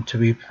come, to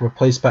be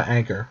replaced by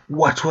anger.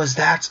 What was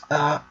that?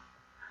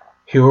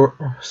 He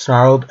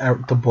snarled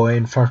at the boy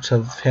in front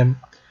of him.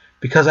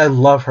 Because I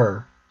love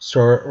her,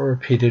 Sora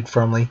repeated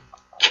firmly.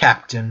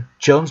 Captain.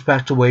 Jones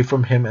backed away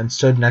from him and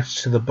stood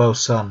next to the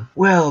bosun.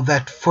 Well,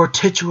 that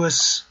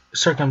fortuitous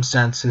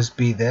circumstances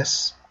be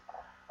this,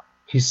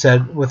 he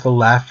said with a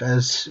laugh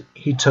as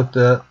he took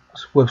the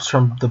whips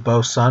from the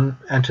bosun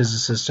and his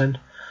assistant.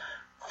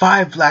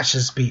 5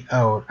 lashes be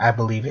owed, I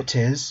believe it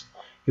is.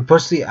 He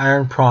pushed the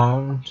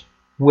iron-pronged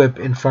whip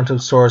in front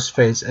of Sora's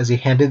face as he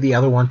handed the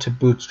other one to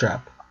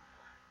Bootstrap.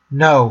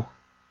 No,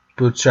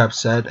 Bootstrap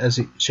said,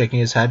 shaking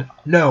his head.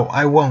 No,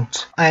 I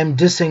won't. I am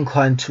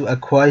disinclined to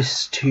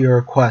acquiesce to your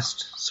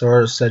request,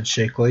 Sora said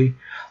shakily,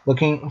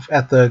 looking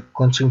at the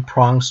glinting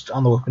prongs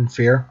on the whip in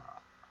fear.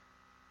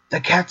 "The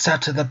cat's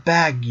out of the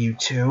bag, you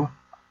two,"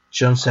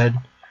 Jones said.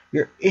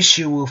 "Your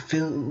issue will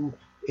feel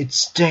its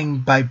sting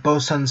by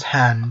Bosun's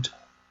hand,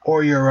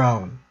 or your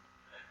own."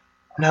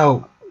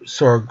 "No,"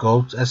 Sora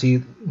gulped as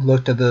he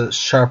looked at the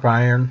sharp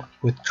iron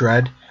with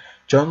dread.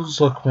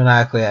 Jones looked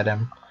maniacally at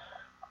him.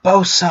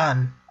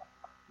 "Bosun!"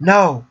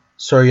 "No!"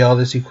 Sora yelled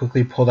as he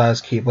quickly pulled out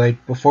his Keyblade.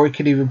 Before he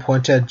could even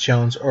point at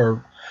Jones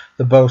or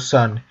the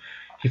Bosun,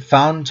 he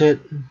found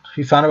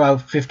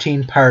about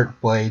 15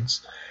 pirate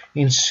blades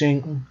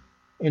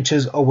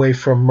inches away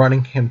from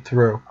running him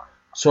through.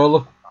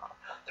 Sora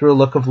threw a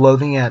look of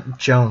loathing at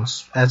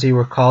Jones as he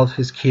recalled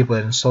his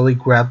Keyblade and slowly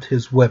grabbed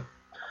his whip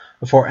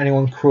before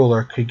anyone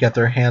crueler could get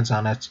their hands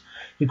on it.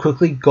 He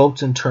quickly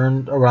gulped and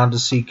turned around to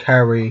see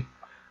Kairi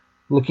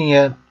looking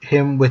at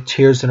him with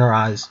tears in her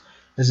eyes,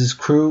 as his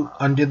crew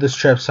undid the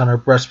straps on her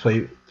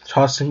breastplate,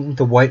 tossing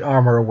the white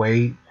armor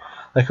away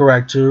like a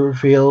rag to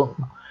reveal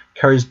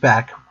Kairi's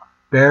back,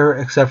 bare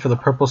except for the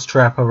purple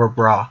strap of her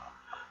bra.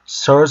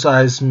 Sora's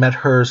eyes met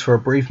hers for a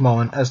brief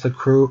moment as the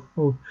crew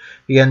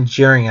began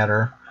jeering at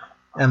her,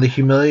 and the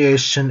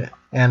humiliation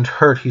and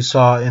hurt he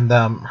saw in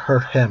them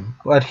hurt him.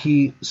 But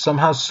he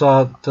somehow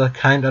saw the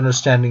kind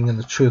understanding in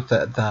the truth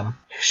at them.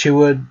 She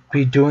would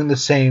be doing the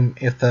same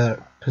if the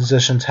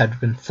positions had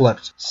been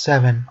flipped.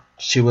 7,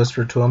 she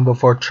whispered to him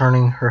before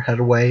turning her head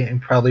away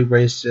and proudly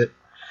raised it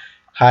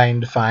high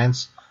in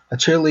defiance. A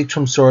tear leaked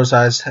from Sora's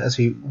eyes as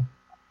he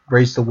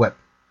raised the whip.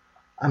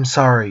 "I'm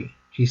sorry,"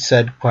 he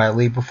said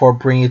quietly before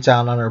bringing it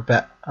down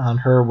on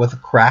her with a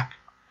crack.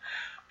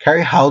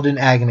 Kairi howled in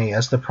agony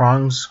as the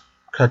prongs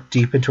cut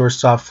deep into her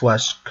soft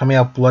flesh, coming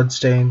out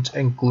blood-stained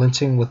and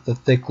glinting with the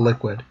thick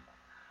liquid.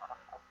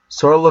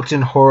 Sora looked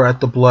in horror at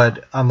the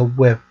blood on the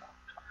whip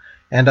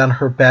and on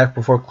her back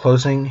before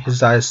closing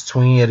his eyes,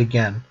 swinging it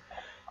again.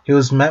 He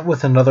was met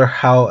with another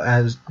howl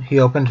as he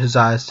opened his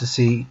eyes to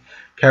see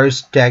Kairi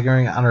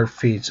staggering on her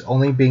feet,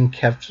 only being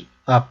kept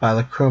up by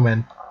the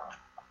crewmen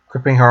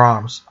gripping her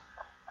arms,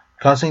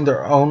 causing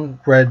their own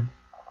red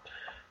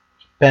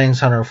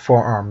bangs on her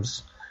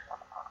forearms.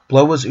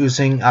 Blood was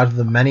oozing out of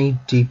the many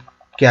deep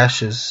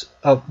gashes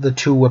the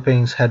 2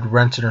 whippings had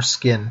rent in her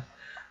skin.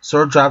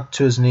 Sora dropped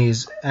to his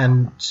knees,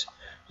 and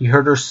he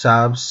heard her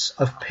sobs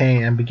of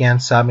pain and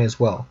began sobbing as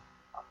well.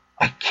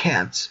 "I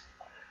can't,"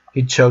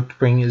 he choked,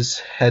 bringing his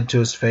head to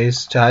his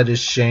face to hide his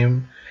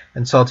shame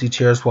and salty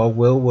tears while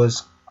Will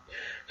was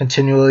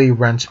continually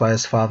wrenched by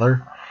his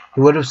father. He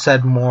would have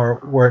said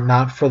more were it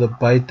not for the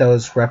bite that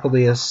was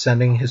rapidly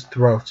ascending his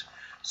throat.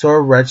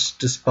 Sora retched,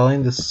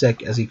 dispelling the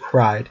sick as he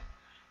cried.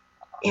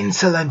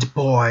 "Insolent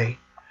boy!"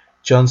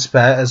 Jones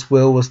spat as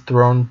Will was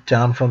thrown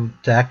down from the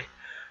deck.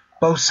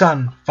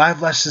 "Bosun,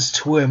 5 lashes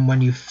to him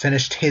when you've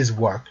finished his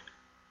work."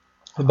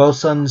 The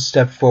bosun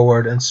stepped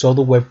forward and stole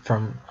the whip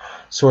from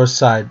Sora's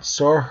side.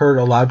 Sora heard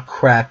a loud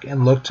crack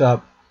and looked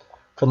up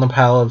from the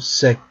pile of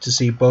sick to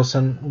see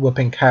Bosun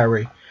whipping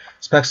Kairi,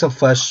 specks of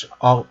flesh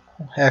all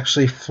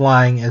actually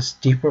flying as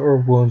deeper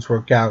wounds were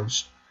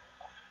gouged.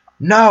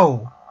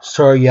 "No!"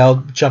 Sora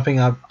yelled, jumping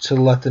up to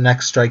let the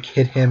next strike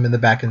hit him in the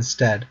back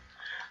instead.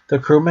 The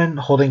crewman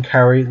holding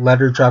Kairi let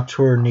her drop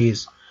to her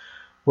knees,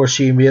 where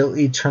she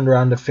immediately turned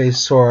around to face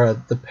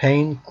Sora, the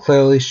pain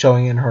clearly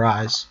showing in her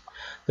eyes.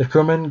 The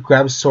crewman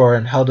grabbed Sora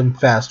and held him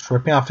fast,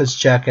 ripping off his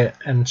jacket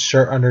and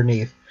shirt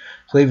underneath,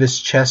 to leave his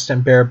chest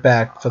and bare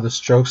back for the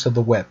strokes of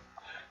the whip.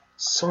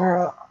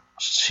 "Sora,"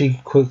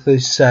 she quickly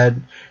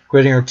said,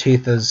 gritting her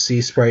teeth as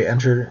sea spray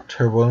entered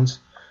her wounds.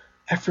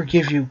 "I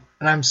forgive you,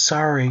 and I'm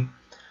sorry."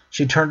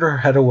 She turned her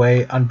head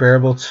away,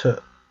 unbearable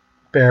to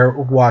bear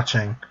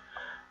watching.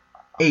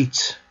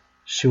 8,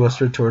 she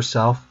whispered to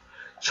herself,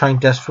 trying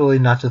desperately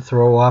not to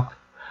throw up.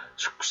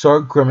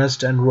 Sora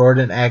grimaced and roared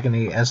in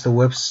agony as the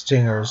whip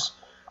stingers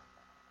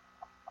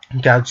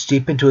gouged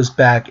deep into his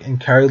back, and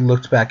Kairi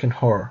looked back in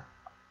horror.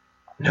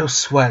 "No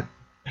sweat,"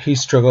 he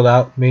struggled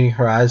out, meeting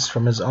her eyes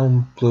from his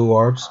own blue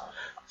orbs,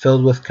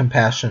 filled with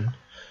compassion.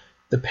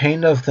 The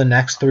pain of the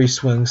next 3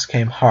 swings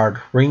came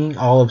hard, wringing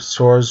all of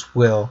Sora's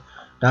will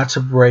not to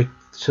break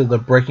to the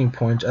breaking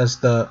point as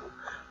the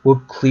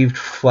whip cleaved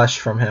flesh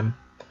from him,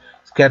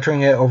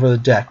 scattering it over the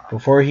deck.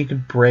 Before he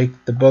could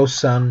break, the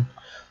bosun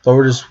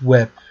lowered his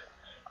whip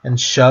and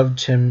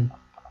shoved him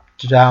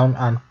down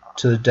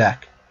onto the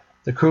deck.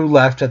 The crew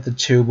laughed at the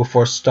two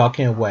before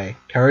stalking away.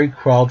 Kairi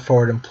crawled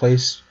forward and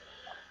placed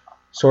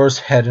Sora's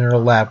head in her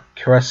lap,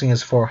 caressing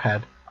his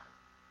forehead.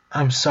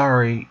 "I'm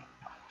sorry,"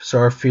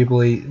 Sora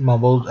feebly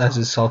mumbled as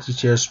his salty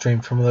tears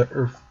streamed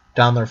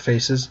down their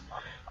faces.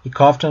 He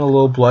coughed and a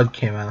little blood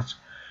came out.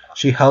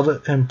 She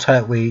held him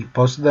tightly,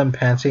 both of them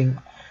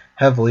panting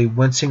heavily,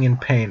 wincing in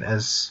pain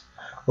as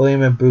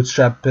William and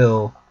Bootstrap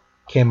Bill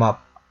came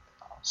up.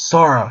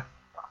 "Sora!"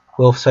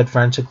 Will said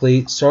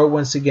frantically. Sora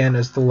winced again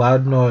as the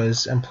loud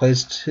noise and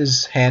placed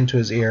his hand to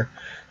his ear,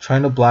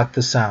 trying to block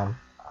the sound.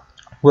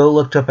 Will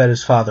looked up at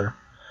his father.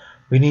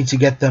 "We need to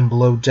get them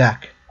below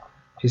deck,"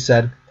 he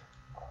said.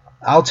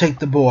 "I'll take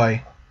the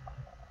boy."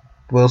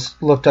 Will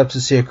looked up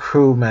to see a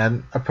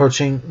crewman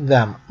approaching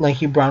them.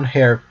 Lanky brown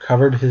hair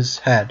covered his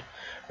head.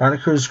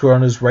 Barnacles grew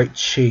on his right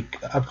cheek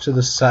up to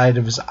the side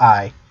of his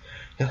eye.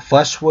 His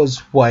flesh was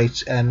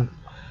white, and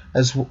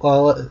as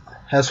well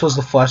as was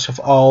the flesh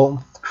of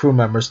all crew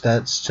members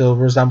that still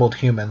resembled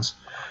humans,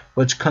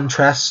 which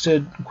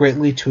contrasted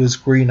greatly to his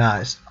green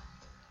eyes.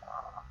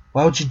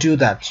 "Why would you do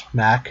that,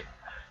 Mac?"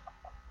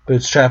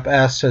 Bootstrap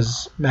asked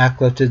as Mac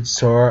lifted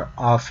Sora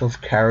off of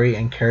Kairi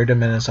and carried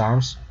him in his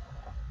arms.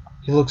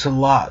 He looks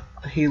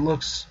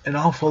an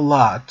awful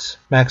lot,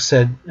 Max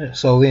said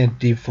slowly in a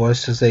deep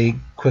voice as they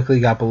quickly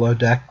got below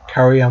deck,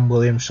 Kairi on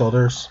William's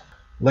shoulders.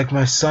 "Like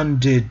my son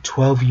did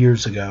 12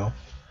 years ago."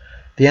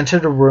 They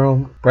entered a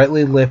room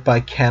brightly lit by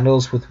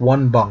candles with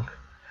one bunk.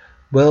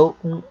 Will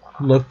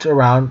looked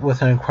around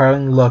with an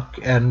inquiring look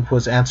and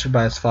was answered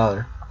by his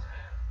father.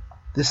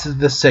 "This is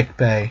the sick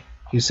bay,"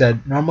 he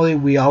said. "Normally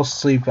we all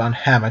sleep on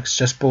hammocks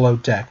just below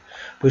deck.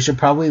 We should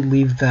probably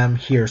leave them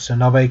here so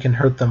nobody can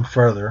hurt them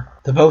further.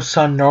 The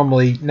boatswain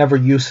normally never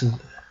uses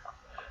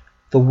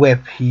the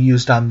whip he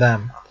used on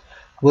them."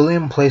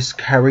 William placed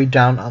Kairi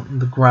down on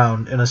the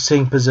ground in a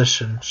sitting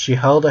position. She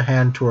held a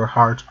hand to her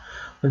heart,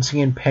 wincing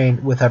in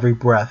pain with every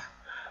breath.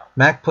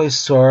 Mac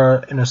placed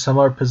Sora in a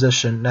similar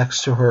position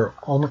next to her,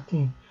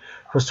 only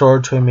for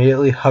Sora to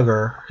immediately hug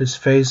her, his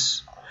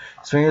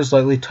fingers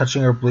lightly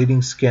touching her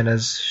bleeding skin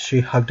as she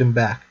hugged him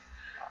back.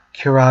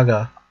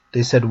 "Kiraga,"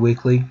 they said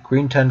weakly.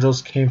 Green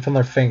tendrils came from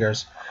their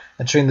fingers,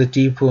 entering the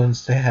deep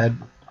wounds that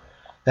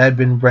had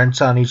been rent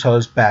on each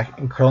other's back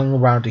and curling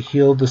around to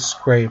heal the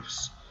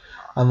scrapes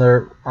on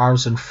their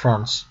arms and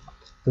fronts.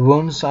 The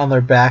wounds on their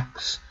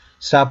backs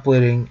stopped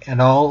bleeding,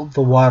 and all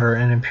the water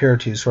and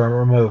impurities were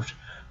removed,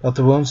 but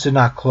the wounds did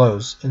not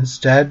close.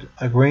 Instead,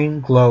 a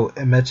green glow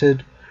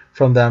emitted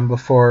from them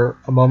before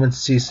a moment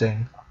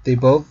ceasing. They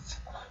both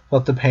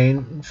felt the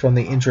pain from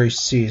the injury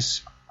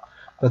cease,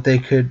 but they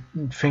could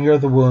finger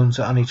the wounds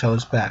on each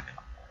other's back.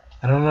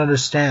 "I don't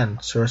understand,"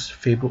 Sora said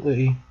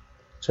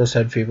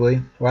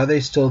feebly. "Why are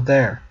they still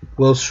there?"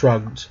 Will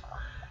shrugged.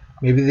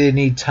 "Maybe they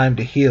need time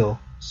to heal,"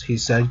 he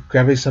said,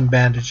 grabbing some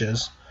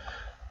bandages.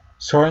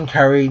 Sora and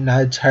Kairi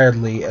nodded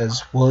tiredly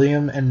as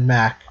William and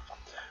Mac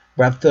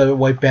wrapped the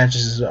white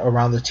bandages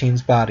around the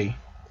teen's body.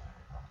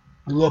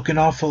 "You look an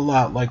awful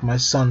lot like my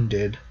son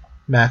did,"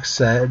 Mac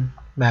said,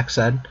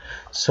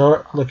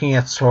 Sora looking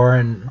at Sora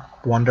in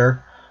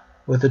wonder,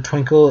 with a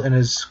twinkle in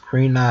his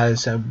green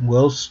eyes, and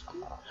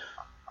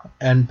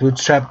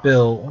Bootstrap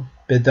Bill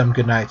bid them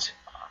good night.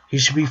 "He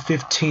should be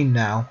 15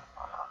 now.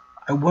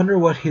 I wonder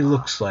what he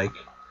looks like."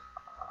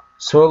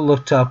 Sora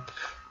looked up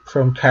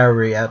from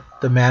Kairi at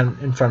the man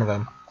in front of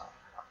him.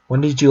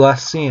 "When did you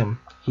last see him?"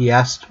 he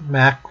asked.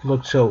 Mac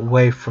looked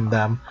away from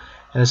them,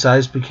 and his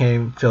eyes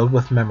became filled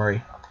with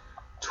memory.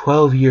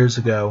 12 years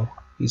ago,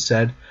 he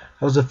said.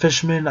 "I was a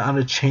fisherman on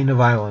a chain of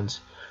islands.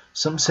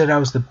 Some said I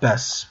was the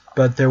best,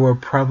 but there were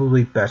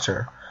probably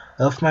better.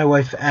 I left my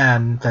wife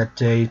Anne that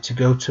day to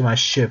go to my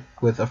ship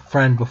with a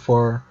friend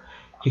before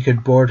he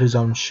could board his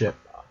own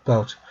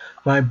boat.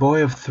 My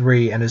boy of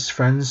 3 and his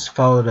friends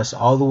followed us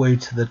all the way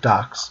to the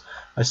docks.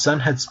 My son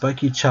had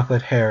spiky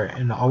chocolate hair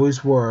and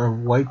always wore a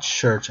white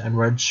shirt and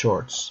red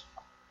shorts.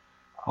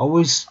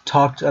 Always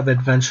talked of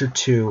adventure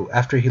too,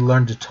 after he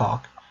learned to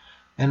talk,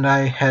 and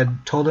I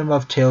had told him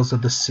of tales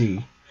of the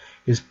sea.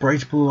 His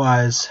bright blue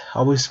eyes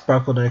always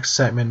sparkled in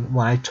excitement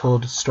when I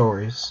told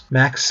stories."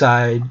 Max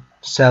sighed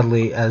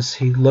sadly as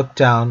he looked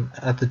down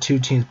at the two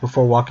teens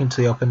before walking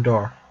to the open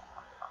door.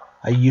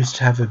 "I used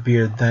to have a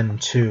beard then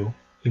too,"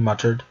 he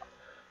muttered.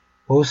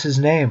 "What was his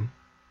name?"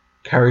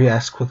 Kairi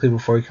asked quickly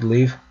before he could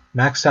leave.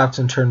 Max stopped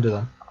and turned to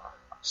them.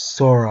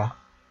 "Sora,"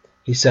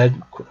 he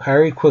said.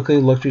 Kairi quickly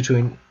looked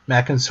between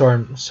Mac and Sora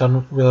in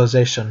sudden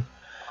realization.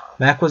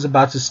 Mac was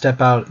about to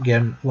step out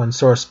again when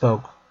Sora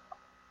spoke.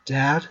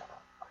 "Dad?"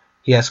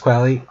 he asked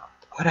quietly.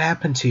 "What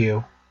happened to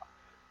you?"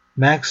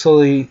 Mac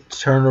slowly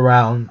turned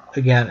around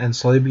again and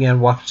slowly began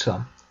walking to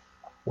them.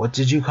 "What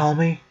did you call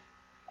me?"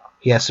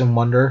 he asked in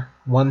wonder.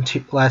 One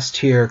last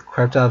tear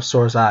crept out of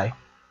Sora's eye.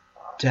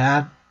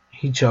 "Dad,"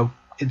 he choked,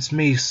 "it's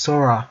me,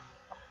 Sora."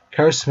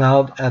 Kairi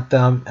smiled at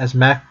them as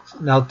Mac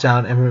knelt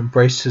down and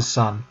embraced his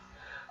son.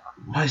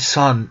 "My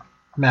son,"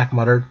 Mac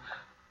muttered.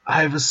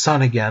 "I have a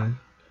son again."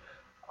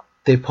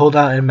 They pulled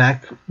out and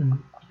Mac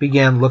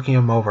began looking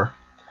him over.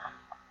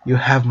 "You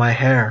have my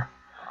hair,"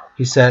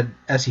 he said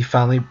as he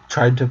finally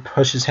tried to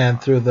push his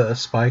hand through the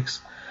spikes,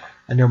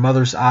 "and your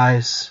mother's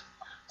eyes."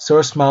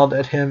 Sora smiled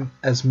at him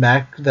as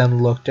Mac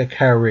then looked at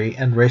Kairi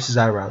and raised his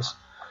eyebrows.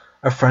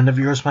 "A friend of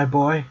yours, my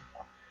boy?"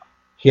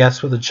 he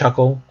asked with a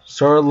chuckle.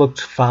 Sora looked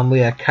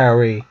fondly at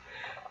Kairi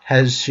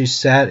as she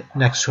sat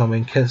next to him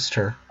and kissed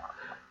her.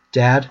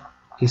 "Dad,"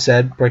 he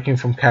said, breaking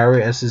from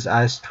Kairi as his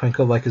eyes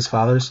twinkled like his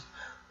father's,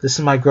 "this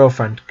is my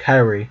girlfriend,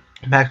 Kairi."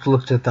 Mac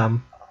looked at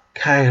them.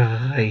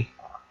 "Kairi,"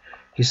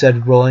 he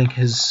said, rolling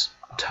his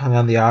tongue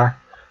on the R.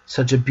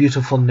 "Such a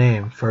beautiful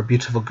name for a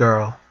beautiful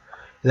girl."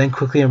 He then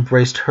quickly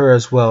embraced her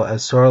as well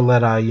as Sora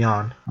let out a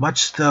yawn.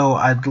 "Much though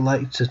I'd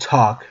like to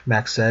talk,"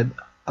 Max said,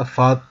 a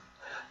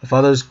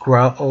father's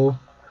growl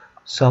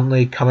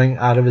suddenly coming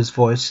out of his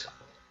voice.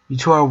 "You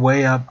two are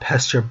way up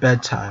past your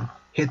bedtime.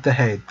 Hit the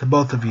hay, the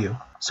both of you."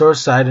 Sora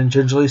sighed and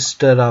gingerly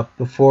stood up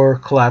before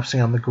collapsing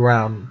on the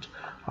ground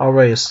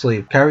already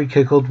asleep. Kairi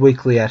giggled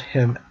weakly at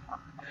him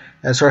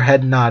as her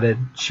head nodded.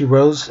 She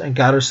rose and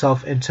got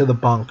herself into the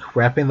bunk,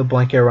 wrapping the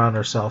blanket around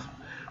herself.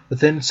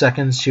 Within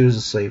seconds, she was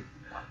asleep.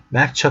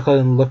 Mac chuckled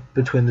and looked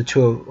between the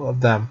two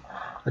of them.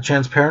 A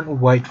transparent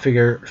white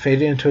figure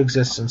faded into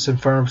existence in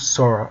front of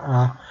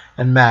Sora,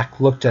 and Mac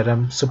looked at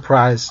him,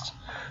 surprised.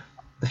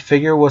 The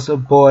figure was a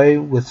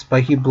boy with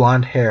spiky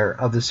blonde hair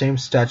of the same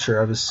stature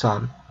of his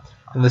son,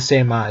 and the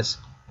same eyes.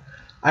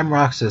 "I'm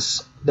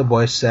Roxas," the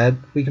boy said.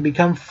 "We can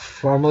become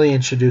formally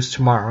introduced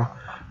tomorrow.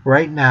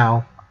 Right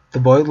now," the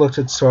boy looked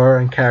at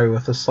Sora and Kairi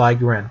with a sly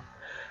grin.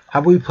 "How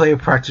about we play a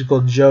practical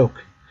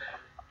joke?"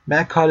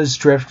 Matt caught his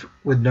drift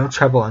with no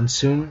trouble, and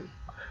soon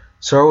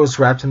Sora was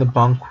wrapped in the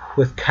bunk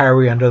with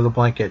Kairi under the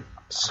blanket.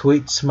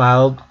 Sweet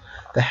smiled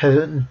that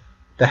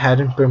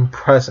hadn't been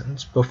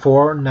present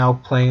before, now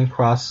playing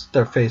across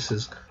their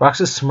faces.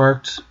 Roxas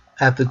smirked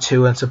at the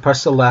two and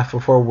suppressed a laugh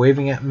before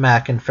waving at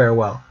Mac in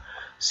farewell.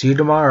 "See you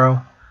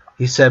tomorrow,"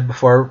 he said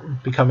before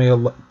becoming a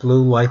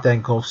blue light that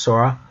engulfed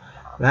Sora.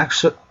 Mac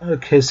shook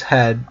his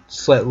head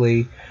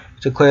slightly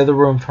to clear the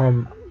light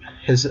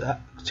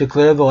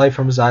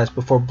from his eyes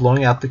before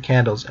blowing out the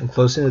candles and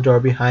closing the door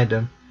behind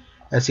him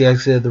as he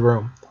exited the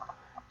room.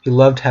 He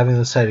loved having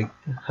the sight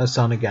of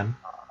sun again.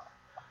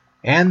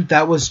 And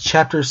that was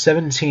Chapter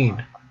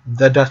 17,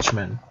 The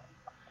Dutchman.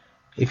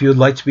 If you would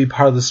like to be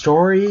part of the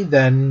story,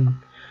 then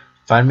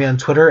find me on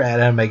Twitter at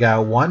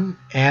AnimeGuy1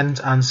 and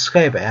on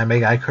Skype at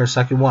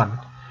AnimeGuyKurosaki1.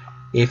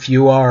 If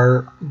you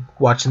are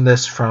watching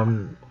this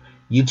from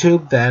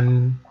YouTube,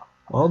 then,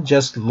 well,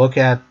 just look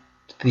at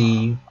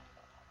the...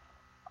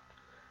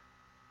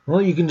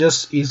 Well, you can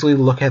just easily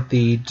look at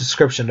the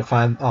description to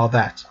find all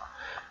that.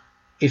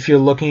 If you're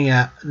looking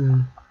at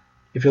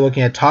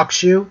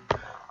TalkShoe,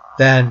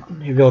 then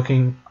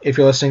if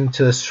you're listening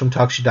to this from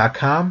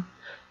TalkShoe.com,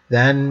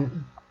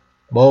 then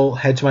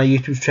head to my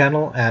YouTube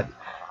channel at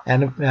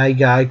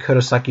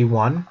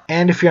AnimeGuyKurosaki1.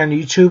 And if you're on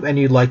YouTube and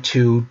you'd like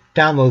to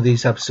download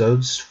these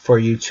episodes for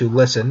you to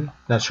listen,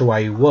 not sure why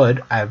you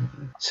would,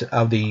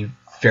 of the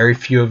very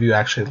few of you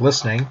actually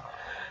listening,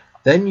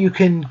 then you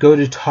can go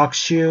to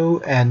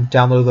TalkShoe and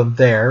download them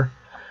there.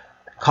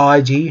 Call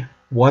ID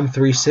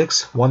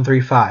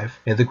 136135.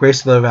 May the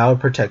grace of the valid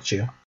protect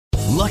you.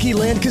 Lucky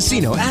Land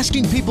Casino,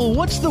 asking people,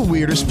 what's the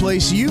weirdest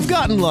place you've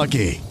gotten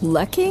lucky?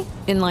 Lucky?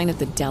 In line at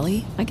the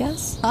deli, I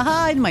guess?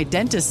 Aha, in my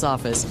dentist's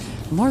office.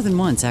 More than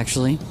once,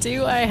 actually.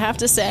 Do I have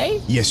to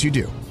say? Yes, you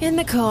do. In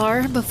the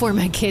car before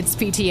my kids'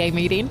 PTA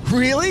meeting.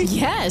 Really?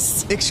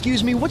 Yes.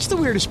 Excuse me, what's the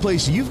weirdest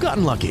place you've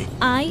gotten lucky?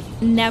 I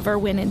never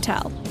win and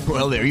tell.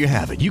 Well, there you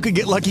have it. You can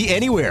get lucky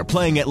anywhere,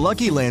 playing at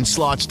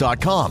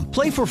LuckyLandSlots.com.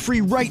 Play for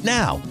free right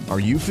now. Are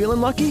you feeling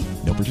lucky?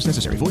 No purchase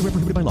necessary. Void where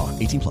prohibited by law.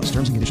 18+.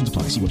 Terms and conditions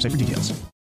apply. See website for details.